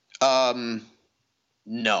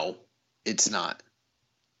 No, it's not.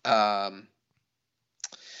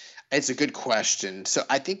 It's a good question. So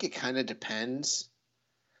I think it kind of depends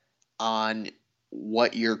on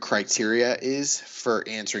what your criteria is for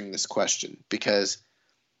answering this question. Because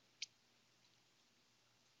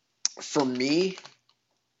for me,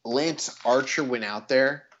 Lance Archer went out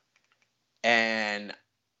there and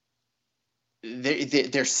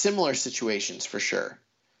they're similar situations for sure.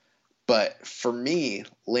 But for me,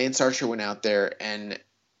 Lance Archer went out there and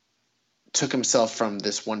took himself from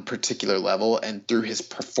this one particular level, and through his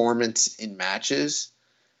performance in matches,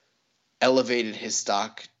 elevated his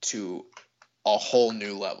stock to a whole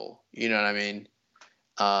new level. You know what I mean?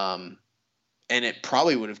 And it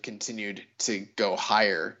probably would have continued to go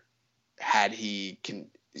higher had he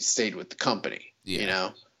stayed with the company, you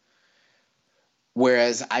know?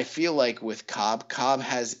 Whereas I feel like with Cobb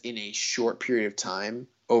has in a short period of time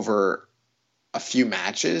over a few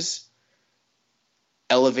matches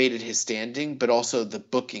elevated his standing, but also the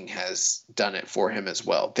booking has done it for him as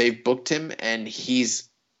well. They've booked him and he's,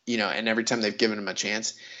 you know, and every time they've given him a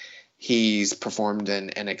chance, he's performed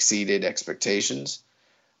and exceeded expectations.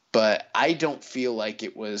 But I don't feel like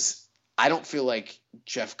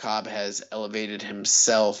Jeff Cobb has elevated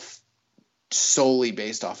himself solely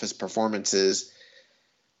based off his performances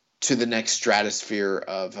to the next stratosphere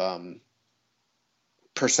of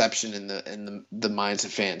perception in the minds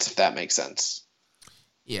of fans, if that makes sense.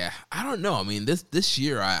 Yeah, I don't know. I mean, this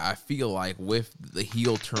year, I feel like with the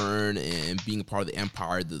heel turn and being a part of the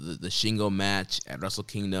Empire, the Shingo match at Wrestle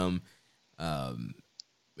Kingdom,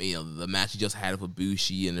 the match he just had with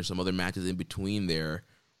Ibushi, and there's some other matches in between there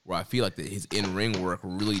where I feel like that his in-ring work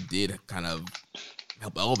really did kind of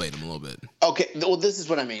help elevate him a little bit. Okay, well, this is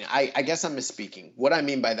what I mean. I guess I'm misspeaking. What I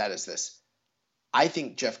mean by that is this. I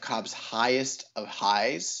think Jeff Cobb's highest of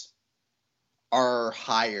highs are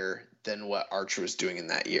higher than what Archer was doing in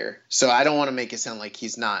that year. So I don't want to make it sound like he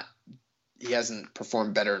hasn't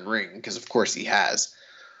performed better in ring, because of course he has.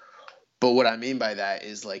 But what I mean by that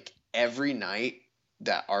is, like, every night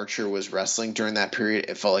that Archer was wrestling during that period,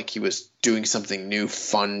 it felt like he was doing something new,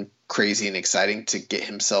 fun, crazy, and exciting to get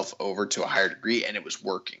himself over to a higher degree, and it was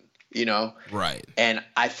working, Right. And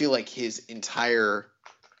I feel like his entire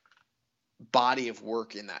body of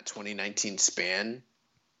work in that 2019 span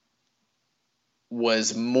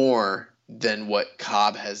was more than what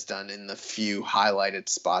Cobb has done in the few highlighted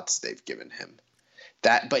spots they've given him.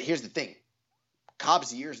 But here's the thing.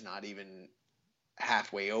 Cobb's year's not even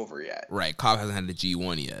halfway over yet. Right. Cobb hasn't had the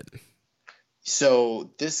G1 yet. So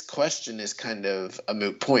this question is kind of a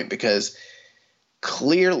moot point, because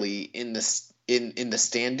clearly in the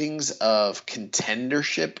standings of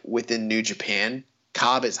contendership within New Japan,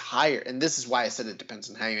 Cobb is higher. And this is why I said it depends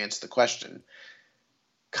on how you answer the question.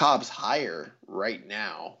 Cobb's higher right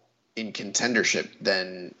now in contendership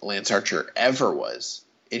than Lance Archer ever was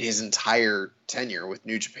in his entire tenure with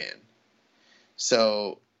New Japan.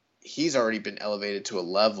 So he's already been elevated to a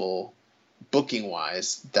level,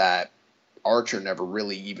 booking-wise, that Archer never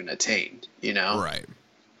really even attained, Right.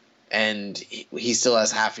 And he still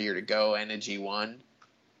has half a year to go and a G1.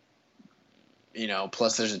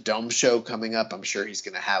 Plus there's a Dome show coming up. I'm sure he's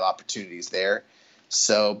going to have opportunities there.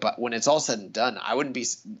 So, but when it's all said and done,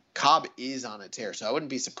 Cobb is on a tear. So I wouldn't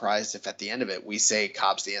be surprised if at the end of it we say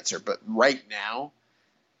Cobb's the answer. But right now,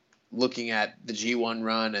 looking at the G1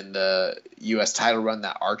 run and the U.S. title run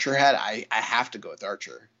that Archer had, I have to go with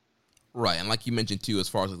Archer. Right, and like you mentioned too, as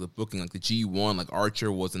far as like the booking, like the G1, like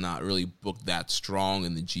Archer was not really booked that strong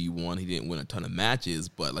in the G1. He didn't win a ton of matches,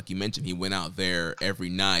 but like you mentioned, he went out there every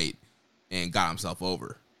night and got himself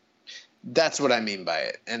over. That's what I mean by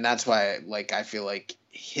it. And that's why, like, I feel like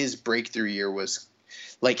his breakthrough year was,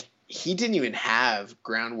 like, he didn't even have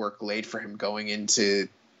groundwork laid for him going into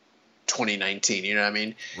 2019. You know what I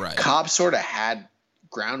mean? Right. Cobb sort of had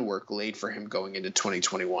groundwork laid for him going into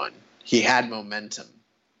 2021. He had momentum.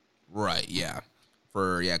 Right, yeah.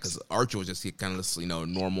 Because Archer was just kind of this,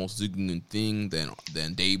 normal Zugun thing.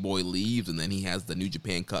 Then Dave Boy leaves, and then he has the New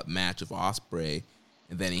Japan Cup match with Ospreay.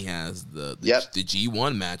 And then he has the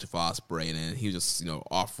G1 match of Ospreay, and then he was just,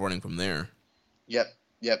 off running from there. Yep,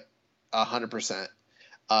 100%.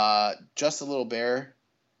 Just a Little Bear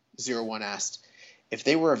 01 asked, if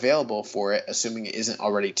they were available for it, assuming it isn't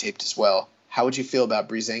already taped as well, how would you feel about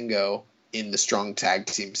Breezango in the strong tag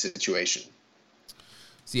team situation?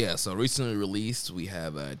 So recently released, we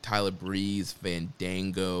have Tyler Breeze,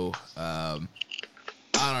 Fandango. I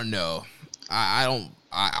don't know.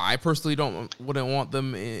 I personally wouldn't want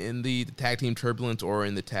them in the tag team turbulence or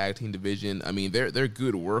in the tag team division. I mean, they're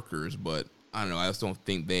good workers, but I don't know. I just don't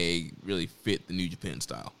think they really fit the New Japan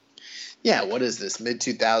style. Yeah, what is this,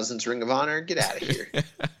 mid-2000s Ring of Honor? Get out of here.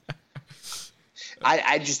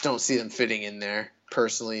 I just don't see them fitting in there.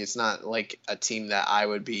 Personally, it's not like a team that I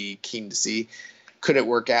would be keen to see. Could it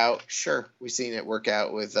work out? Sure. We've seen it work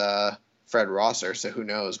out with Fred Rosser, so who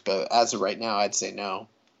knows? But as of right now, I'd say no.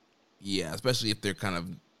 Yeah, especially if they're kind of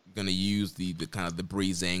going to use the kind of the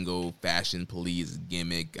Breezango fashion police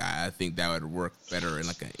gimmick. I think that would work better in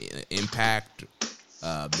like an Impact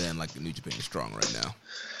than like New Japan Strong right now.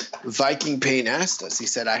 Viking Payne asked us, he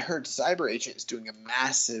said, I heard Cyber Agent is doing a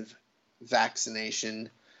massive vaccination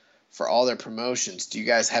for all their promotions. Do you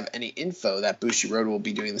guys have any info that Bushiroad will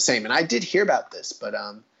be doing the same? And I did hear about this, but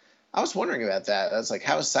I was wondering about that. I was like,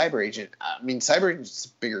 how is Cyber Agent? I mean, Cyber Agent's a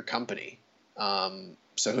bigger company.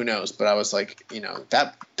 So who knows? But I was like,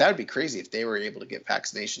 that would be crazy if they were able to get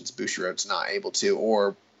vaccinations. Bushiroad's not able to,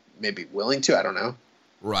 or maybe willing to. I don't know.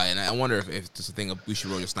 Right, and I wonder if it's just a thing of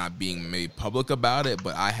Bushiroad just not being maybe public about it,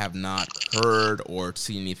 but I have not heard or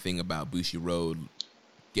seen anything about Bushiroad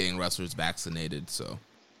getting wrestlers vaccinated. So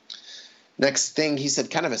next thing, he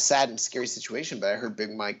said, kind of a sad and scary situation, but I heard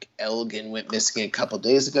Big Mike Elgin went missing a couple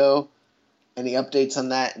days ago. Any updates on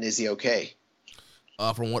that, and is he okay?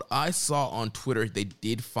 From what I saw on Twitter, they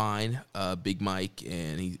did find Big Mike,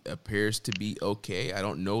 and he appears to be okay. I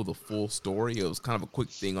don't know the full story. It was kind of a quick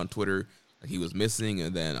thing on Twitter, like he was missing,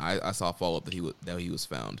 and then I saw a follow-up that he was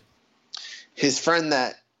found. His friend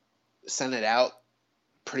that sent it out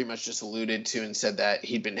pretty much just alluded to and said that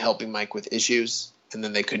he'd been helping Mike with issues, and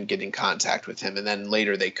then they couldn't get in contact with him, and then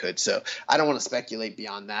later they could. So I don't want to speculate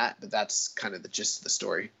beyond that, but that's kind of the gist of the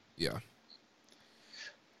story. Yeah.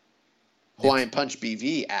 Hawaiian Punch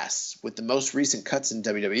BV asks, with the most recent cuts in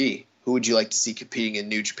WWE, who would you like to see competing in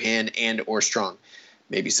New Japan and or Strong?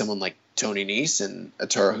 Maybe someone like Tony Nese and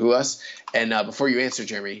Atara Huas. And before you answer,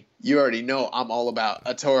 Jeremy, you already know I'm all about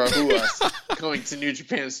Atara Huas going to New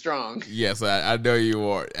Japan Strong. Yes, I know you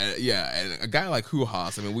are. And a guy like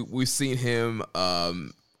Huas, I mean, we've seen him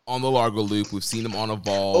on the Largo Loop. We've seen him on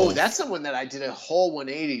Evolve. Oh, that's someone that I did a whole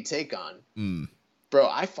 180 take on. Bro,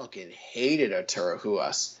 I fucking hated Atara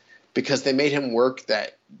Huas because they made him work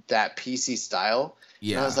that PC style.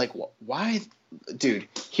 Yeah. And I was like, why? Dude,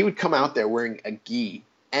 he would come out there wearing a gi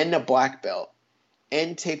and a black belt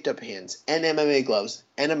and taped up hands and MMA gloves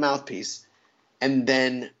and a mouthpiece and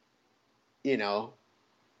then,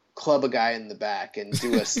 club a guy in the back and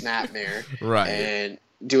do a snapmare right. and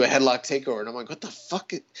do a headlock takeover. And I'm like, what the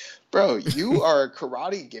fuck? Bro, you are a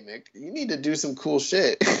karate gimmick. You need to do some cool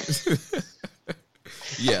shit.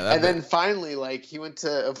 Yeah. And then finally, he went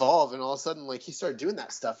to Evolve and all of a sudden, he started doing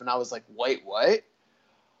that stuff. And I was like, wait, what?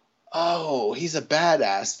 Oh, he's a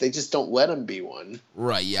badass. They just don't let him be one.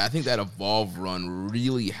 Right, yeah. I think that Evolve run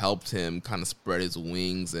really helped him kind of spread his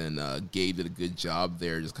wings, and Gabe did a good job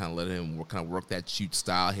there, just kind of letting him work that shoot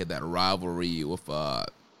style. He had that rivalry with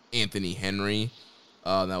Anthony Henry.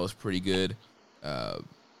 That was pretty good. So,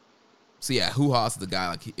 yeah, Huas is the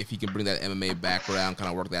guy. If he can bring that MMA background, kind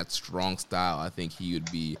of work that strong style, I think he would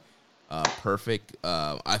be perfect.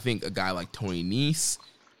 I think a guy like Tony Nese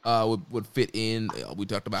would fit in. We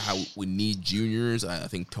talked about how we need juniors. I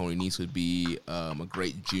think Tony Nese would be a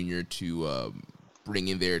great junior to bring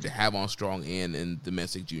in there to have on Strong and in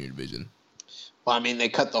domestic junior division. Well, I mean, they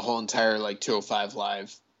cut the whole entire 205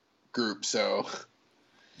 Live group, so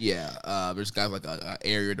yeah. There's guys like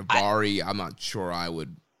Ariel Davari. I'm not sure I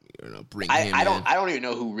would bring him in. I don't even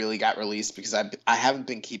know who really got released because I haven't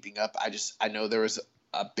been keeping up. I know there was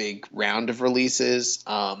a big round of releases.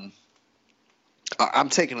 I'm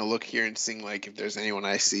taking a look here and seeing if there's anyone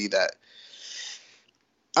I see that.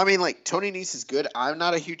 I mean, Tony Nese is good. I'm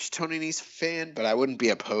not a huge Tony Nese fan, but I wouldn't be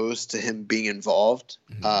opposed to him being involved.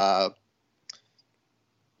 Mm-hmm.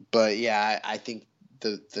 But yeah, I think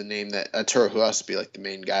the name that Atara Huas would be the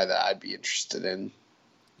main guy that I'd be interested in.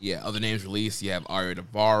 Yeah, other names released. You have Ariel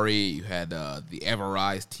Davari. You had the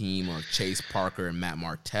Everrise team of Chase Parker and Matt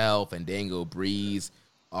Martell, Fandango Breeze,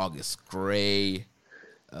 August Gray.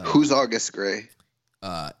 Who's August Gray?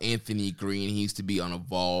 Anthony Green. He used to be on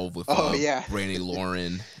Evolve with Brandy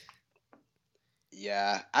Lauren.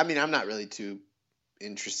 Yeah, I mean, I'm not really too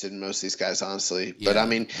interested in most of these guys, honestly. Yeah, but I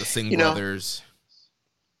mean, the Singh brothers.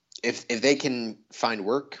 If they can find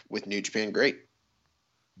work with New Japan, great.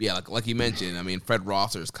 Yeah, like you mentioned, I mean, Fred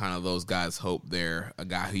Rosser is kind of those guys' hope there. A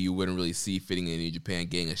guy who you wouldn't really see fitting in New Japan,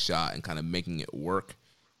 getting a shot and kind of making it work.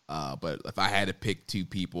 But if I had to pick two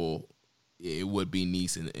people, it would be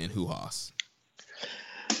Nese and Huas.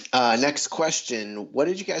 Next question. What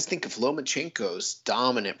did you guys think of Lomachenko's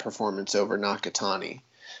dominant performance over Nakatani?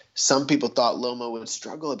 Some people thought Loma would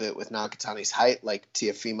struggle a bit with Nakatani's height like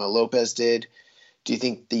Teofimo Lopez did. Do you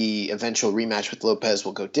think the eventual rematch with Lopez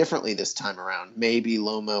will go differently this time around? Maybe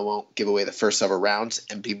Loma won't give away the first several rounds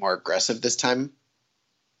and be more aggressive this time?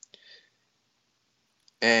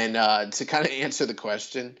 And to kind of answer the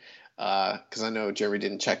question, because I know Jeremy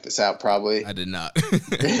didn't check this out probably. I did not.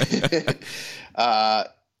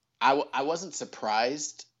 I wasn't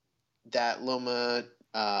surprised that Loma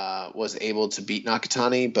was able to beat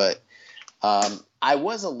Nakatani, but I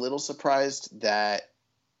was a little surprised that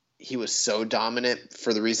he was so dominant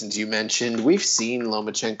for the reasons you mentioned. We've seen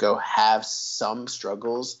Lomachenko have some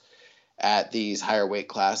struggles at these higher weight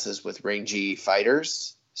classes with rangy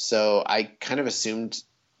fighters. So I kind of assumed,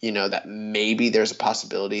 that maybe there's a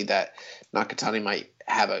possibility that Nakatani might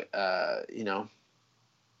have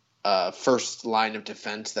a first line of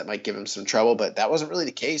defense that might give him some trouble, but that wasn't really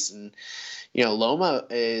the case. And, Loma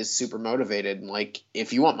is super motivated. And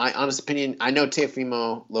if you want my honest opinion, I know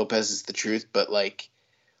Teofimo Lopez is the truth, but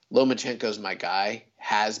Lomachenko's my guy,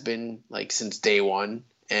 has been since day one.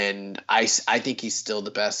 And I think he's still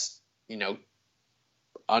the best,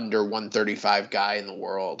 under 135 guy in the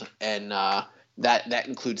world. And that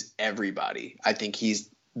includes everybody. I think he's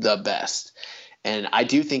the best. And I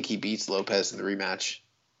do think he beats Lopez in the rematch.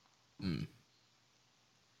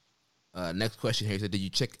 Next question here said, did you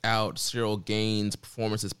check out Cyril Gaines'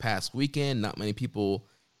 performance this past weekend? Not many people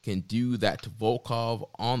can do that to Volkov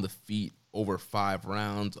on the feet over 5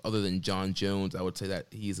 rounds. Other than John Jones, I would say that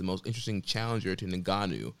he's the most interesting challenger to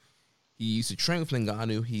Ngannou. He used to train with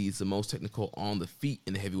Ngannou. He's the most technical on the feet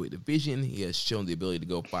in the heavyweight division. He has shown the ability to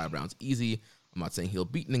go 5 rounds easy. I'm not saying he'll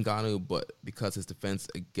beat Ngannou, but because his defense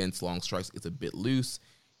against long strikes is a bit loose,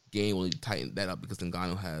 Gane will need to tighten that up because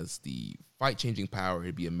Ngannou has the fight-changing power.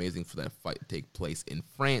 It'd be amazing for that fight to take place in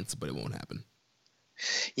France, but it won't happen.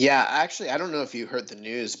 Yeah, actually, I don't know if you heard the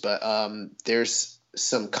news, but there's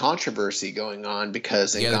some controversy going on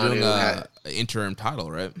because they're doing an interim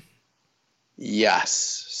title, right?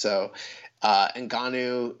 Yes. So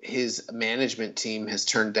Ngannou, his management team has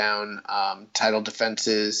turned down title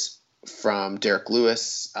defenses from Derek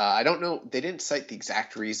Lewis. I don't know. They didn't cite the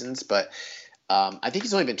exact reasons, but I think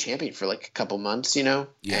he's only been champion for like a couple months, Yeah.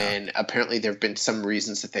 And apparently there have been some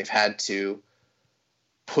reasons that they've had to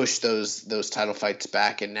push those title fights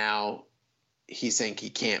back, and now he's saying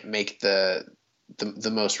he can't make the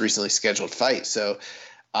most recently scheduled fight. So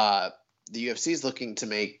the UFC is looking to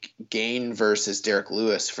make Gane versus Derek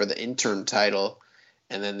Lewis for the interim title,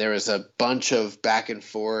 and then there was a bunch of back and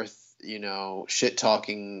forth, shit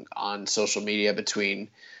talking on social media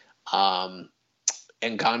between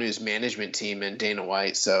Ngannou's management team and Dana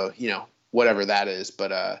White. So whatever that is,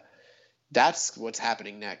 but that's what's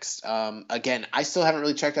happening next. Again, I still haven't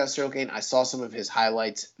really checked out Cyril Gane. I saw some of his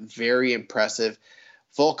highlights. Very impressive.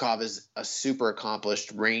 Volkov is a super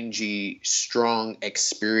accomplished, rangy, strong,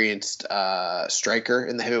 experienced striker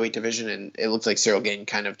in the heavyweight division, and it looks like Cyril Gane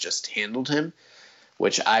kind of just handled him,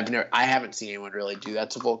 which I haven't seen anyone really do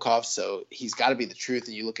that to Volkov. So he's got to be the truth.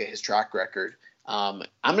 And you look at his track record. I'm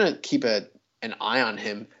gonna keep an eye on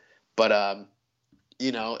him, but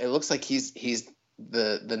it looks like he's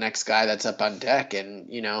the next guy that's up on deck,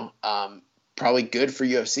 and probably good for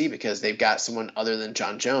UFC because they've got someone other than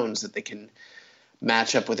John Jones that they can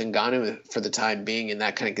match up with Ngannou for the time being, and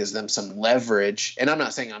that kind of gives them some leverage. And I'm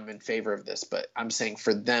not saying I'm in favor of this, but I'm saying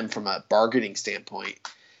for them from a bargaining standpoint,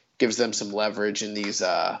 gives them some leverage in these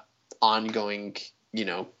ongoing,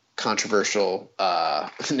 controversial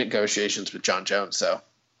negotiations with John Jones. So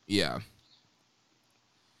yeah.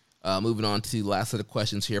 Moving on to the last set of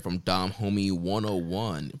questions here from Dom Homie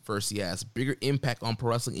 101. First, he asks, bigger impact on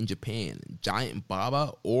pro wrestling in Japan, Giant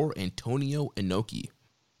Baba or Antonio Inoki?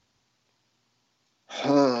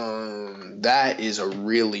 That is a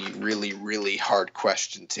really, really, really hard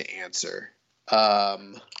question to answer.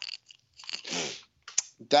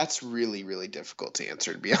 That's really, really difficult to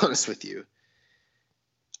answer, to be honest with you.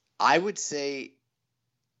 I would say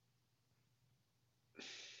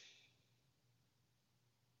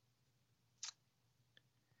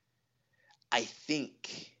I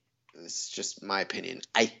think, this is just my opinion,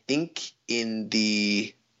 I think in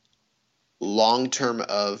the long term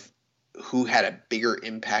of who had a bigger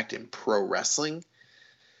impact in pro wrestling,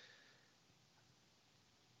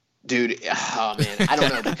 dude, oh man, I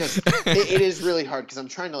don't know, because it is really hard because I'm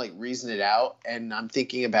trying to reason it out, and I'm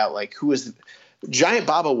thinking about who was Giant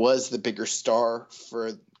Baba was the bigger star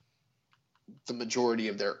for the majority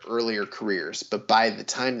of their earlier careers, but by the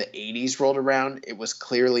time the 80s rolled around, it was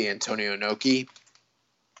clearly Antonio Inoki,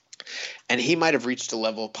 and he might have reached a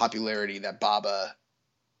level of popularity that Baba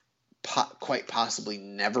quite possibly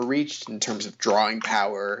never reached in terms of drawing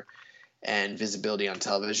power and visibility on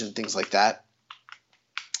television, things like that.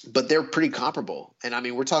 But they're pretty comparable. And I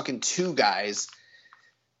mean, we're talking two guys,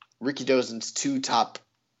 Ricky Dozen's two top,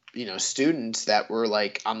 students that were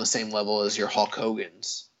on the same level as your Hulk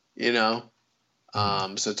Hogan's,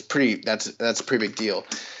 So it's that's a pretty big deal.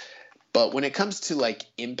 But when it comes to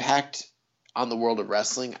impact on the world of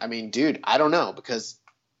wrestling, I mean, dude, I don't know, because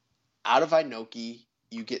out of Inoki,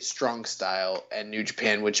 you get Strong Style and New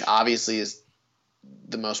Japan, which obviously is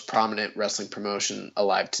the most prominent wrestling promotion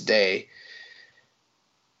alive today.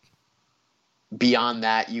 Beyond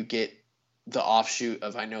that, you get the offshoot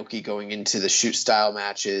of Inoki going into the shoot style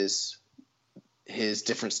matches, his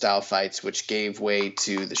different style fights, which gave way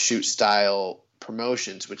to the shoot style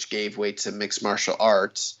promotions, which gave way to mixed martial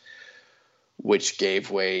arts, which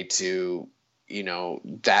gave way to,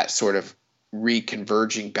 that sort of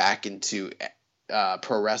reconverging back into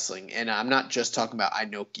pro wrestling. And I'm not just talking about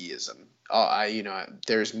Inokiism.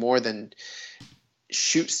 There's more than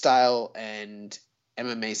shoot style, and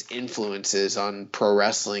MMA's influences on pro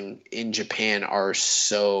wrestling in Japan are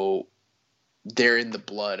they're in the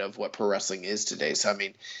blood of what pro wrestling is today. So, I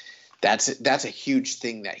mean, that's a huge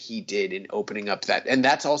thing that he did in opening up that. And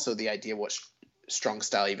that's also the idea of what Strong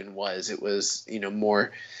Style even was. It was,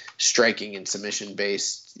 more striking and submission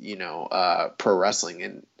based, pro wrestling.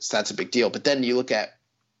 And so that's a big deal. But then you look at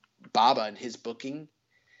Baba and his booking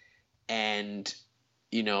and,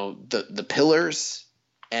 the Pillars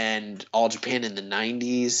and All Japan in the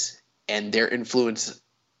 90s and their influence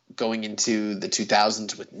going into the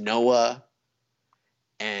 2000s with Noah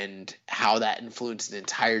and how that influenced an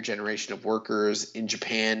entire generation of workers in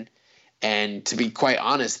Japan. And to be quite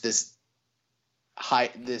honest, this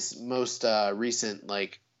most recent,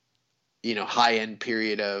 like, you know, high end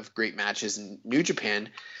period of great matches in New Japan,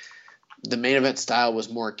 the main event style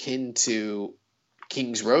was more akin to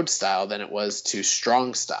King's Road style than it was to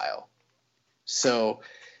Strong style. So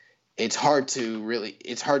it's hard to really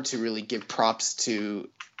give props to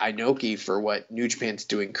Inoki for what New Japan's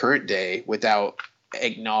doing current day without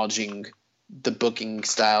acknowledging the booking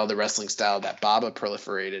style, the wrestling style that Baba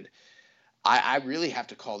proliferated. I really have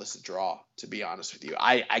to call this a draw, to be honest with you.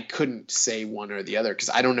 I couldn't say one or the other because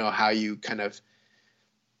I don't know how you kind of,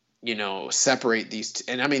 you know, separate these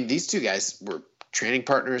and I mean, these two guys were training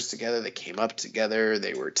partners together. They came up together.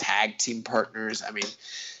 They were tag team partners. I mean,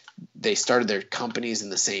 they started their companies in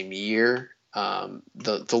the same year.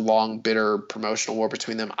 The long, bitter promotional war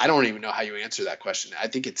between them. I don't even know how you answer that question. I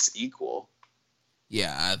think it's equal.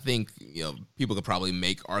 Yeah, I think, you know, people could probably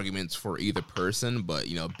make arguments for either person, but,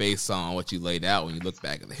 you know, based on what you laid out when you look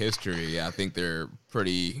back at the history, yeah, I think they're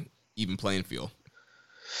pretty even playing field.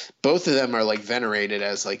 Both of them are like venerated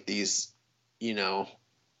as like these, you know,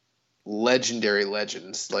 legendary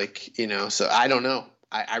legends. Like, you know, so I don't know.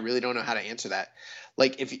 I really don't know how to answer that.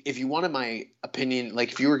 Like, if you wanted my opinion,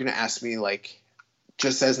 like if you were going to ask me, like,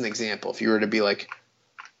 just as an example, if you were to be like,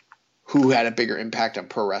 who had a bigger impact on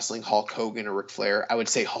pro wrestling, Hulk Hogan or Ric Flair, I would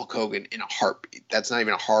say Hulk Hogan in a heartbeat. That's not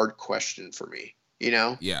even a hard question for me, you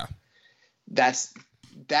know? Yeah. That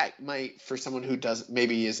might, for someone who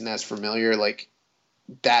maybe isn't as familiar, like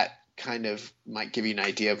that kind of might give you an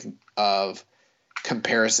idea of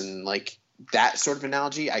comparison. Like that sort of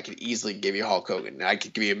analogy, I could easily give you Hulk Hogan. And I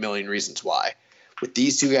could give you a million reasons why. With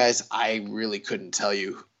these two guys, I really couldn't tell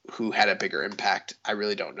you who had a bigger impact. I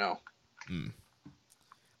really don't know.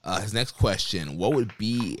 His next question, what would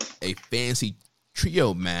be a fantasy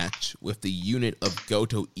trio match with the unit of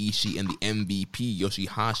Goto, Ishii, and the MVP,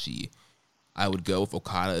 Yoshihashi? I would go with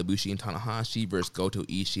Okada, Ibushi, and Tanahashi versus Goto,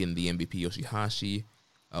 Ishii, and the MVP, Yoshihashi.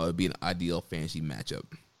 It would be an ideal fantasy matchup.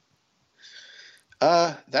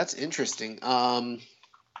 That's interesting. I'm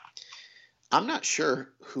not sure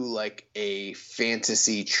who like a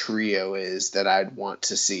fantasy trio is that I'd want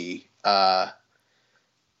to see.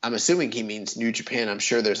 I'm assuming he means New Japan. I'm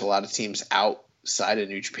sure there's a lot of teams outside of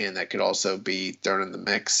New Japan that could also be thrown in the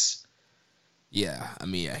mix. Yeah, I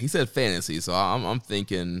mean, yeah, he said fantasy, so I'm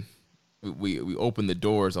thinking we open the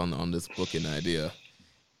doors on this booking idea.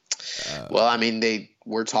 Well, I mean, they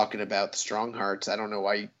were talking about the Strong Hearts. I don't know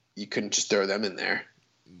why you couldn't just throw them in there.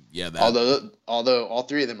 Yeah, although all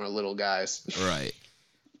three of them are little guys. Right.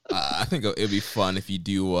 I think it'd be fun if you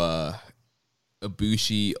do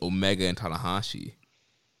Ibushi, Omega, and Tanahashi.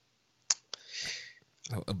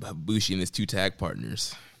 Ibushi and his two tag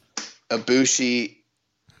partners. Ibushi,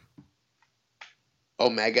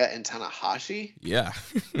 Omega, and Tanahashi? Yeah.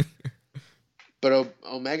 But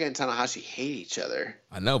Omega and Tanahashi hate each other.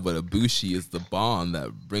 I know, but Ibushi is the bond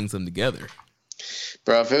that brings them together.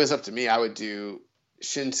 Bro, if it was up to me, I would do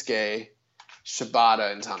Shinsuke,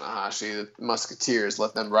 Shibata, and Tanahashi, the Musketeers.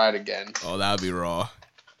 Let them ride again. Oh, that would be raw.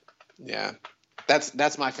 Yeah.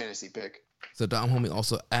 That's my fantasy pick. So Dom Homie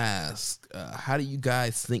also asked, how do you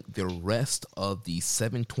guys think the rest of the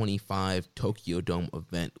 725 Tokyo Dome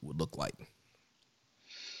event would look like?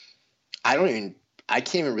 I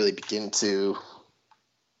can't even really begin to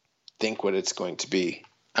think what it's going to be.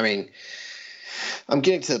 I mean, I'm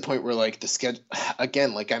getting to the point where like the schedule,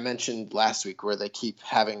 again, like I mentioned last week, where they keep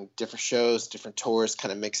having different shows, different tours,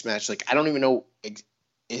 kind of mixed match. Like, I don't even know,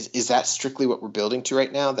 is that strictly what we're building to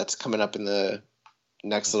right now? That's coming up in the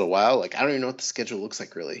next little while. Like, I don't even know what the schedule looks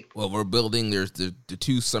like, really. Well, we're building, there's the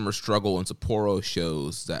two Summer Struggle and Sapporo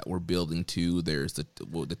shows that we're building to. There's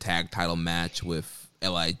the tag title match with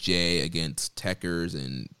LIJ against Tekkers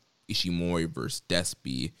and Ishimori versus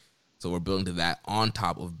Despy. So we're building to that on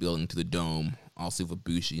top of building to the Dome, also with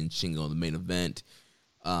Ibushi and Shingo in the main event.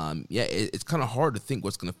 It's kind of hard to think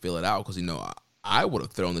what's going to fill it out because, you know, I would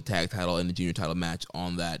have thrown the tag title and the junior title match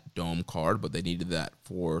on that Dome card, but they needed that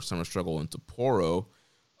for Summer Struggle and Sapporo.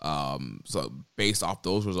 So based off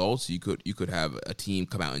those results, you could have a team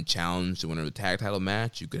come out and challenge the winner of the tag title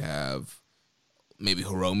match. You could have maybe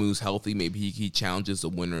Hiromu's healthy. Maybe he challenges the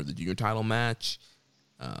winner of the junior title match.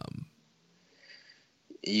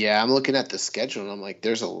 Yeah, I'm looking at the schedule, and I'm like,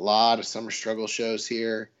 there's a lot of Summer Struggle shows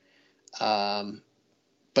here.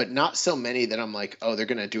 But not so many that I'm like, oh, they're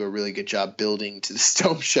going to do a really good job building to the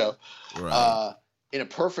Dome show. Right. In a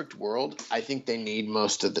perfect world, I think they need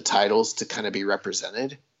most of the titles to kind of be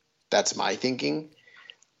represented. That's my thinking.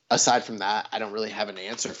 aside from that, I don't really have an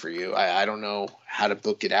answer for you. I don't know how to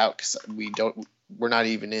book it out because we're not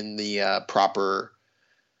even in the proper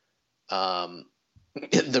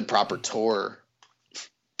the proper tour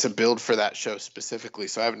to build for that show specifically.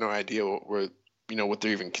 So I have no idea what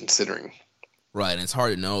they're even considering. Right, and it's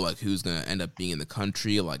hard to know like who's gonna end up being in the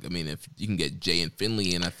country. Like, I mean, if you can get Jay and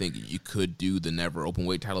Finley in, I think you could do the never open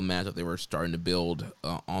weight title match that they were starting to build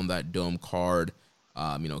on that dome card.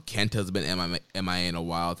 Kenta's been MIA in a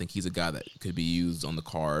while. I think he's a guy that could be used on the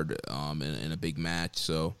card in a big match.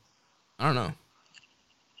 So I don't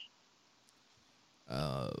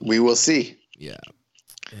know. We will see. Yeah.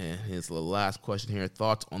 And here's the last question here.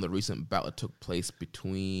 Thoughts on the recent bout that took place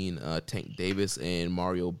between Tank Davis and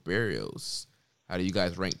Mario Barrios? How do you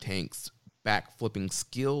guys rank Tank's back-flipping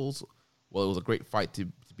skills? Well, it was a great fight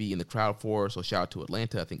to be in the crowd for, so shout out to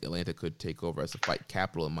Atlanta. I think Atlanta could take over as the fight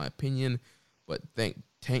capital, in my opinion. But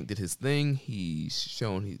Tank did his thing. He's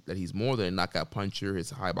shown that he's more than a knockout puncher. His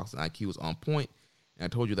high boxing IQ was on point. And I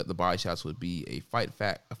told you that the body shots would be a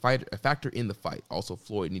factor in the fight. Also,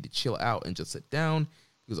 Floyd needed to chill out and just sit down.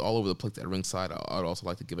 He was all over the place at ringside. I'd also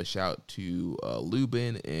like to give a shout to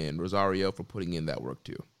Lubin and Rosario for putting in that work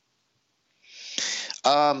too.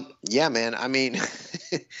 Yeah, man. I mean,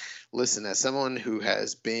 listen, as someone who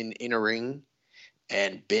has been in a ring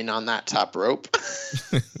and been on that top rope,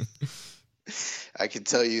 I can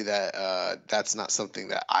tell you that that's not something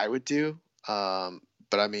that I would do. But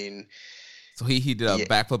I mean, so he did a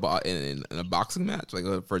backflip in a boxing match, like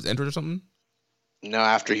for his entrance or something. No,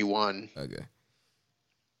 after he won. Okay.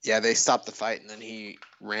 Yeah, they stopped the fight, and then he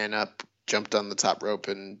ran up, jumped on the top rope,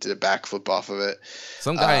 and did a backflip off of it.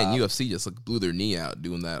 Some guy in UFC just blew their knee out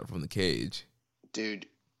doing that from the cage. Dude,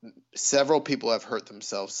 several people have hurt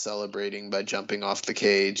themselves celebrating by jumping off the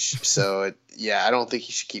cage. So, I don't think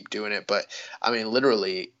he should keep doing it. But, I mean,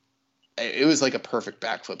 literally, it was like a perfect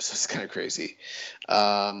backflip, so it's kind of crazy.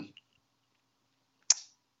 As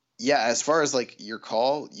far as, like, your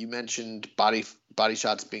call, you mentioned body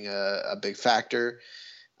shots being a big factor.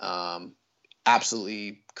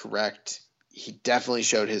 Absolutely correct. He definitely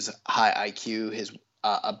showed his high IQ, his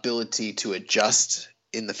ability to adjust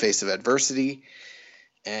in the face of adversity.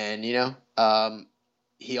 And,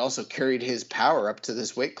 he also carried his power up to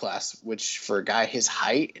this weight class, which for a guy his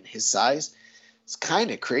height and his size, it's kind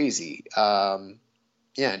of crazy.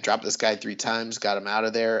 Dropped this guy 3 times, got him out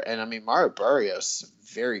of there. And, I mean, Mario Barrios,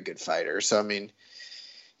 very good fighter. So, I mean,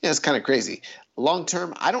 it's kind of crazy. Long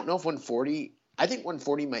term, I don't know if 140 – I think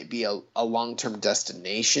 140 might be a long-term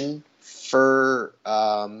destination for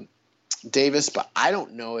Davis, but I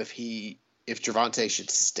don't know if Gervonta should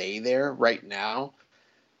stay there right now.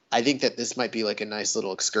 I think that this might be like a nice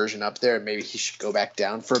little excursion up there, and maybe he should go back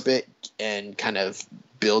down for a bit and kind of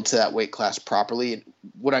build to that weight class properly. And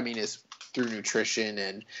what I mean is through nutrition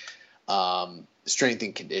and strength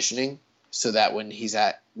and conditioning, so that when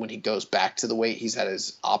he goes back to the weight, he's at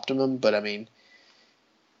his optimum. But I mean,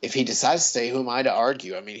 if he decides to stay, who am I to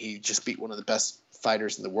argue? I mean, he just beat one of the best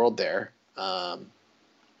fighters in the world there.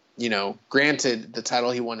 Granted, the title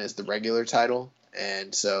he won is the regular title.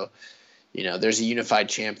 And so, there's a unified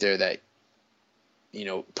champ there that,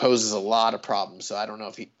 poses a lot of problems. So I don't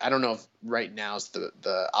know if right now is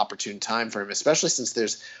the opportune time for him, especially since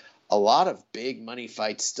there's a lot of big money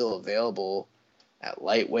fights still available at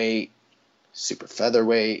lightweight, super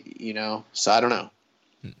featherweight, so I don't know.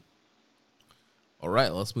 All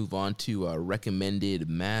right, let's move on to a recommended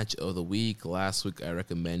match of the week. Last week, I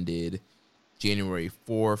recommended January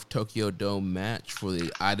 4th Tokyo Dome match for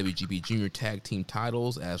the IWGP Junior Tag Team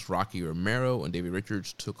titles as Rocky Romero and David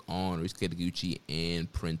Richards took on Ryusuke Taguchi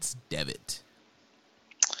and Prince Devitt.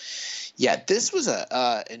 Yeah, this was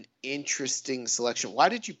an interesting selection. Why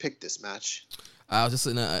did you pick this match? I was just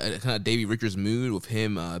in a kind of Davey Richards mood with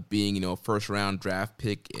him being, first-round draft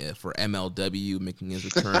pick for MLW, making his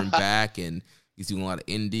return back, and he's doing a lot of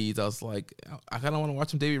indies. I was like, I kind of want to watch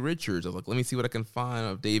some Davey Richards. I was like, let me see what I can find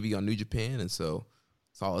of Davey on New Japan. And so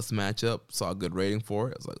saw this matchup, saw a good rating for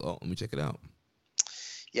it. I was like, oh, let me check it out.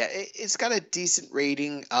 Yeah, it's got a decent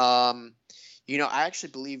rating. I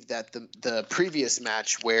actually believe that the previous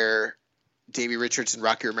match where Davey Richards and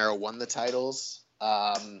Rocky Romero won the titles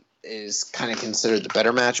is kind of considered the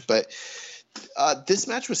better match. But this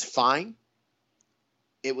match was fine.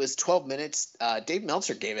 It was 12 minutes. Dave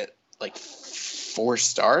Meltzer gave it like 4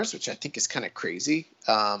 stars, which I think is kind of crazy.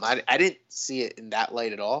 I didn't see it in that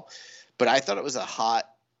light at all, but I thought it was a hot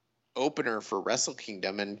opener for Wrestle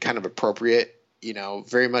Kingdom and kind of appropriate,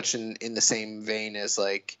 very much in the same vein as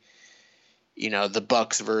like, the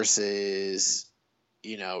Bucks versus,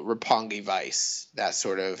 Roppongi Vice, that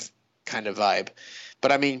sort of kind of vibe.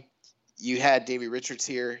 But I mean, you had Davey Richards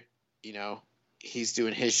here. He's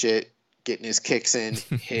doing his shit, getting his kicks in,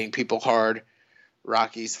 hitting people hard.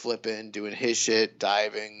 Rocky's flipping, doing his shit,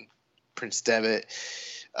 diving. Prince Devitt.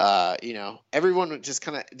 Everyone would just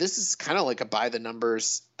this is kind of like a by the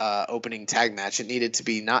numbers opening tag match. It needed to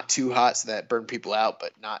be not too hot so that it burned people out,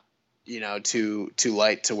 but not, too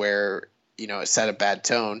light to where, it set a bad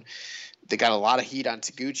tone. They got a lot of heat on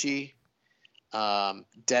Taguchi.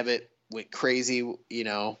 Devitt went crazy,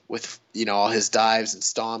 with, all his dives and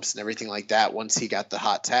stomps and everything like that once he got the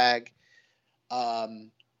hot tag.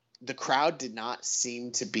 The crowd did not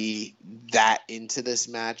seem to be that into this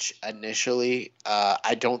match initially.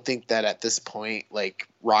 I don't think that at this point, like,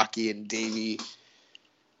 Rocky and Davey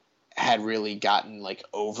had really gotten, like,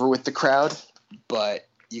 over with the crowd, but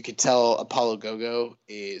you could tell Apollo Gogo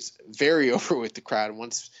is very over with the crowd.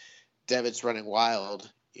 Once Devitt's running wild,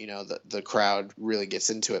 the crowd really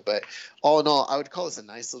gets into it. But all in all, I would call this a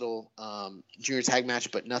nice little junior tag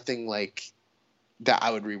match, but nothing like that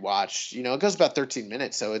I would rewatch. It goes about 13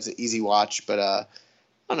 minutes, so it's an easy watch. But I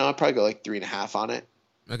don't know, I'd probably go like 3.5 on it.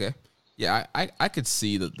 Okay. Yeah, I could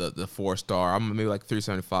see the 4-star. I'm maybe like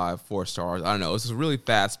 3.75, 4 stars. I don't know. It's a really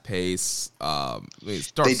fast pace.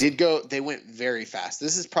 They went very fast.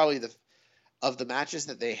 This is probably of the matches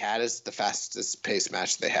that they had is the fastest pace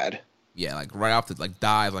match they had. Yeah, like right off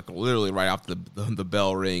dive, like literally right off the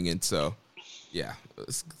bell ring, and so yeah,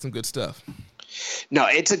 it's some good stuff. No,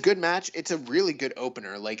 it's a good match. It's a really good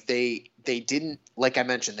opener. Like they didn't, like I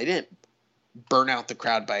mentioned, they didn't burn out the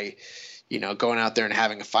crowd by, going out there and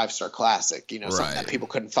having a 5-star classic, something that people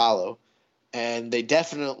couldn't follow. And they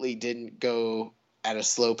definitely didn't go at a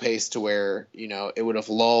slow pace to where, it would have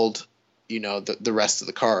lulled, the rest of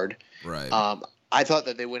the card. Right. I thought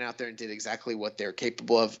that they went out there and did exactly what they're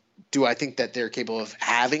capable of. Do I think that they're capable of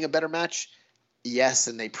having a better match? Yes,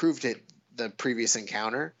 and they proved it the previous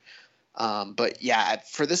encounter. But yeah,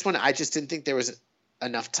 for this one, I just didn't think there was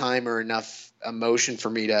enough time or enough emotion for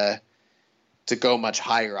me to go much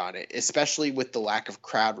higher on it, especially with the lack of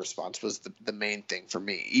crowd response was the main thing for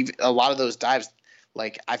me. Even a lot of those dives,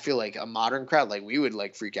 like I feel like a modern crowd, like we would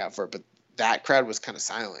like freak out for it, but that crowd was kind of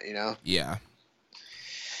silent, Yeah.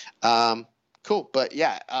 Cool. But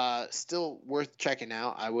yeah, still worth checking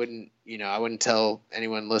out. I wouldn't tell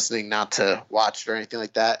anyone listening not to watch it or anything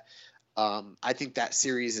like that. I think that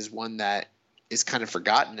series is one that is kind of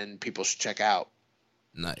forgotten and people should check out.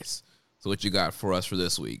 Nice. So what you got for us for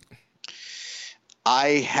this week?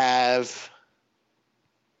 I have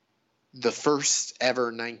the first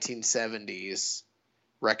ever 1970s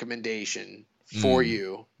recommendation for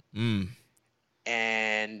you.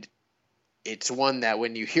 And it's one that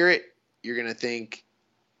when you hear it, you're going to think,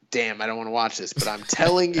 damn, I don't want to watch this. But I'm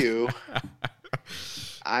telling you,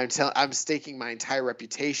 I'm staking my entire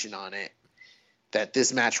reputation on it that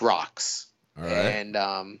this match rocks. All right.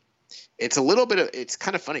 And it's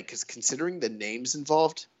kind of funny because considering the names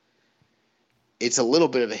involved, it's a little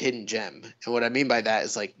bit of a hidden gem. And what I mean by that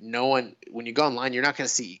is like when you go online, you're not going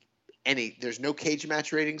to see there's no cage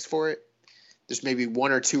match ratings for it. There's maybe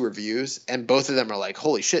 1 or 2 reviews, and both of them are like,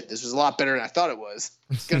 holy shit, this was a lot better than I thought it was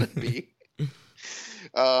going to be.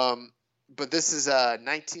 But this is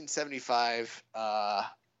 1975.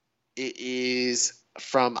 It is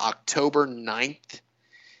from October 9th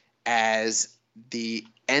as the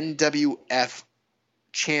NWF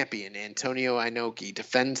champion, Antonio Inoki,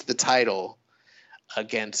 defends the title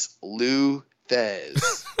against Lou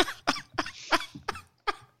Thez.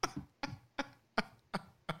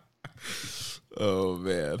 Oh,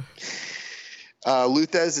 man. Lou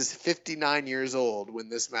Thez is 59 years old when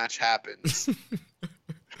this match happens.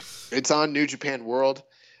 It's on New Japan World.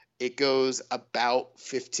 It goes about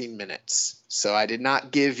 15 minutes. So I did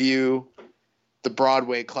not give you the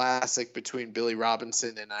Broadway classic between Billy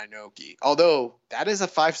Robinson and Inoki. Although that is a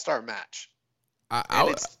 5-star match.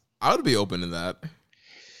 I would be open to that.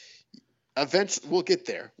 Eventually, we'll get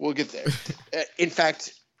there. In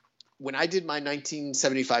fact, when I did my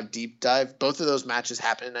 1975 deep dive, both of those matches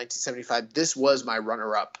happened in 1975. This was my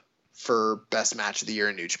runner-up for best match of the year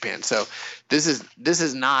in New Japan. So this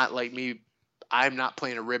is not like me. I'm not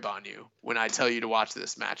playing a rib on you when I tell you to watch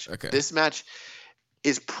this match. Okay. This match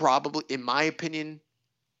is probably, in my opinion,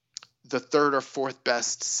 the 3rd or 4th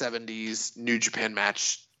best 70s New Japan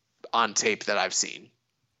match on tape that I've seen.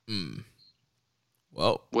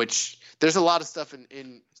 Well, which there's a lot of stuff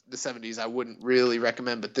in the 70s I wouldn't really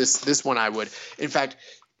recommend, but this one I would. In fact,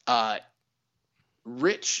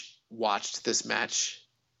 Rich watched this match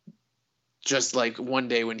just like one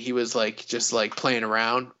day when he was like just like playing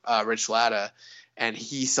around, Rich Latta, and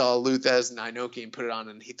he saw Lou Thez and Inoki and put it on,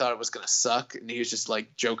 and he thought it was gonna suck, and he was just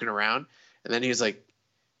like joking around, and then he was like,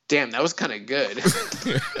 Damn, that was kind of good.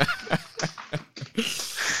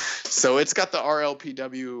 So it's got the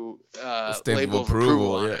RLPW label of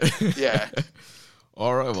approval on it. Yeah.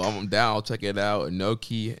 All right, well, I'm down. I'll check it out.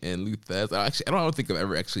 Inoki and Luthez. I don't think I've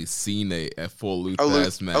ever actually seen a full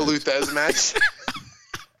Luthez match. A Luthez match?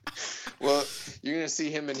 Well, you're going to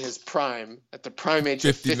see him in his prime, at the prime age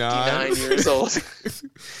of 59 years old.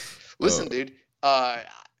 Listen, dude,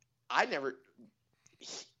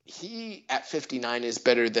 he at 59 is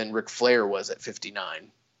better than Ric Flair was at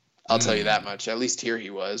 59. I'll tell you that much. At least here he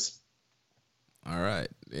was. All right.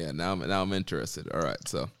 Yeah, now I'm interested. All right,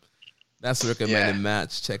 so that's the recommended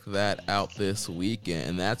match. Check that out this week,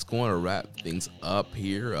 and that's going to wrap things up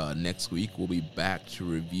here. Next week, we'll be back to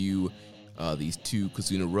review these two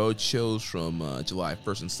Kizuna Road shows from July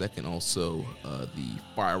 1st and 2nd. Also, the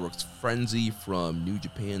Fireworks Frenzy from New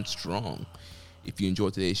Japan Strong. If you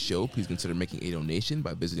enjoyed today's show, please consider making a donation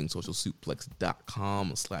by visiting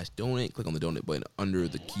socialsuplex.com/donate. Click on the donate button under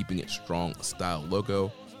the Keeping It Strong Style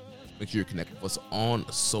logo. Make sure you connect with us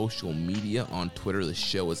on social media. On Twitter, the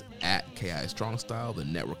show is at KI Strong Style. The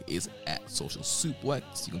network is at Social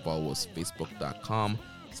Suplex. You can follow us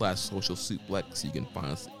Facebook.com/Social Suplex. You can find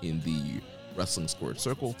us in the Wrestling Squared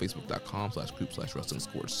Circle, Facebook.com/group/Wrestling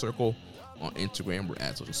Squared Circle. On Instagram, we're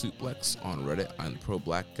at Social Suplex. On Reddit, I'm the Pro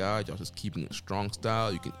Black Guy. Josh is Keeping It Strong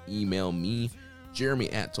Style. You can email me,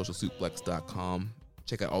 Jeremy@socialsuplex.com.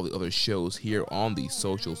 Check out all the other shows here on the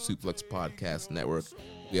Social Suplex Podcast Network.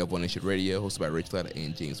 We have One Nation Radio, hosted by Rich Latta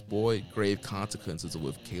and James Boyd. Grave Consequences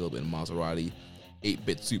with Caleb and Maserati.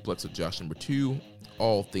 8-Bit Suplex with Josh number 2.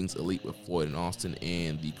 All Things Elite with Floyd and Austin.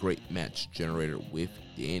 And the Great Match Generator with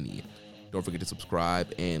Danny. Don't forget to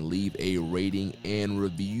subscribe and leave a rating and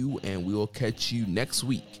review. And we will catch you next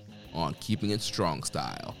week on Keeping It Strong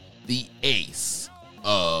Style, the ace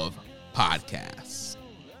of podcasts.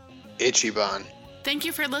 Ichiban. Thank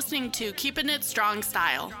you for listening to Keeping It Strong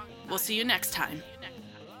Style. We'll see you next time.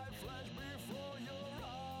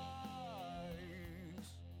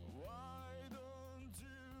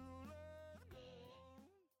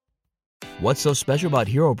 What's so special about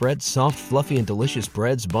Hero Bread's soft, fluffy, and delicious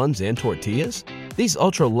breads, buns, and tortillas? These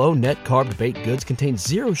ultra-low net-carb baked goods contain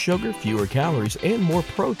zero sugar, fewer calories, and more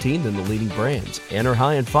protein than the leading brands, and are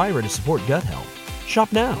high in fiber to support gut health.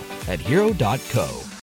 Shop now at Hero.co.